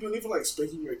 But do you believe in like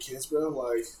spanking your kids, bro?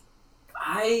 Like,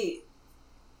 I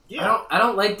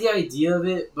don't like the idea of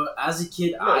it, but as a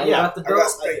kid I got the I got belt.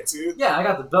 spanked too. Yeah, I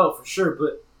got the belt for sure,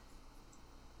 but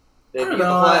Then I you don't get the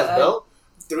know, whole ass I- belt?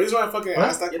 The reason why I fucking What?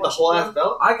 asked that Get the question, whole bro- ass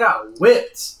belt? I got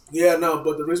whipped. yeah, no,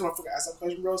 but the reason why I fucking asked that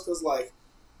question, bro, is because like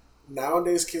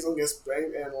nowadays kids don't get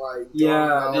spanked and like Yeah,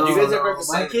 don't know. Did you guys ever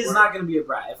my kid's not gonna be a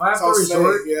brat. If I have to That's what I'm saying,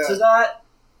 resort yeah. to that,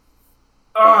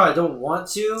 I don't want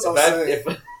to. So- If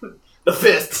the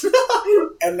fist.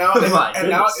 And now, My and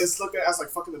now goodness. it's looked at as like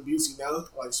fucking abuse, you know,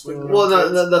 like spanking. Well, your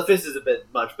no, kids. the fist is a bit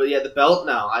much, but yeah, the belt,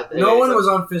 no. No one was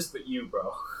on fist but you,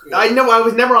 bro. Yeah. I know, I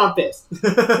was never on fist.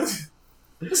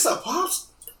 What's up, pops?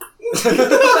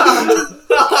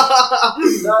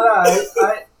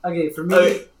 I okay, for me,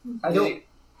 Okay. I don't.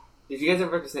 Did you guys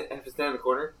ever have to stand in the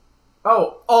corner?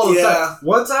 Oh, Yeah. yeah.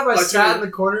 One time I Like sat you- in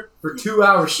the corner for 2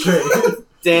 hours straight.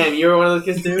 Damn, you were one of those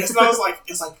kids too? It's not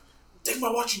it's like think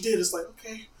about what you did. It's like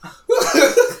okay.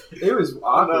 It was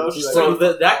awkward. No, too. So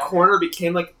that corner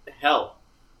became like hell.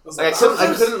 Like,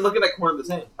 I couldn't look at that corner the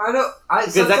same. I know.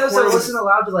 Because Sometimes that corner I was- wasn't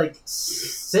allowed to like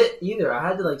sit either. I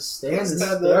had to like stand and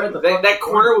Stand stare up. at the That fucking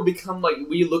corner would become like,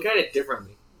 we look at it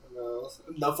differently.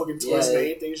 No fucking twist Yeah. or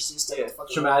anything. Just stay Yeah. the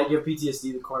fucking Traumatic, you have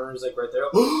PTSD. The corner is like right there.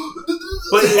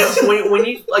 But when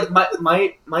you, like,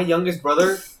 my youngest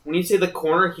brother, when you say the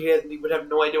corner, he would have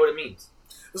no idea what it means.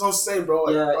 That's what I'm saying, bro.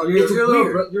 Like, Yeah, it's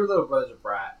weird. your little brother's a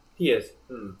brat. He is.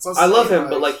 That's what I'm I love saying, him,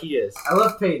 but like, he is. I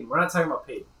love Peyton. We're not talking about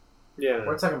Peyton. Yeah.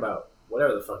 We're talking about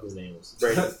whatever the fuck his name is.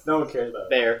 Brady. No one cares about it.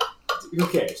 There. Who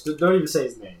cares? Don't even say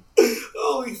his name.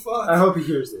 holy fuck. I hope he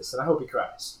hears this, and I hope he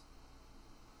cries.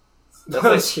 That's No, I'm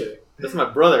like- just kidding. That's my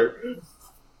brother.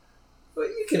 But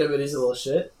you can admit he's a little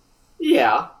shit.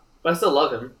 Yeah. But I still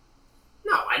love him.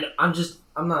 No,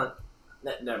 I'm not.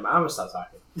 Never mind. I'm gonna stop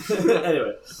talking.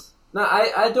 Anyway, no,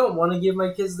 I don't want to give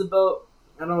my kids the belt.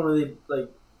 I don't really like.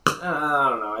 I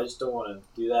don't know. I just don't want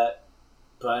to do that.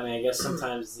 But I mean, I guess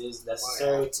sometimes it is Why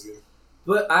necessary. have to?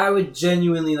 But I would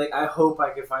genuinely like. I hope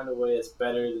I could find a way that's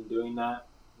better than doing that.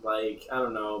 Like, I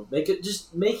don't know,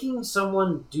 making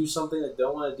someone do something they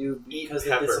don't want to do Eat because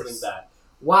they did peppers. something bad.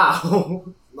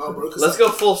 Wow. No, bro. 'cause Let's go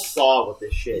full saw with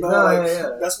this shit. No, No, like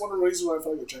yeah. that's one of the reasons why I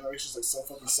feel like the generation's like so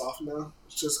fucking soft now.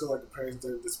 It's just because like the parents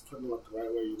didn't discipline them like the right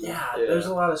way. You know? Yeah, Yeah. there's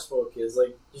a lot of spoiled kids.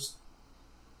 Like, just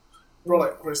Bro,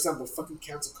 like for example, fucking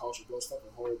cancel culture, bro, it's fucking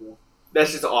horrible.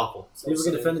 That's just awful. So I'm people get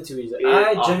saying- offended too easy. It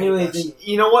I is awful. genuinely That think.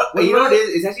 You know what? When You know what I- it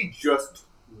is? It's actually just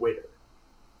Twitter.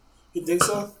 You think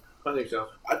so? I think so.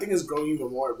 I think it's growing even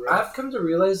more, bro. I've come to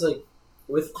realize, like,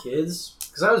 with kids,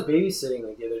 because I was babysitting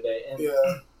like the other day, and yeah.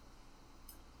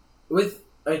 with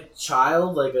a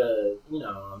child, like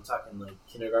I'm talking like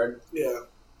kindergarten. Yeah.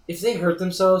 If they hurt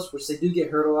themselves, which they do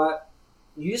get hurt a lot,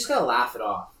 you just gotta laugh it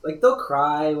off. Like they'll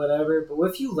cry, whatever. But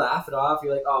if you laugh it off,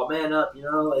 you're like, oh man up,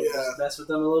 just mess with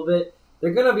them a little bit.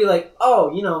 They're gonna be like, oh,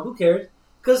 who cares?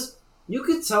 Because you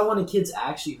could tell when a kid's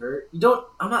actually hurt.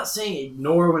 I'm not saying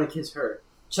ignore when a kid's hurt.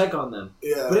 Check on them.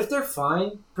 Yeah. But if they're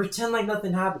fine, pretend like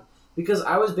nothing happened. Because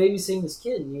I was babysitting this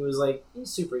kid, and he's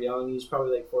super young. He was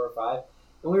probably like 4 or 5.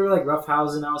 And we were like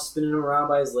roughhousing. I was spinning him around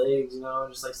by his legs,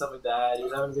 just like stuff like that. He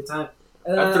was having a good time.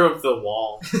 And I threw him to the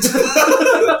wall.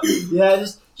 Yeah,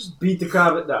 just beat the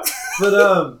crowd. But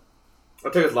no. But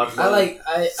I took his lunch.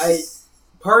 I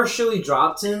partially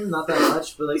dropped him, not that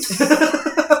much, but like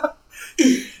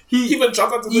he even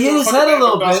dropped out the hit his head a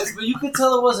little bit, but you could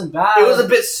tell it wasn't bad. It was a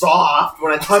bit soft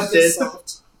when I touched it.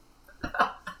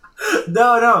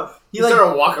 No. He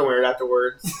started walking weird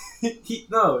afterwards. He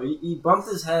bumped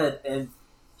his head and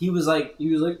he was like,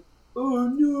 oh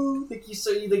no, like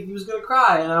he was gonna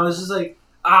cry, and I was just like,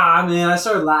 man. I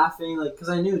started laughing, like, because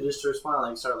I knew just to respond,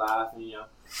 like, start laughing,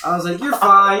 I was like, you're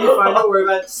fine, don't worry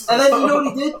about it. And then you know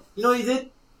what he did?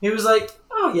 He was like,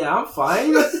 oh yeah, I'm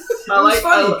fine. It was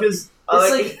funny because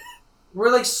it's like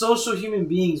we're like social human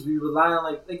beings. We rely on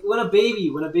like when a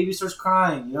baby starts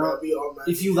crying,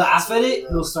 if you laugh at it,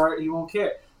 he won't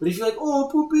care. But if you're like, oh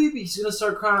poor baby, he's gonna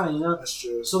start crying, That's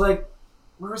true. So like,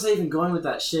 where was I even going with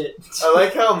that shit? I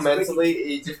like how mentally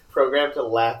he just programmed to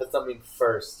laugh at something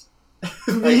first.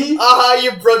 Me? Like,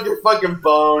 you broke your fucking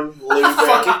bone, loser. No,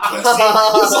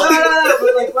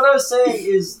 but like what I was saying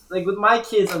is, like, with my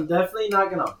kids, I'm definitely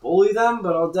not gonna bully them,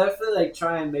 but I'll definitely like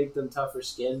try and make them tougher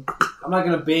skinned. I'm not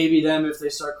gonna baby them if they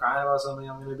start crying about something.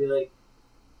 I'm gonna be like,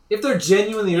 if they're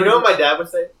genuinely, you know what my dad would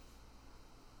say?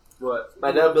 What?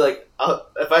 My dad would be like,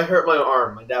 if I hurt my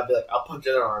arm, my dad would be like, I'll punch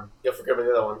the other arm. You'll forgive me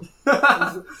the other one.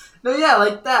 No, yeah,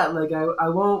 like that. Like I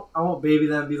won't baby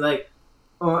them and be like,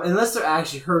 unless they're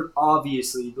actually hurt,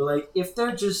 obviously. But like if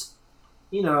they're just,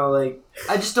 like,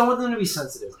 I just don't want them to be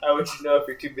sensitive. How would you know if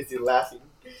you're too busy laughing?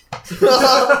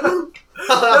 No,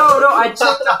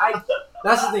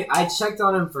 that's the thing. I checked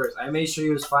on him first. I made sure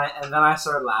he was fine, and then I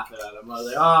started laughing at him. I was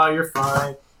like, oh, you're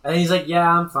fine. And he's like, yeah,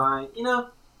 I'm fine.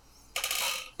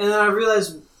 And then I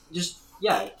realized,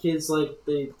 kids, like,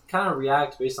 they kind of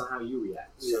react based on how you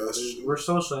react. So we're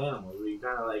social animals. We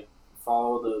kind of, like,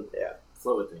 follow the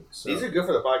flow of things. So. These are good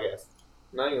for the podcast.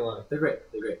 Not even lying. They're great.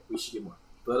 We should get more.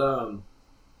 But,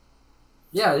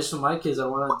 just for my kids, I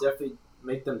want to definitely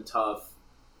make them tough.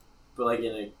 But, like,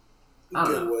 in a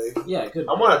good way. Yeah, good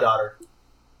I way. want a daughter.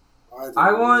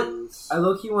 I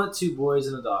low-key want 2 boys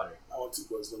and a daughter. I want 2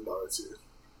 boys and a daughter, too.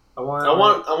 I want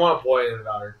a boy and a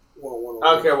daughter. I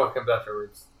don't care what comes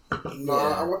afterwards. No,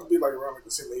 I want to be like around like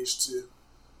the same age too.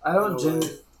 I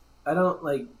don't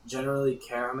like generally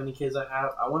care how many kids I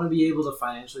have. I want to be able to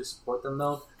financially support them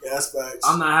though. Yeah, that's facts.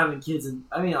 I'm not having kids, and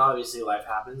I mean obviously life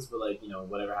happens, but like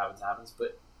whatever happens.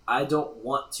 But I don't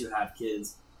want to have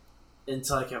kids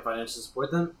until I can financially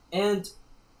support them, and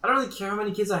I don't really care how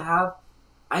many kids I have.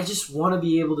 I just want to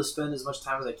be able to spend as much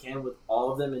time as I can with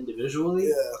all of them individually.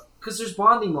 Yeah. Because there's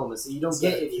bonding moments that you don't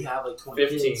get if you have like 20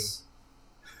 kids.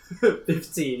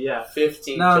 15, yeah.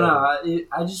 15. No.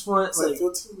 I just want like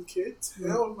 15 kids.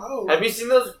 Hell no. Have you seen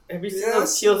those?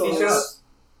 TLC shows?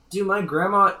 Dude, my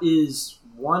grandma is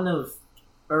one of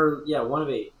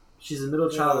 8. She's a middle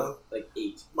child of like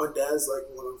 8. My dad's like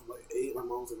one of like 8. My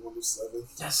mom's like one of 7.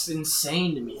 That's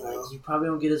insane to me. Yeah. Like you probably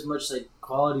don't get as much like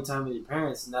quality time with your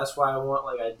parents, and that's why I want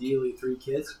like ideally 3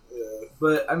 kids. Yeah.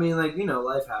 But I mean, like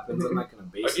life happens. I'm not gonna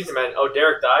base. I can imagine. Oh,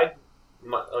 Derek died.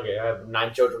 Okay, I have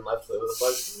 9 children left. So what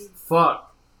the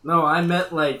fuck? No, I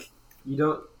meant like you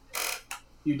don't.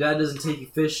 Your dad doesn't take you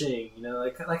fishing,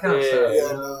 like that kind of stuff.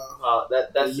 Yeah,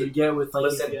 that's you get with like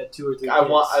listen, if you had 2 or 3 kids. I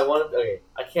want. Okay,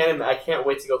 I can't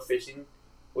wait to go fishing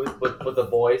with the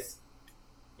boys.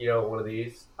 One of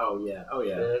these. Oh yeah.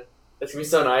 That's gonna be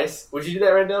so nice. Would you do that,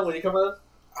 Randall? Would you come with us?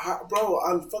 Bro,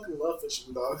 I fucking love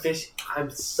fishing, dog. I'm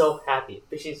so happy.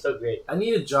 Fishing is so great. I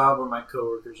need a job where my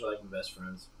coworkers are like my best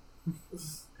friends.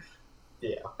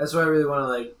 Yeah. That's why I really want to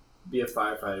like be a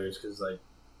firefighter, is because like,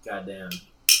 goddamn,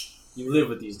 you live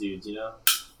with these dudes,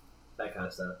 that kind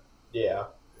of stuff. Yeah.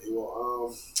 Hey,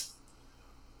 well,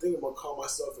 I think I'm gonna call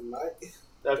myself a night.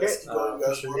 Okay. Sure.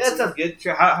 Yeah, that sounds good.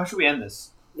 Sure. How should we end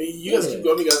this? I mean, you guys keep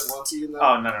going. You guys want to?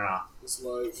 Oh no. It's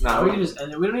like we can just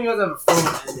end it. We don't even have to have a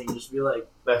formal ending. Just be like,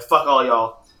 fuck all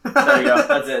y'all. There you go.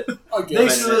 That's it. Okay,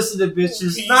 thanks for listening,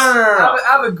 bitches. Peace. No.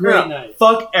 Have a great night.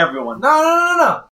 Fuck everyone. No.